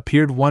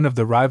 appeared one of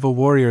the rival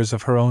warriors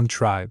of her own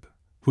tribe,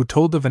 who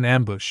told of an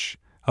ambush,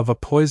 of a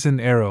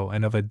poisoned arrow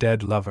and of a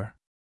dead lover.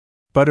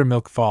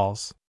 Buttermilk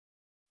Falls.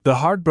 The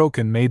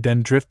heartbroken maid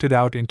then drifted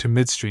out into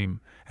midstream,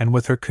 and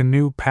with her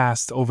canoe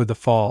passed over the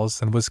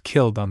falls and was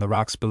killed on the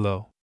rocks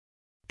below.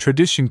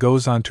 Tradition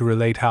goes on to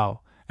relate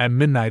how, at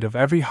midnight of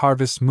every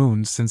harvest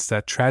moon since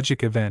that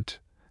tragic event,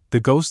 the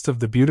ghost of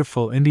the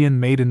beautiful Indian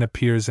maiden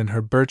appears in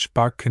her birch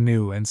bark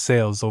canoe and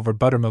sails over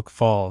Buttermilk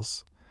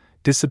Falls,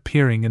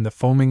 disappearing in the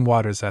foaming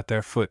waters at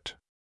their foot.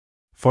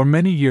 For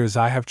many years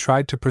I have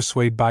tried to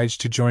persuade Bige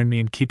to join me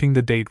in keeping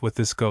the date with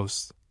this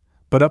ghost,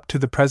 but up to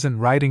the present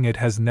writing it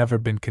has never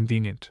been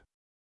convenient.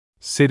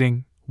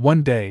 Sitting,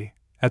 one day,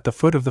 at the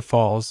foot of the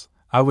falls,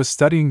 I was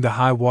studying the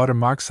high water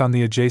marks on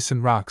the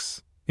adjacent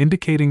rocks,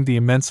 indicating the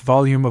immense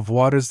volume of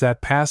waters that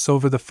pass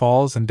over the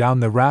falls and down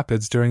the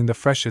rapids during the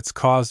freshets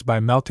caused by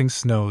melting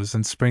snows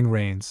and spring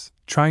rains,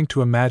 trying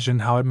to imagine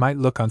how it might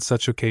look on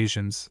such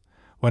occasions,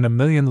 when a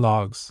million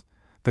logs,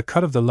 the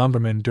cut of the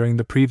lumbermen during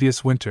the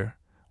previous winter,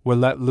 were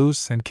let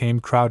loose and came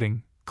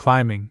crowding,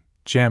 climbing,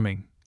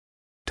 jamming,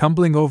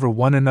 tumbling over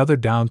one another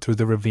down through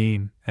the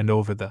ravine and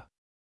over the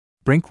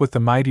brink with the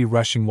mighty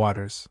rushing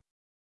waters.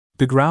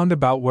 The ground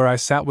about where I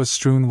sat was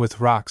strewn with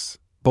rocks,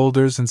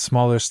 boulders, and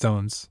smaller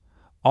stones,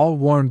 all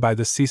worn by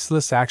the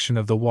ceaseless action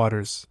of the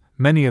waters,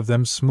 many of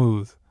them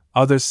smooth,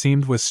 others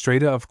seamed with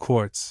strata of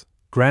quartz,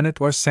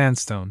 granite, or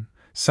sandstone,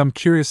 some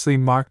curiously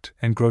marked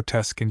and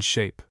grotesque in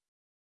shape.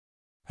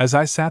 As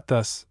I sat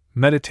thus,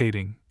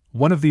 meditating,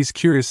 one of these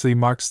curiously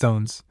marked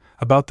stones,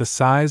 about the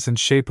size and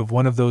shape of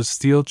one of those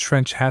steel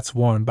trench hats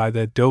worn by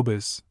the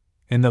Dobas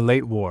in the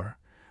late war,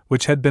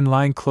 which had been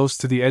lying close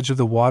to the edge of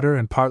the water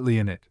and partly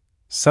in it,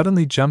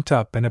 suddenly jumped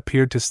up and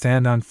appeared to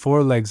stand on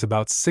four legs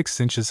about 6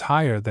 inches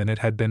higher than it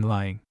had been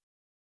lying.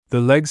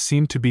 The legs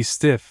seemed to be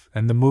stiff,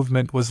 and the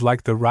movement was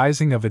like the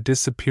rising of a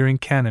disappearing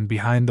cannon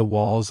behind the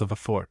walls of a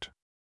fort.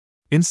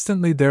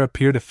 Instantly there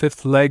appeared a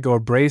fifth leg or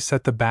brace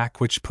at the back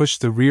which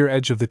pushed the rear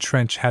edge of the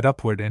trench hat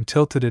upward and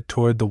tilted it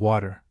toward the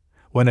water,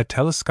 when a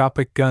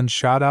telescopic gun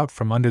shot out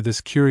from under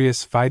this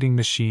curious fighting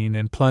machine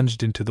and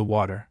plunged into the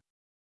water.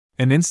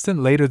 An instant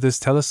later this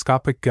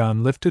telescopic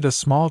gun lifted a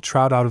small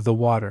trout out of the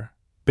water,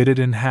 bit it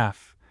in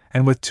half,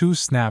 and with 2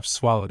 snaps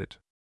swallowed it.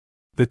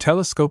 The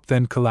telescope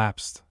then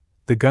collapsed,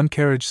 the gun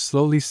carriage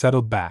slowly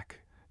settled back,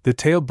 the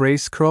tail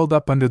brace curled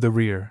up under the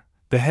rear,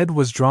 the head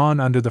was drawn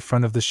under the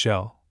front of the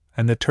shell,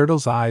 and the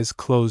turtle's eyes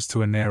closed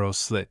to a narrow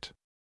slit.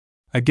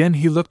 Again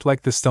he looked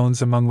like the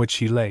stones among which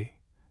he lay,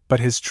 but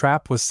his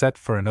trap was set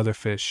for another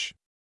fish.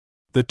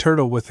 The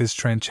turtle with his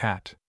trench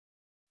hat.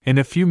 In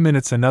a few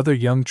minutes another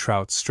young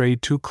trout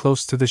strayed too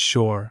close to the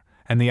shore,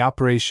 and the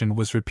operation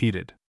was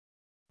repeated.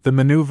 The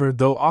maneuver,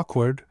 though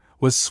awkward,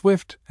 was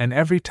swift, and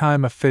every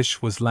time a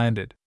fish was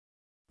landed.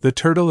 The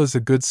turtle is a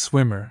good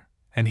swimmer,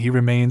 and he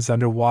remains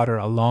under water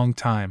a long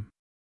time.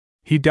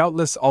 He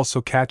doubtless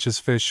also catches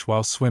fish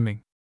while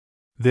swimming.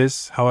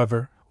 This,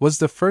 however, was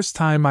the first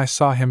time I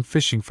saw him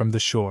fishing from the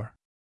shore.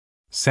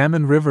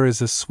 Salmon River is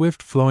a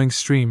swift-flowing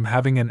stream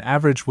having an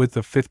average width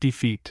of 50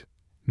 feet,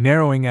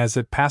 narrowing as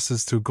it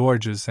passes through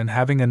gorges and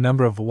having a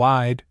number of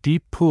wide,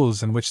 deep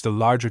pools in which the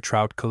larger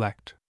trout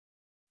collect.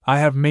 I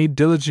have made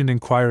diligent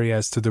inquiry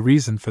as to the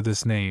reason for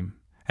this name,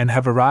 and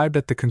have arrived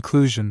at the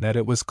conclusion that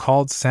it was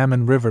called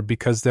Salmon River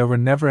because there were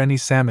never any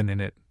salmon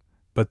in it,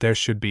 but there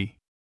should be.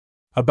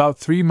 About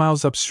 3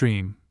 miles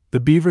upstream, the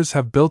beavers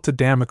have built a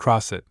dam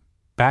across it,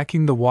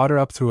 backing the water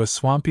up through a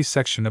swampy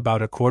section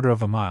about 1/4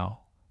 of a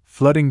mile,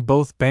 flooding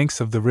both banks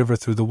of the river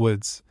through the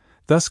woods,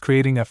 thus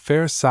creating a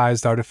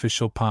fair-sized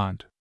artificial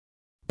pond.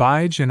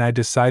 Bige and I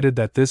decided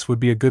that this would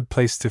be a good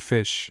place to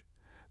fish,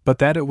 but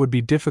that it would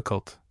be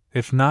difficult,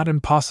 if not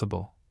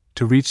impossible,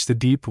 to reach the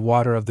deep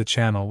water of the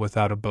channel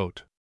without a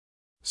boat.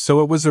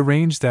 So it was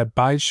arranged that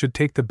Bige should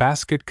take the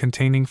basket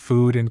containing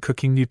food and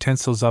cooking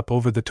utensils up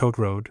over the tote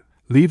road,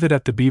 leave it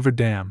at the beaver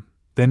dam,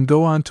 then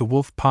go on to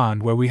Wolf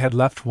Pond where we had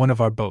left one of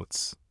our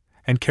boats,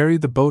 and carry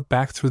the boat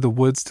back through the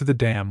woods to the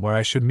dam where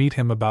I should meet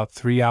him about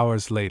 3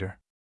 hours later.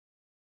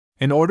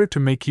 In order to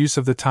make use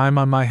of the time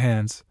on my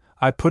hands,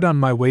 I put on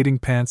my wading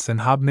pants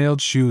and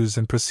hobnailed shoes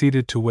and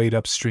proceeded to wade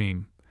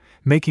upstream,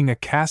 making a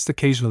cast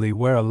occasionally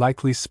where a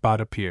likely spot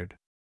appeared.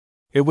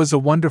 It was a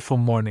wonderful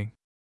morning.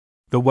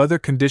 The weather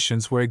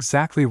conditions were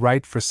exactly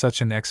right for such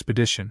an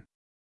expedition.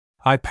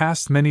 I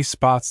passed many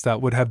spots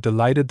that would have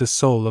delighted the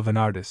soul of an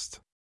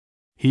artist.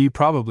 He,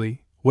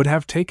 probably, would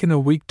have taken a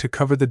week to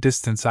cover the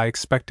distance I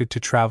expected to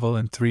travel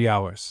in 3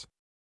 hours.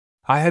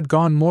 I had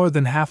gone more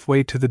than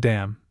halfway to the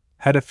dam,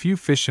 had a few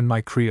fish in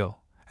my creel,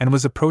 and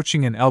was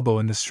approaching an elbow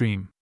in the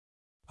stream.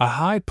 A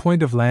high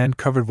point of land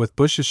covered with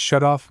bushes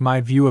shut off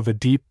my view of a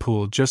deep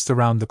pool just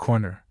around the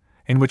corner,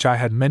 in which I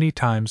had many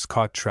times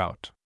caught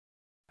trout.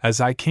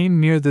 As I came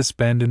near this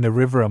bend in the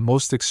river a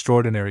most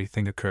extraordinary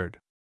thing occurred.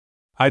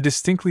 I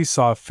distinctly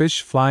saw a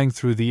fish flying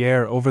through the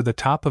air over the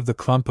top of the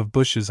clump of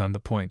bushes on the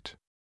point.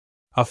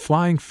 A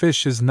flying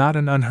fish is not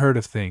an unheard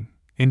of thing,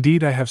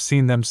 indeed I have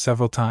seen them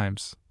several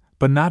times,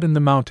 but not in the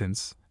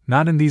mountains,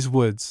 not in these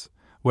woods,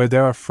 where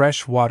there are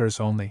fresh waters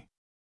only.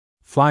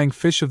 Flying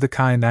fish of the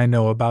kind I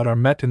know about are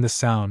met in the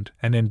Sound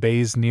and in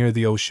bays near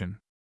the ocean.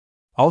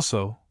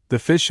 Also, the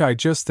fish I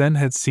just then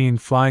had seen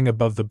flying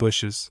above the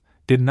bushes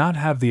did not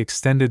have the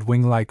extended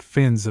wing-like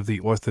fins of the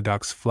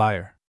orthodox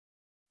flyer.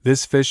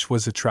 This fish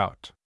was a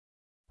trout.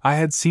 I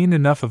had seen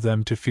enough of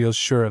them to feel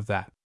sure of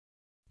that.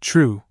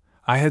 True,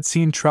 I had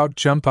seen trout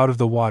jump out of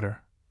the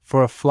water,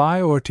 for a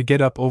fly or to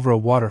get up over a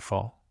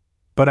waterfall,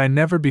 but I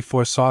never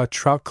before saw a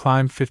trout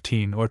climb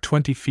 15 or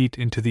 20 feet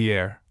into the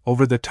air,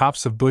 over the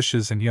tops of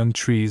bushes and young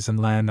trees and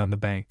land on the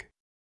bank.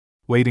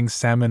 Wading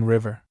Salmon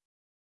River.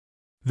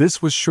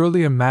 This was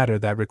surely a matter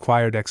that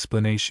required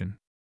explanation.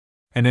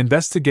 An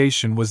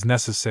investigation was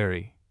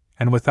necessary,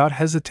 and without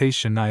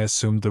hesitation I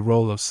assumed the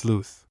role of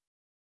sleuth.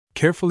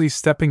 Carefully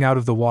stepping out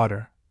of the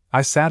water,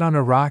 I sat on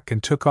a rock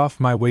and took off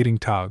my wading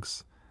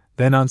togs,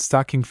 then on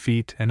stocking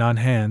feet and on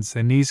hands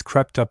and knees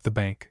crept up the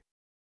bank.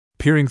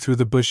 Peering through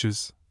the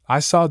bushes, I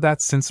saw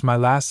that since my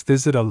last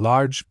visit a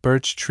large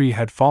birch tree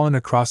had fallen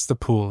across the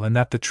pool and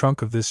that the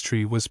trunk of this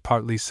tree was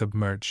partly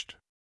submerged.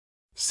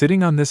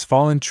 Sitting on this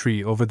fallen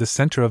tree over the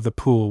center of the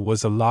pool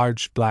was a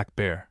large black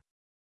bear.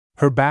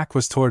 Her back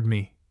was toward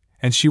me,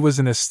 and she was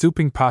in a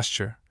stooping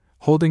posture,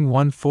 holding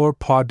one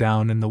forepaw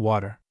down in the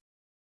water.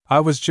 I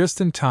was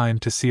just in time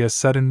to see a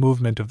sudden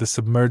movement of the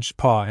submerged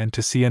paw and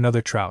to see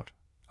another trout,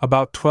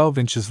 about 12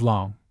 inches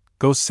long,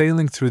 go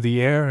sailing through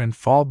the air and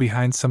fall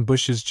behind some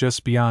bushes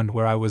just beyond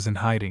where I was in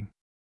hiding.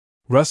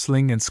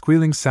 Rustling and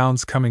squealing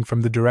sounds coming from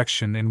the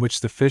direction in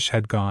which the fish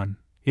had gone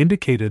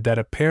indicated that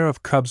a pair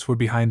of cubs were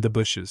behind the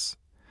bushes,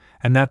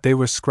 and that they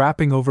were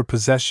scrapping over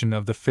possession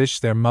of the fish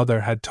their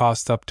mother had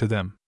tossed up to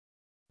them.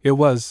 It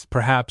was,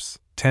 perhaps,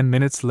 10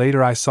 minutes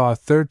later I saw a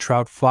third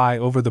trout fly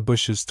over the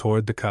bushes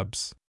toward the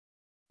cubs.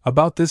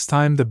 About this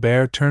time the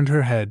bear turned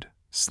her head,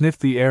 sniffed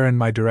the air in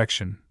my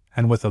direction,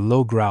 and with a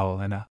low growl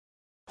and a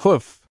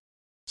hoof,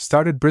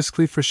 started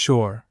briskly for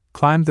shore,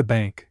 climbed the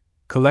bank,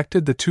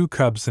 collected the 2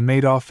 cubs and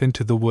made off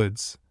into the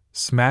woods,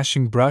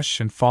 smashing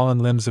brush and fallen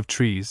limbs of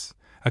trees,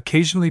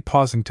 occasionally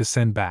pausing to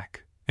send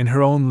back, in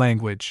her own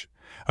language,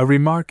 a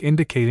remark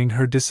indicating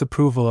her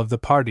disapproval of the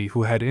party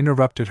who had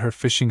interrupted her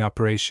fishing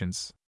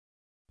operations.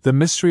 The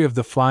mystery of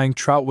the flying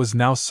trout was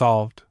now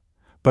solved,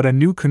 but a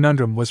new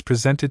conundrum was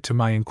presented to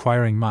my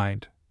inquiring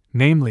mind,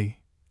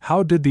 namely,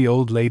 how did the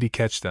old lady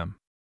catch them?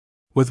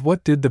 With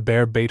what did the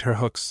bear bait her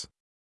hooks?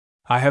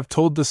 I have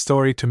told the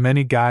story to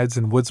many guides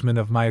and woodsmen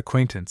of my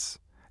acquaintance,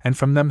 and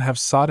from them have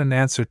sought an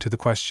answer to the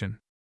question.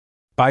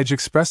 Bige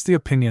expressed the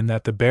opinion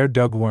that the bear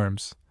dug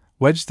worms,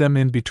 wedged them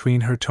in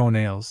between her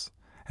toenails,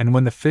 and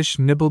when the fish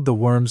nibbled the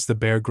worms the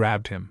bear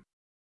grabbed him.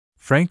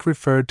 Frank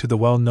referred to the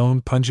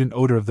well-known pungent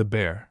odor of the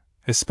bear,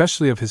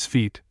 especially of his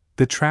feet,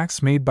 the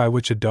tracks made by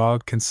which a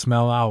dog can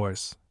smell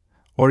hours,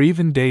 or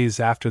even days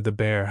after the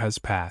bear has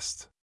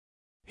passed.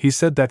 He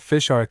said that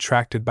fish are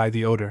attracted by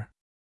the odor.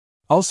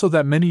 Also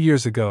that many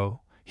years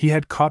ago, he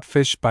had caught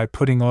fish by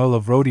putting oil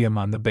of rhodium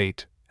on the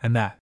bait, and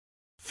that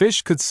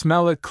fish could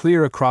smell it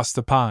clear across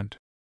the pond.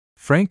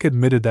 Frank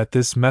admitted that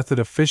this method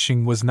of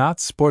fishing was not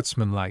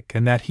sportsmanlike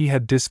and that he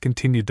had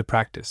discontinued the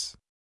practice.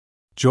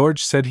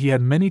 George said he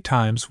had many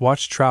times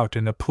watched trout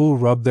in a pool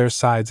rub their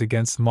sides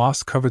against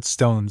moss-covered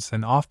stones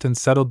and often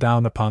settle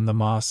down upon the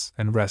moss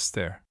and rest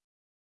there.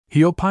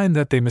 He opined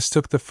that they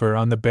mistook the fur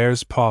on the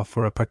bear's paw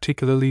for a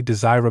particularly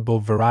desirable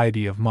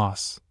variety of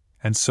moss,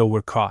 and so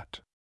were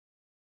caught.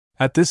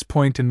 At this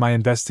point in my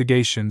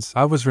investigations,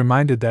 I was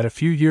reminded that a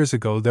few years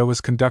ago there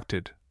was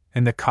conducted,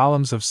 in the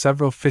columns of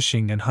several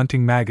fishing and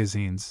hunting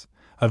magazines,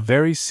 a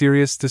very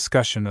serious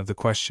discussion of the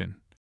question: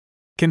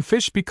 can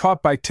fish be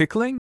caught by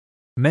tickling?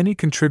 Many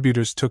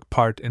contributors took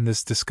part in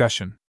this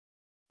discussion.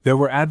 There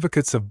were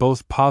advocates of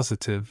both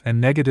positive and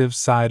negative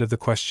side of the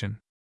question.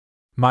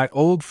 My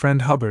old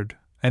friend Hubbard,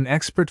 an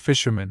expert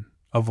fisherman,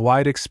 of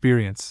wide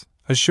experience,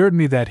 assured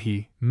me that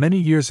he, many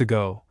years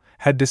ago,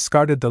 had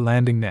discarded the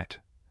landing net,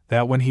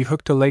 that when he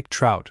hooked a lake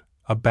trout,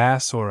 a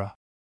bass or a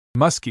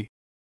muskie,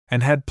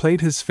 and had played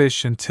his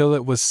fish until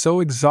it was so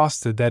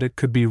exhausted that it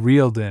could be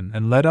reeled in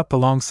and led up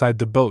alongside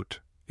the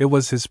boat, it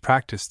was his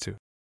practice to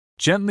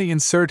gently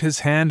insert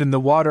his hand in the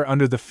water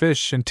under the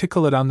fish and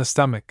tickle it on the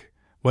stomach.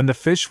 When the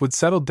fish would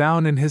settle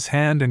down in his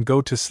hand and go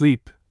to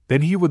sleep,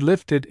 then he would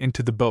lift it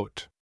into the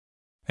boat.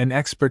 An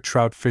expert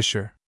trout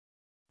fisher.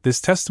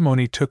 This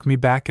testimony took me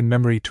back in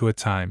memory to a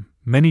time,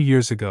 many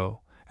years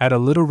ago, at a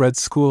little red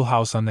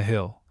schoolhouse on the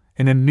hill,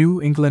 in a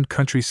New England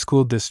country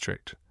school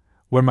district,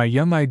 where my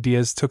young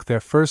ideas took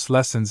their first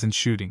lessons in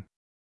shooting.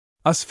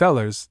 Us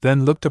fellers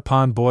then looked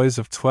upon boys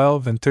of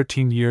 12 and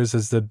 13 years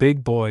as the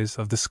big boys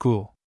of the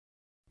school.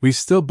 We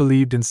still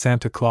believed in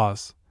Santa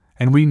Claus,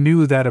 and we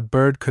knew that a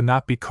bird could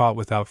not be caught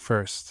without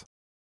first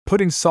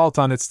putting salt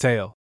on its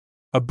tail.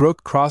 A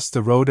brook crossed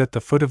the road at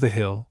the foot of the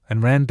hill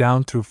and ran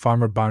down through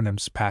Farmer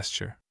Barnum's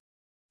pasture.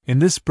 In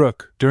this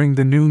brook, during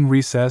the noon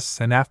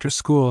recess and after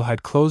school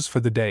had closed for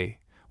the day,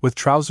 with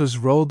trousers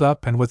rolled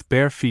up and with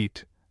bare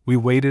feet, we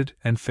waded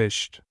and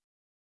fished.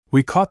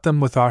 We caught them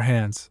with our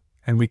hands,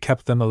 and we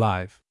kept them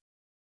alive.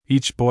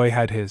 Each boy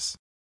had his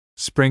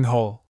spring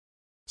hole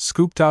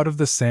scooped out of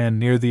the sand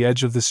near the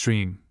edge of the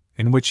stream,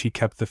 in which he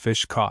kept the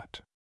fish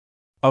caught.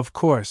 Of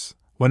course,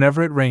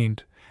 whenever it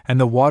rained, and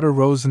the water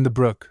rose in the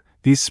brook,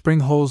 these spring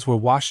holes were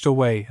washed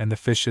away and the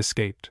fish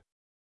escaped.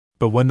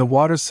 But when the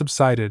water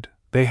subsided,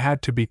 they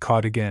had to be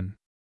caught again.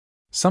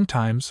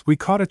 Sometimes we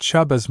caught a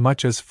chub as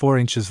much as 4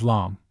 inches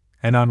long,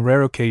 and on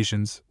rare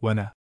occasions, when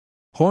a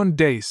horned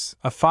dace,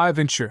 a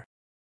 5-incher,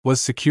 was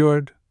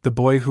secured, the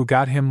boy who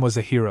got him was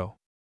a hero.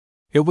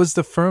 It was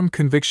the firm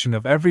conviction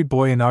of every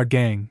boy in our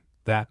gang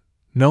that,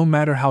 no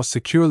matter how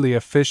securely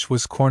a fish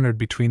was cornered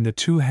between the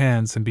 2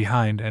 hands and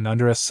behind and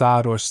under a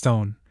sod or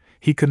stone,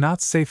 he could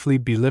not safely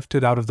be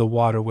lifted out of the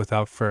water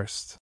without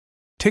first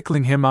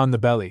tickling him on the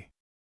belly.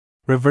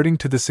 Reverting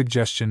to the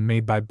suggestion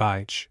made by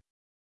Bige,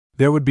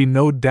 there would be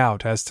no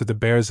doubt as to the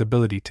bear's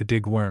ability to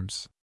dig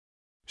worms.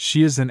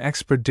 She is an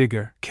expert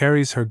digger,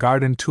 carries her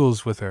garden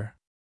tools with her.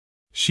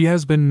 She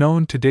has been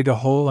known to dig a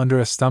hole under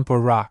a stump or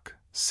rock,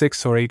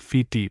 6 or 8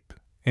 feet deep,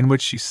 in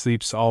which she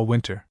sleeps all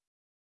winter.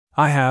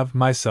 I have,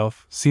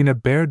 myself, seen a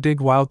bear dig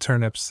wild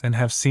turnips and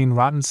have seen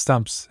rotten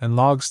stumps and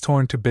logs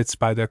torn to bits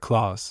by their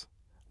claws,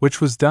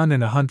 which was done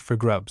in a hunt for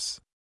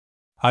grubs.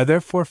 I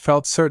therefore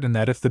felt certain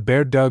that if the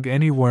bear dug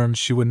any worms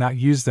she would not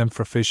use them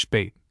for fish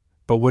bait,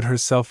 but would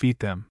herself eat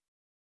them.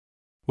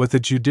 With a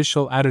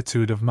judicial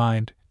attitude of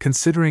mind,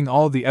 considering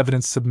all the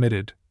evidence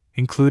submitted,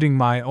 including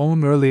my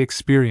own early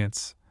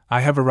experience,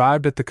 I have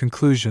arrived at the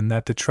conclusion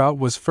that the trout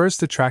was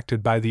first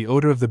attracted by the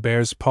odor of the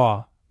bear's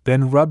paw,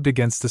 then rubbed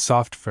against the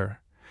soft fur,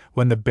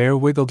 when the bear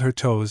wiggled her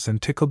toes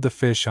and tickled the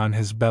fish on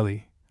his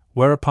belly,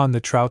 whereupon the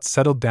trout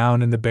settled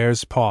down in the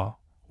bear's paw,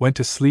 went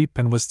to sleep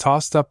and was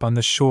tossed up on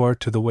the shore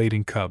to the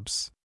waiting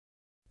cubs.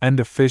 End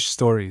of Fish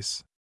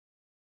Stories.